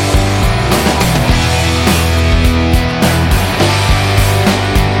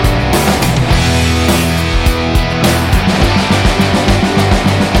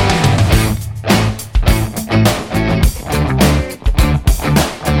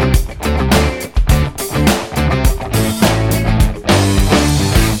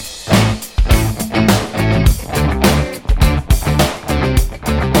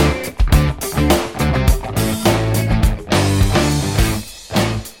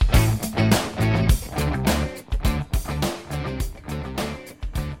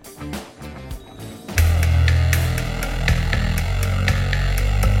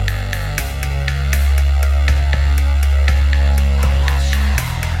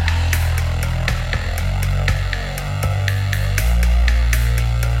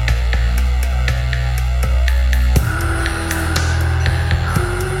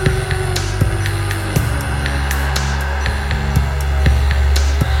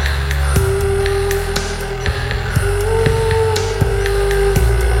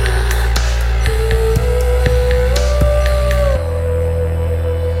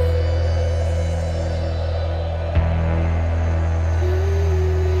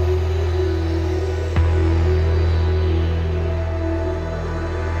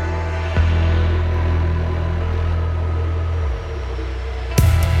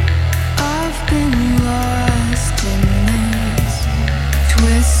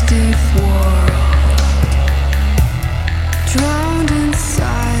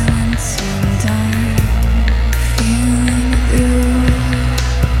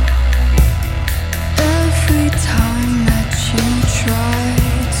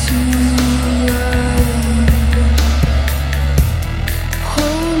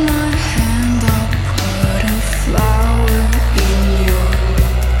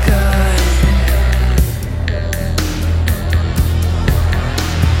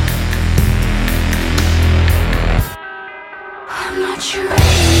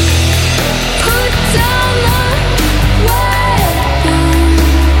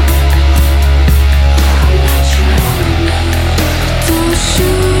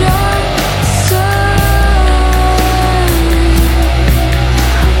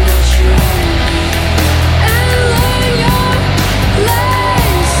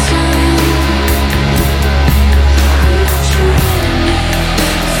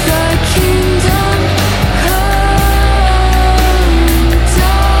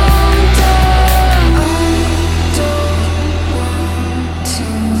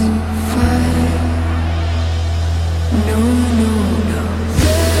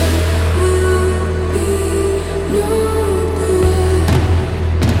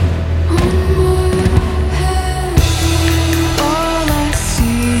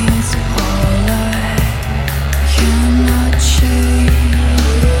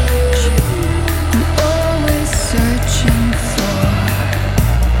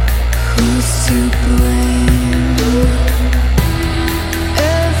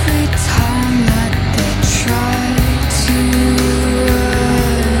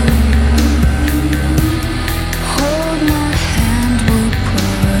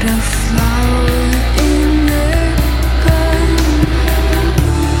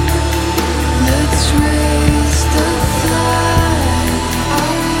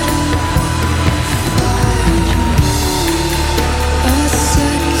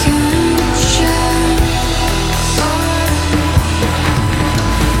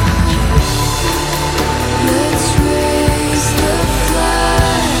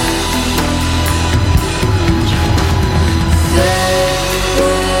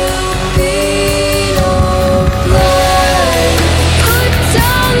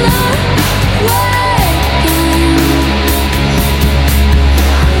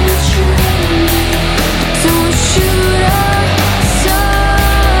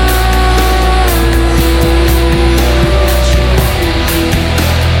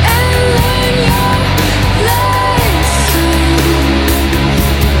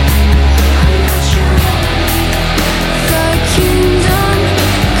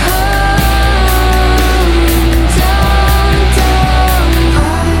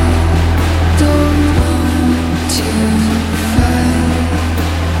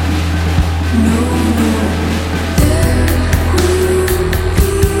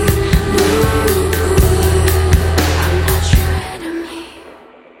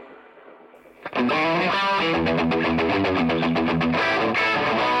 I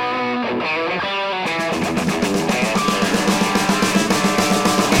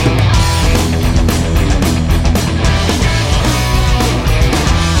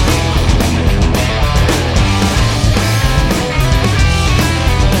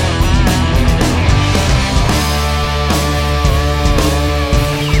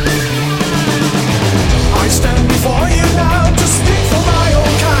stand before you now to speak for my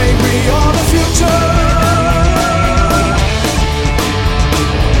own kind. We are the future.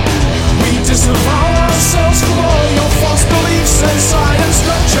 We disavow ourselves from all your false beliefs and science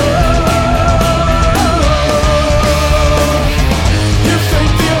structure. You think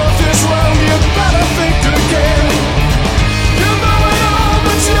the earth is round, you better think again. You know it all,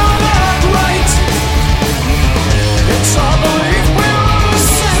 but you're not right. It's our belief we're the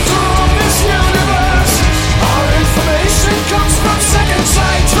center of this universe. Our information comes from second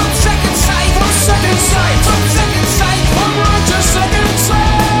sight, from second sight, from second sight, from second sight, from right to second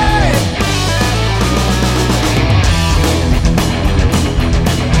sight.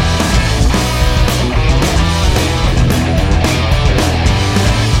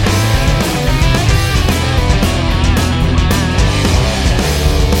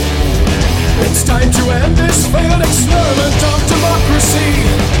 It's time to end this failed experiment of democracy.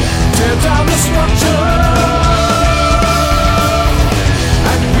 Tear down the structure.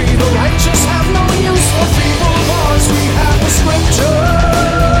 And we the righteous have no use for feeble laws. We have the scripture.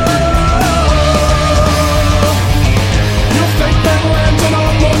 You think that landing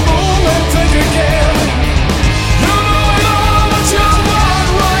on the moon and think again. You know it all, but you're not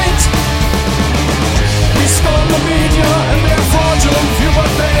right. We scorn the media and their fraudulent view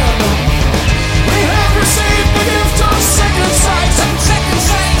of man. We have received the gift of second sight, of second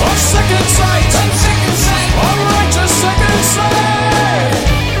sight, of second sight, of second sight, of righteous second sight.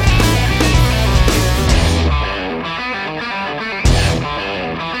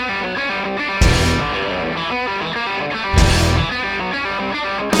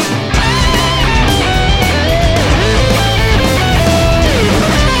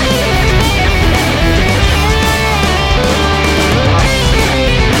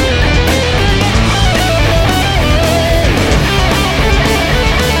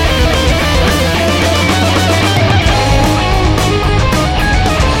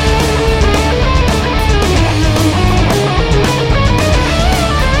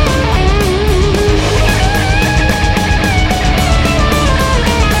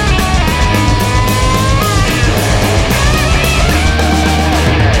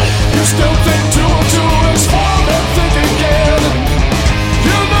 You still think 2 and 2 is 4 and think again.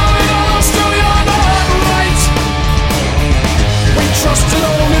 You know it all, still you're not right. We trusted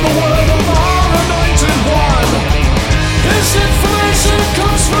only the word of our anointed one. His information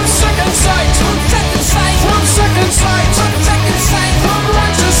comes from second sight, from second sight, from second sight, from second sight, from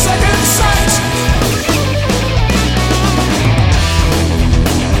righteous second sight.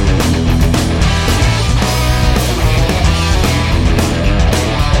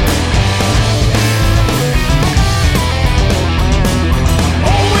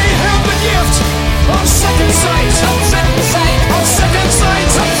 Oh, we have the gift of second sight, of second sight, of second sight,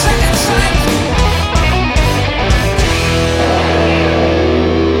 of second sight.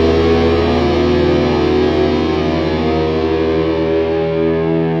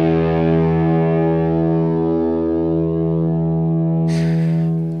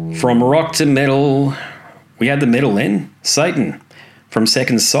 From rock to metal, we had the metal then. Satan from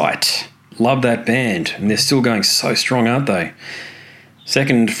Second Sight. Love that band, and they're still going so strong, aren't they?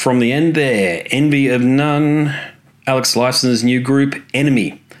 Second from the end there, Envy of None, Alex Lifeson's new group,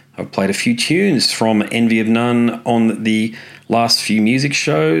 Enemy. I've played a few tunes from Envy of None on the last few music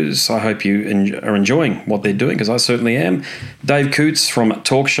shows. I hope you are enjoying what they're doing, because I certainly am. Dave Coots from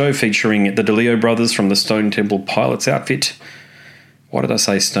Talk Show, featuring the DeLeo brothers from the Stone Temple Pilots outfit. Why did I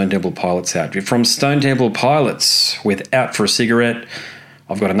say Stone Temple Pilots outfit? From Stone Temple Pilots with Out for a Cigarette.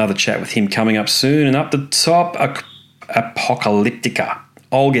 I've got another chat with him coming up soon. And up the top, Apocalyptica.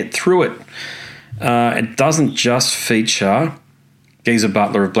 I'll get through it. It doesn't just feature Geezer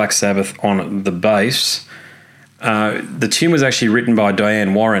Butler of Black Sabbath on the bass. The tune was actually written by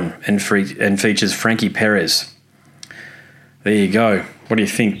Diane Warren and features Frankie Perez. There you go. What do you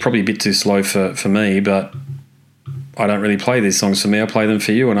think? Probably a bit too slow for me, but I don't really play these songs for me. I play them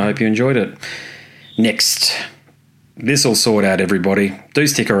for you, and I hope you enjoyed it. Next. This will sort out, everybody. Do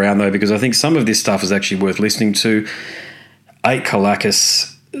stick around, though, because I think some of this stuff is actually worth listening to. 8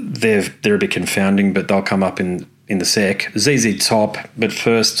 Caracas, they're a bit confounding, but they'll come up in the sec. ZZ Top, but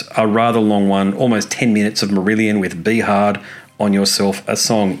first, a rather long one, almost 10 minutes of Marillion with Be Hard on Yourself, a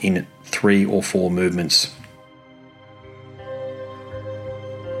song in 3 or 4 movements.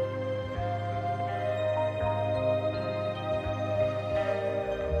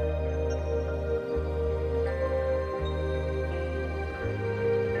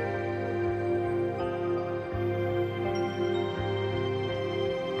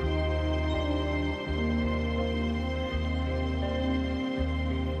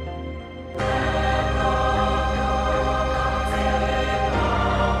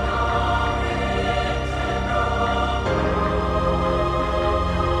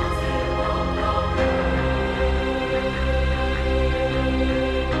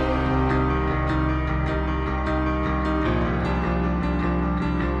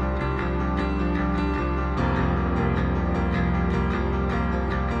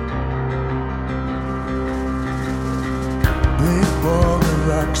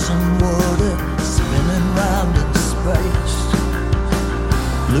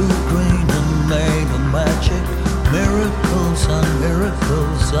 blue, green, and made of magic. Miracles on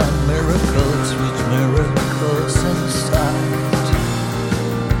miracles on miracles with miracles inside.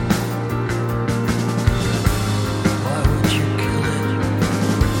 Why would you kill it?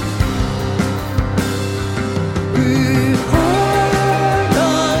 Be hard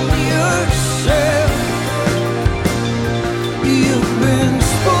on yourself. You've been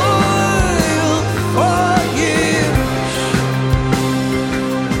spoiled for years.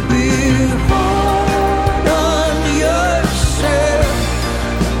 Be hard on yourself.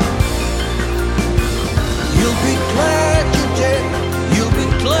 You'll be glad you did. You'll be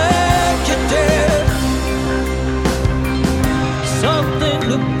glad you did. Something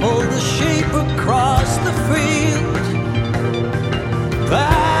to pull the sheep across the field.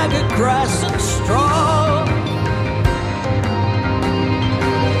 Bag of grass and straw.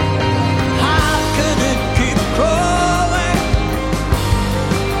 How can it keep growing?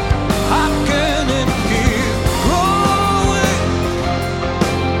 How can it keep growing?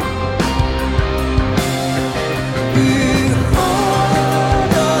 Be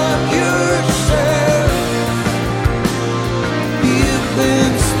hard on yourself. You've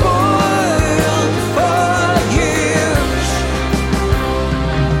been spoiled for years.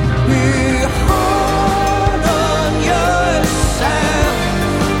 Be hard on yourself.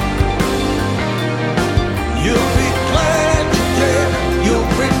 You'll be glad you did.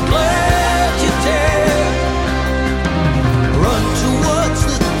 You'll be glad you did. Run towards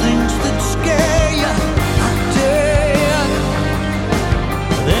the things that scare you. I dare.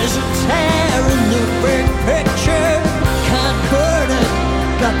 There's a tear in the big picture. Can't burn it.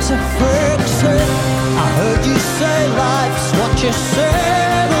 Got to fix it. I heard you say life's what you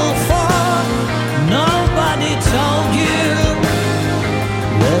settle for. Nobody told you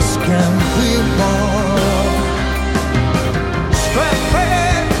less can be more. Strap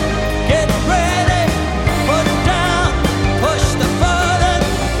in, get ready, put down, push the button,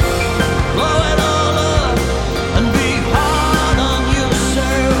 blow it all up, and be hard on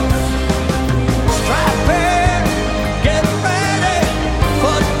yourself. Strap in, get ready,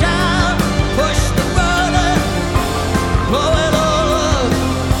 put down,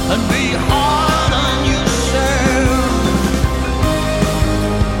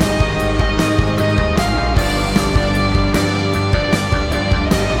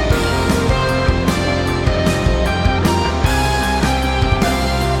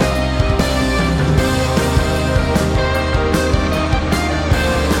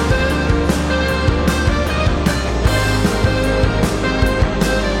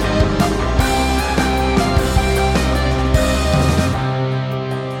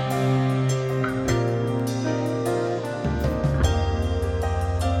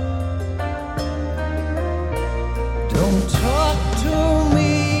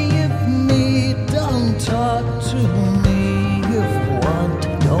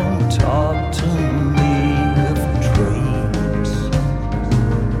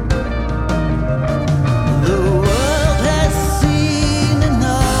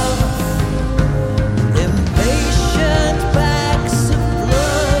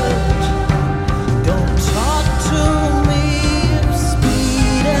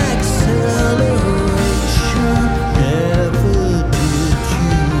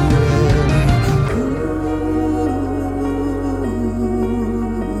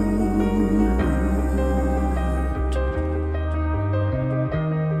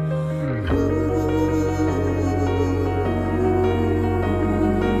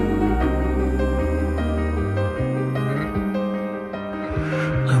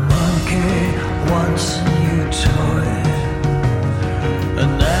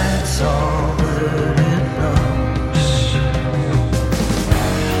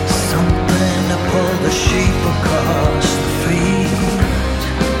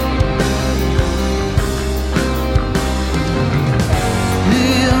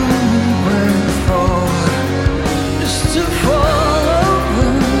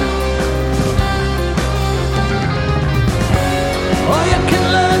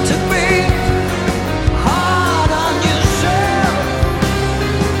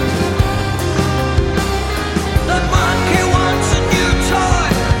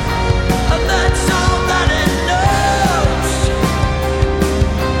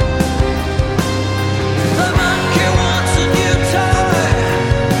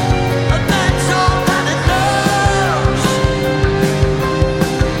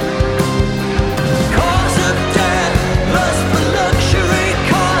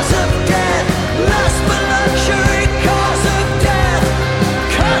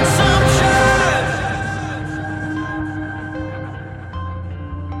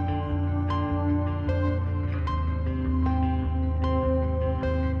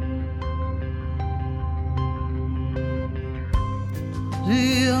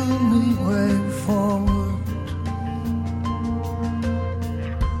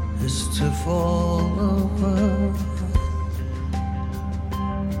 to fall over.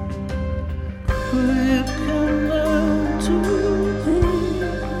 You can learn to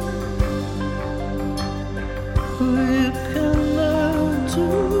heal. You can learn to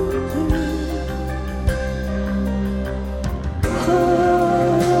heal.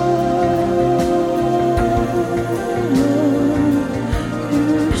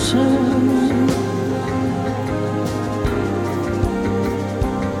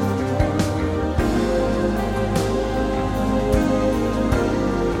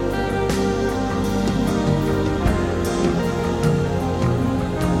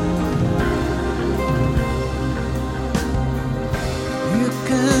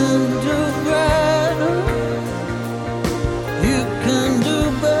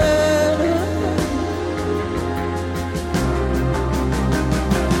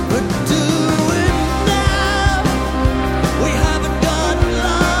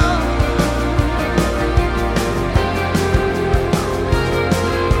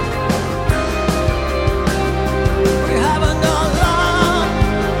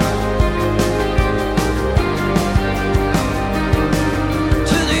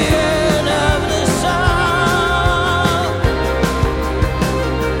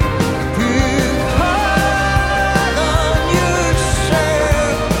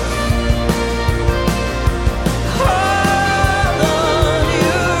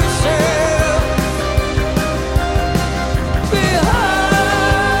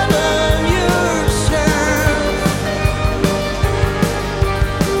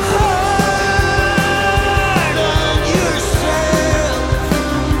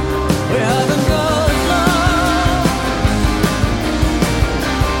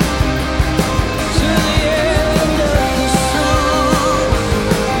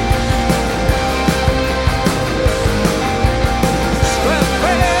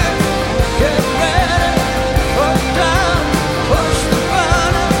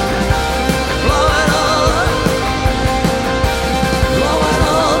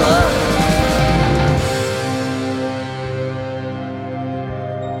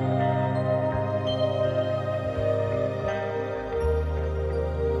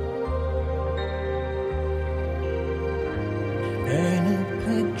 Paint a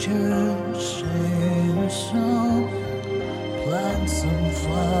picture, sing a song, plant some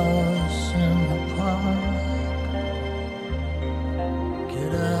flowers in the park.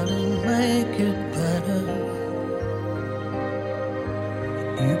 Get out and make it better.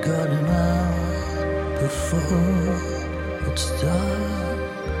 You got an hour before it's dark.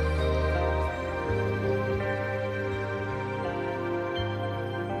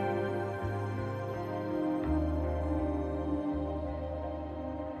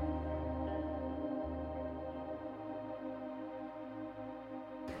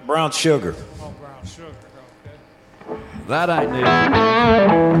 Brown sugar. Oh, brown sugar. Okay. That ain't needle.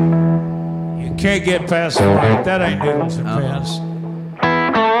 You can't get past the light. That ain't noodles and pins.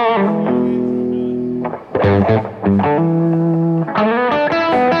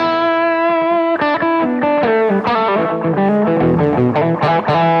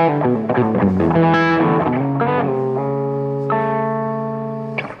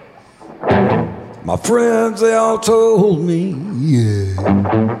 My friends, they all told me, yeah,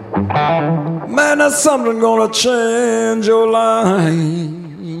 man, that's something gonna change your life.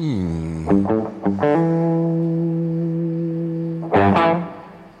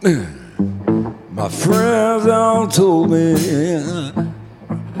 My friends, they all told me,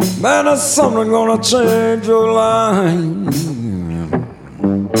 man, that's something gonna change your life.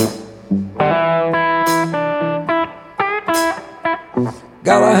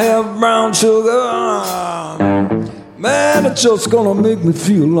 Gotta have brown sugar, man, it's just gonna make me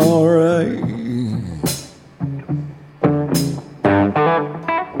feel alright.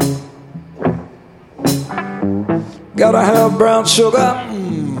 Gotta have brown sugar,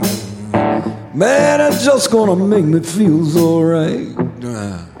 man, it's just gonna make me feel alright.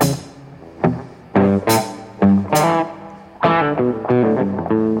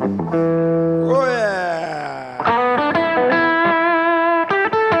 Oh yeah.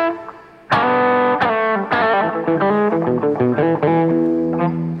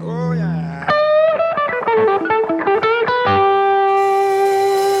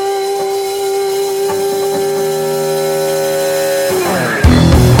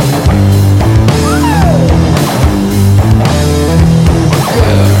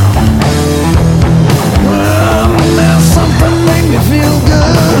 Yeah.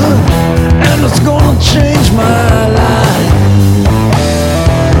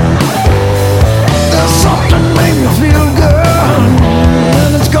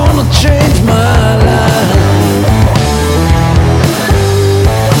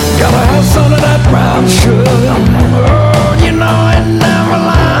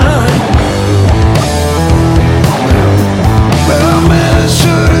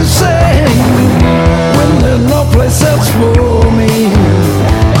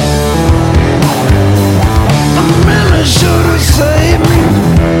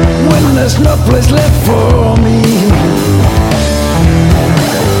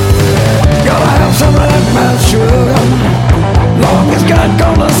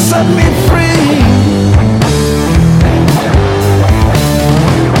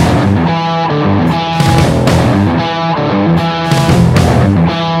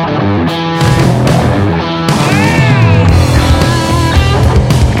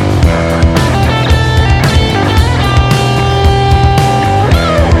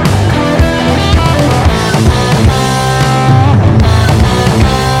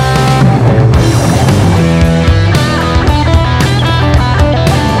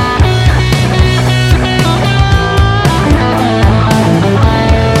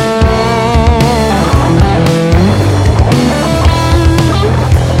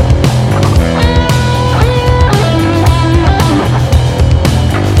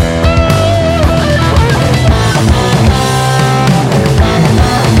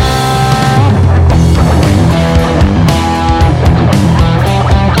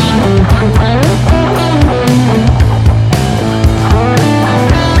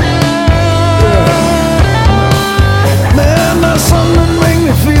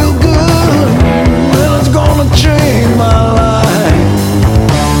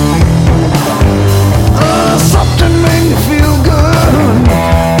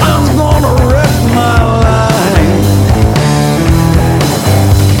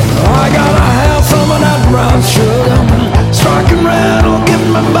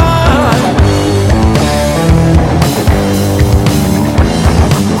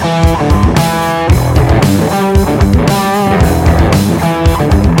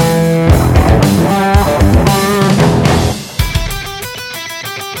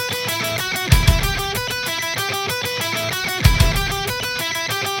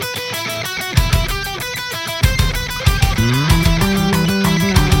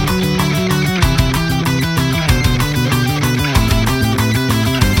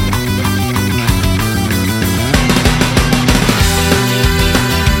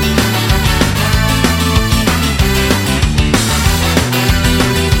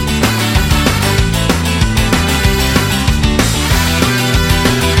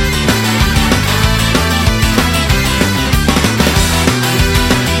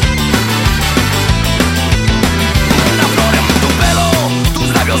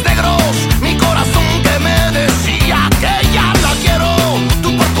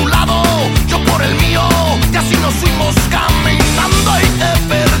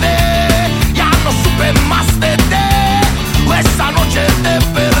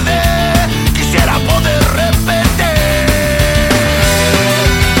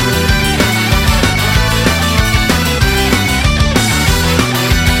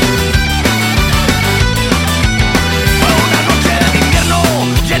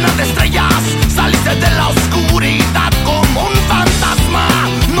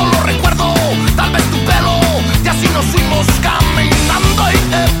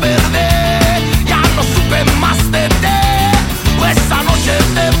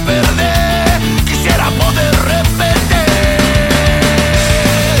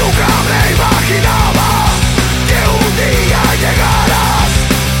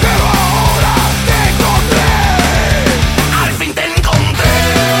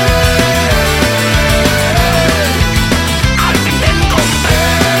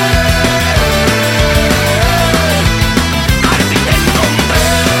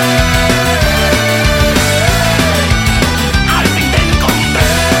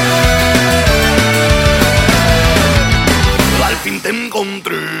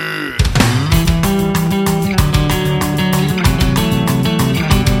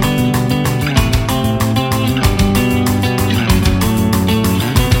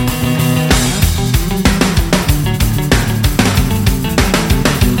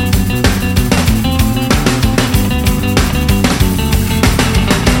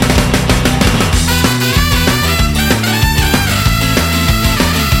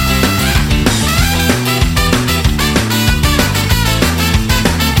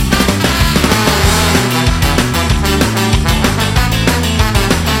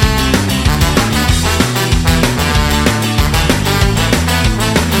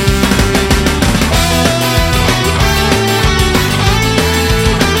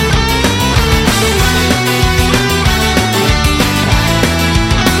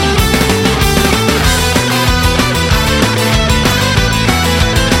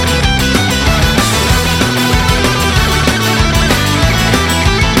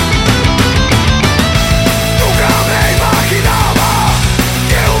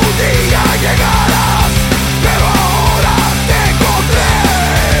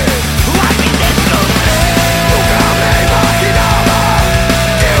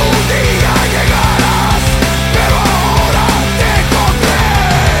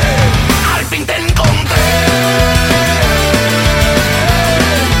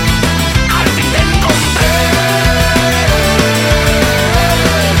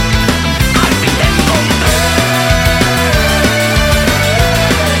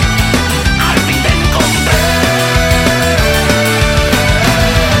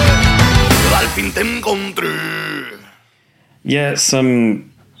 Yeah, some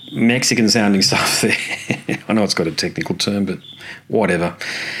Mexican sounding stuff there. I know it's got a technical term, but whatever.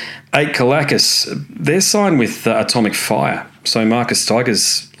 8 Calacas, they're signed with Atomic Fire, so Marcus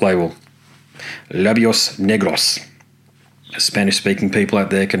Tiger's label, Labios Negros. Spanish-speaking people out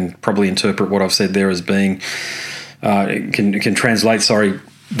there can probably interpret what I've said there as being, can translate,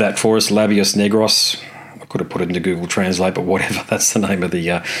 that for us, Labios Negros. I could have put it into Google Translate, but whatever, that's the name of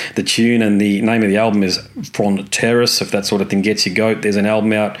the tune, and the name of the album is Fronteras, if that sort of thing gets you goat. There's an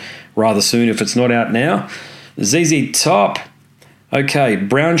album out rather soon if it's not out now. ZZ Top. Okay,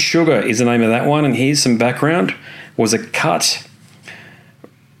 Brown Sugar is the name of that one, and here's some background. Was a cut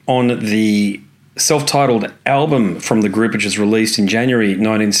on the self-titled album from the group, which was released in January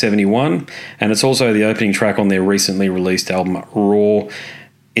 1971, and it's also the opening track on their recently released album, Raw.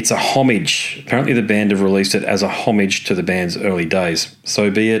 It's a homage. Apparently the band have released it as a homage to the band's early days.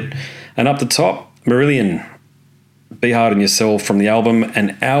 So be it. And up the top, Marillion, Be Hard on Yourself from the album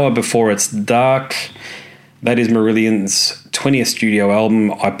An Hour Before It's Dark. That is Marillion's 20th studio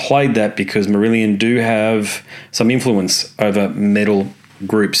album. I played that because Marillion do have some influence over metal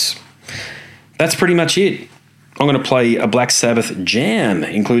groups. That's pretty much it. I'm going to play a Black Sabbath jam,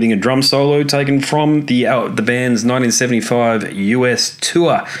 including a drum solo taken from the band's 1975 US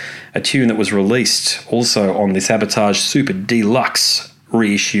tour, a tune that was released also on the Sabotage Super Deluxe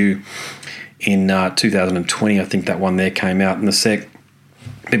reissue in 2020. I think that one there came out in a sec.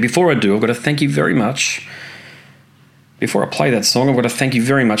 But before I do, I've got to thank you very much. Before I play that song, I've got to thank you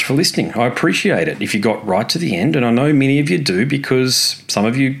very much for listening. I appreciate it if you got right to the end, and I know many of you do because some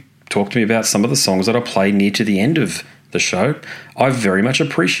of you talk to me about some of the songs that I play near to the end of the show. I very much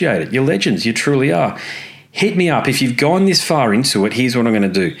appreciate it. You're legends. You truly are. Hit me up. If you've gone this far into it, here's what I'm going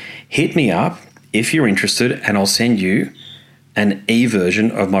to do. Hit me up if you're interested, and I'll send you an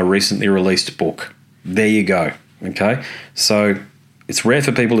e-version of my recently released book. There you go. Okay? So it's rare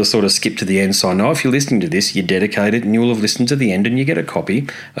for people to sort of skip to the end. So I know if you're listening to this, you're dedicated and you will have listened to the end and you get a copy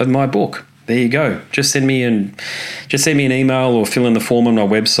of my book. There you go. Just send me an email or fill in the form on my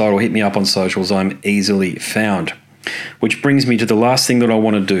website or hit me up on socials. I'm easily found. Which brings me to the last thing that I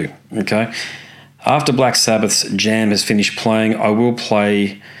want to do. Okay, after Black Sabbath's jam has finished playing, I will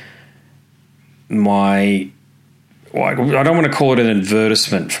play I don't want to call it an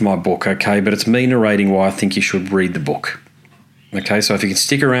advertisement for my book, okay, but it's me narrating why I think you should read the book. Okay, so if you can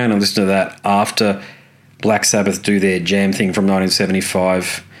stick around and listen to that after Black Sabbath do their jam thing from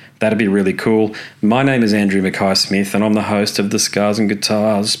 1975, that'd be really cool. My name is Andrew Mackay-Smith, and I'm the host of the Scars and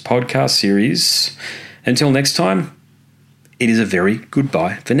Guitars podcast series. Until next time, it is a very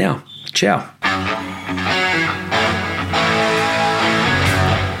goodbye for now. Ciao. Come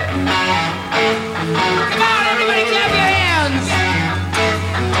on, everybody, clap your hands!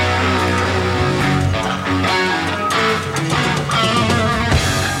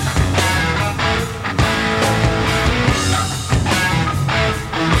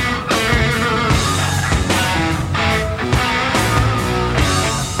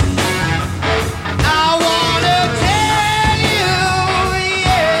 I wanna tell you,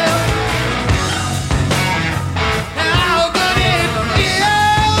 yeah.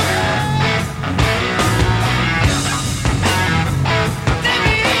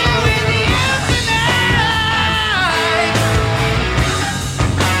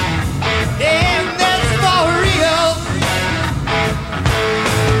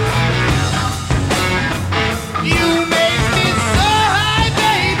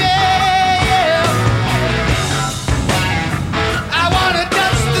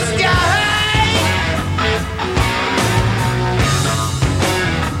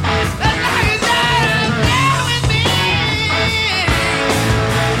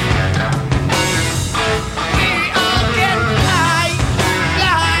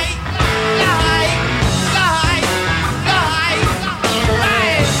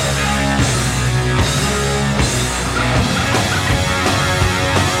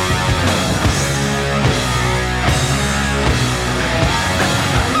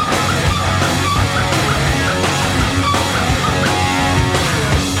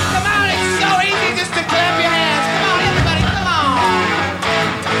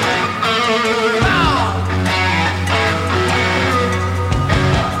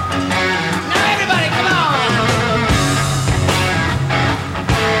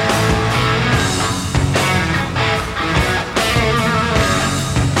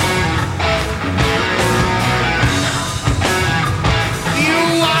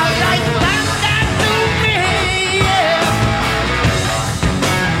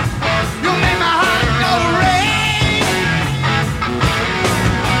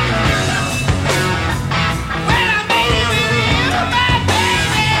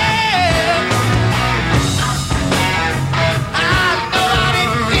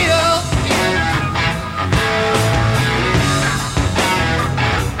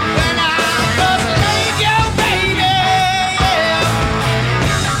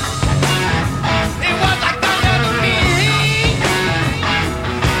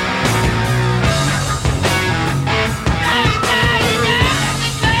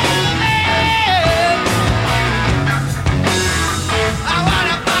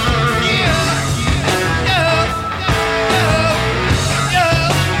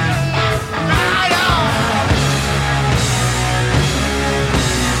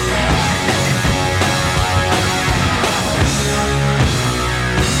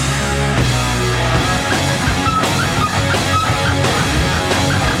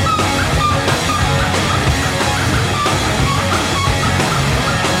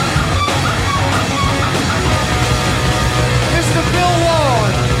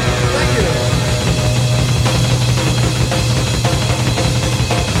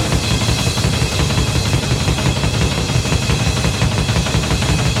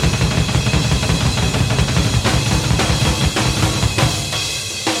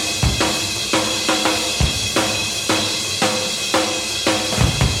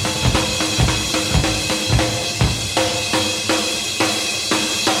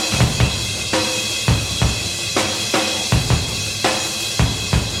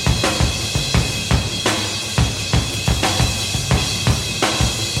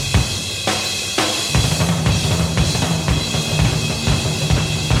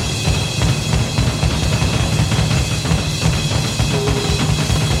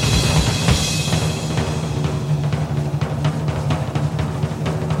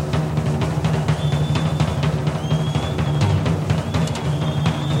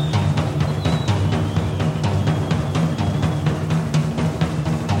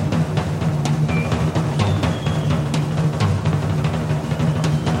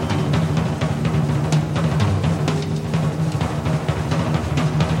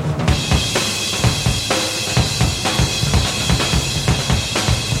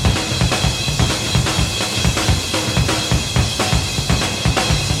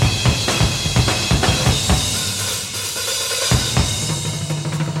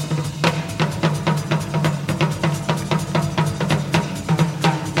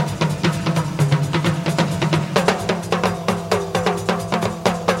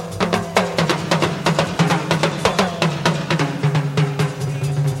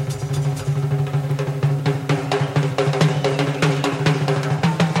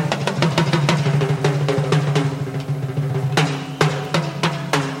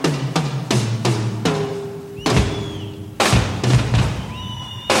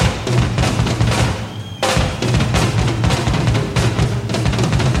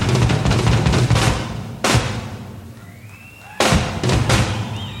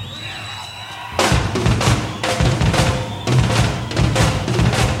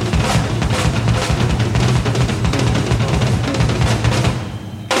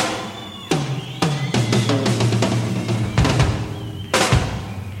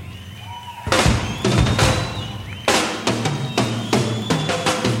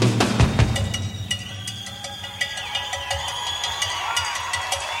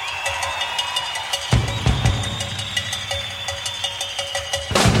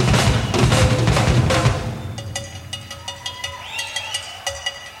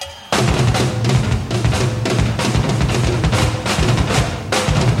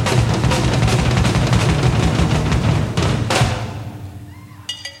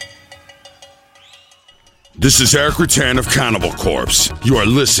 This is Eric Rattan of Cannibal Corpse. You are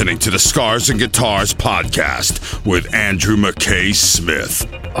listening to the Scars and Guitars podcast with Andrew McKay Smith.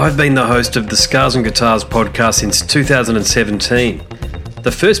 I've been the host of the Scars and Guitars podcast since 2017.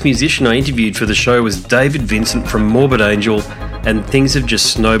 The first musician I interviewed for the show was David Vincent from Morbid Angel, and things have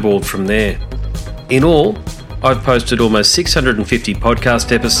just snowballed from there. In all, I've posted almost 650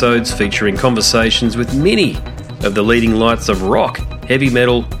 podcast episodes featuring conversations with many of the leading lights of rock, heavy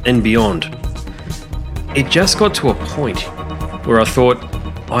metal, and beyond. It just got to a point where I thought,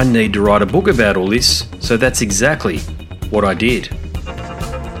 I need to write a book about all this, so that's exactly what I did.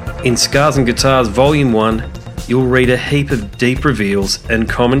 In Scars and Guitars Volume 1, you'll read a heap of deep reveals and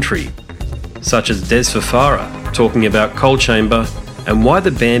commentary, such as Des Fafara talking about Coal Chamber and why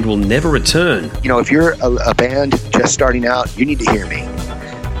the band will never return. You know, if you're a band just starting out, you need to hear me.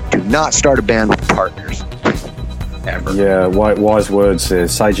 Do not start a band with partners. Ever. Yeah, wise words there.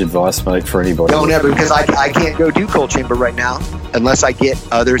 Sage advice, mate, for anybody. Don't ever, because I can't go do Coal Chamber right now unless I get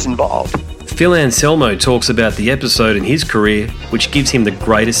others involved. Phil Anselmo talks about the episode in his career which gives him the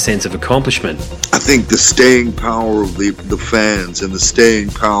greatest sense of accomplishment. I think the staying power of the fans and the staying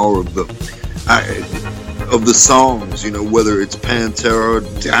power of the songs, you know, whether it's Pantera,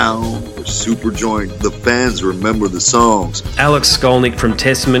 Down, or Superjoint, the fans remember the songs. Alex Skolnick from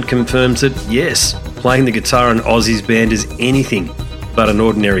Testament confirms that, yes, playing the guitar in Ozzy's band is anything but an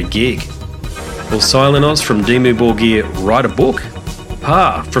ordinary gig. Will Silenos from Dimmu Borgir write a book?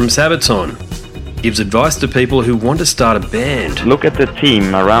 Pa from Sabaton gives advice to people who want to start a band. Look at the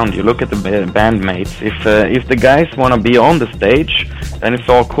team around you, look at the bandmates. If the guys want to be on the stage, then it's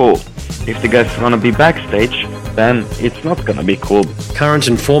all cool. If the guys want to be backstage, then it's not going to be cool. Current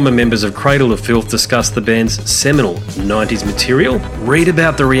and former members of Cradle of Filth discuss the band's seminal 90s material. Read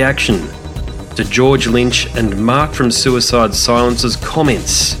about the reaction to George Lynch and Mark from Suicide Silence's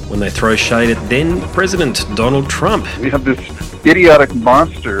comments when they throw shade at then President Donald Trump. We have this idiotic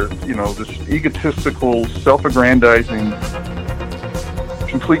monster, you know, this egotistical, self-aggrandizing,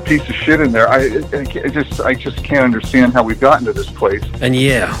 complete piece of shit in there. I just can't understand how we've gotten to this place. And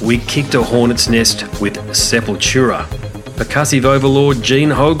yeah, we kicked a hornet's nest with Sepultura. Percussive overlord Gene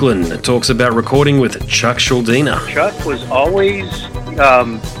Hoglan talks about recording with Chuck Schuldiner. Chuck was always,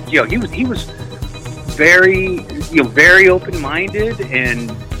 he was very, very open-minded,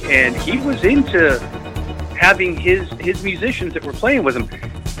 and he was into having his musicians that were playing with him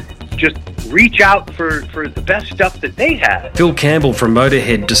just reach out for the best stuff that they had. Phil Campbell from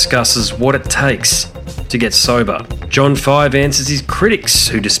Motorhead discusses what it takes to get sober. John Five answers his critics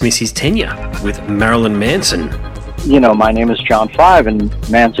who dismiss his tenure with Marilyn Manson. You know, my name is John Five, and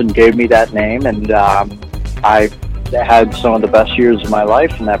Manson gave me that name, and I had some of the best years of my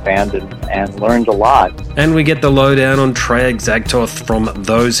life in that band and learned a lot. And we get the lowdown on Treyarch Zagtoth from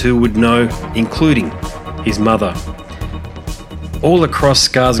those who would know, including his mother. All across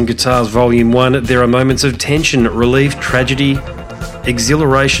Scars and Guitars Volume 1, there are moments of tension, relief, tragedy,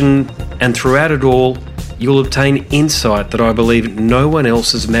 exhilaration, and throughout it all, you'll obtain insight that I believe no one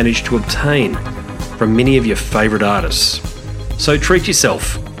else has managed to obtain from many of your favourite artists. So treat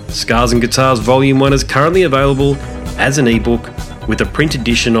yourself. Scars and Guitars Volume 1 is currently available as an ebook with a print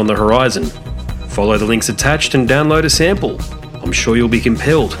edition on the horizon. Follow the links attached and download a sample. I'm sure you'll be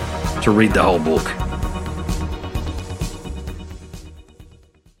compelled to read the whole book.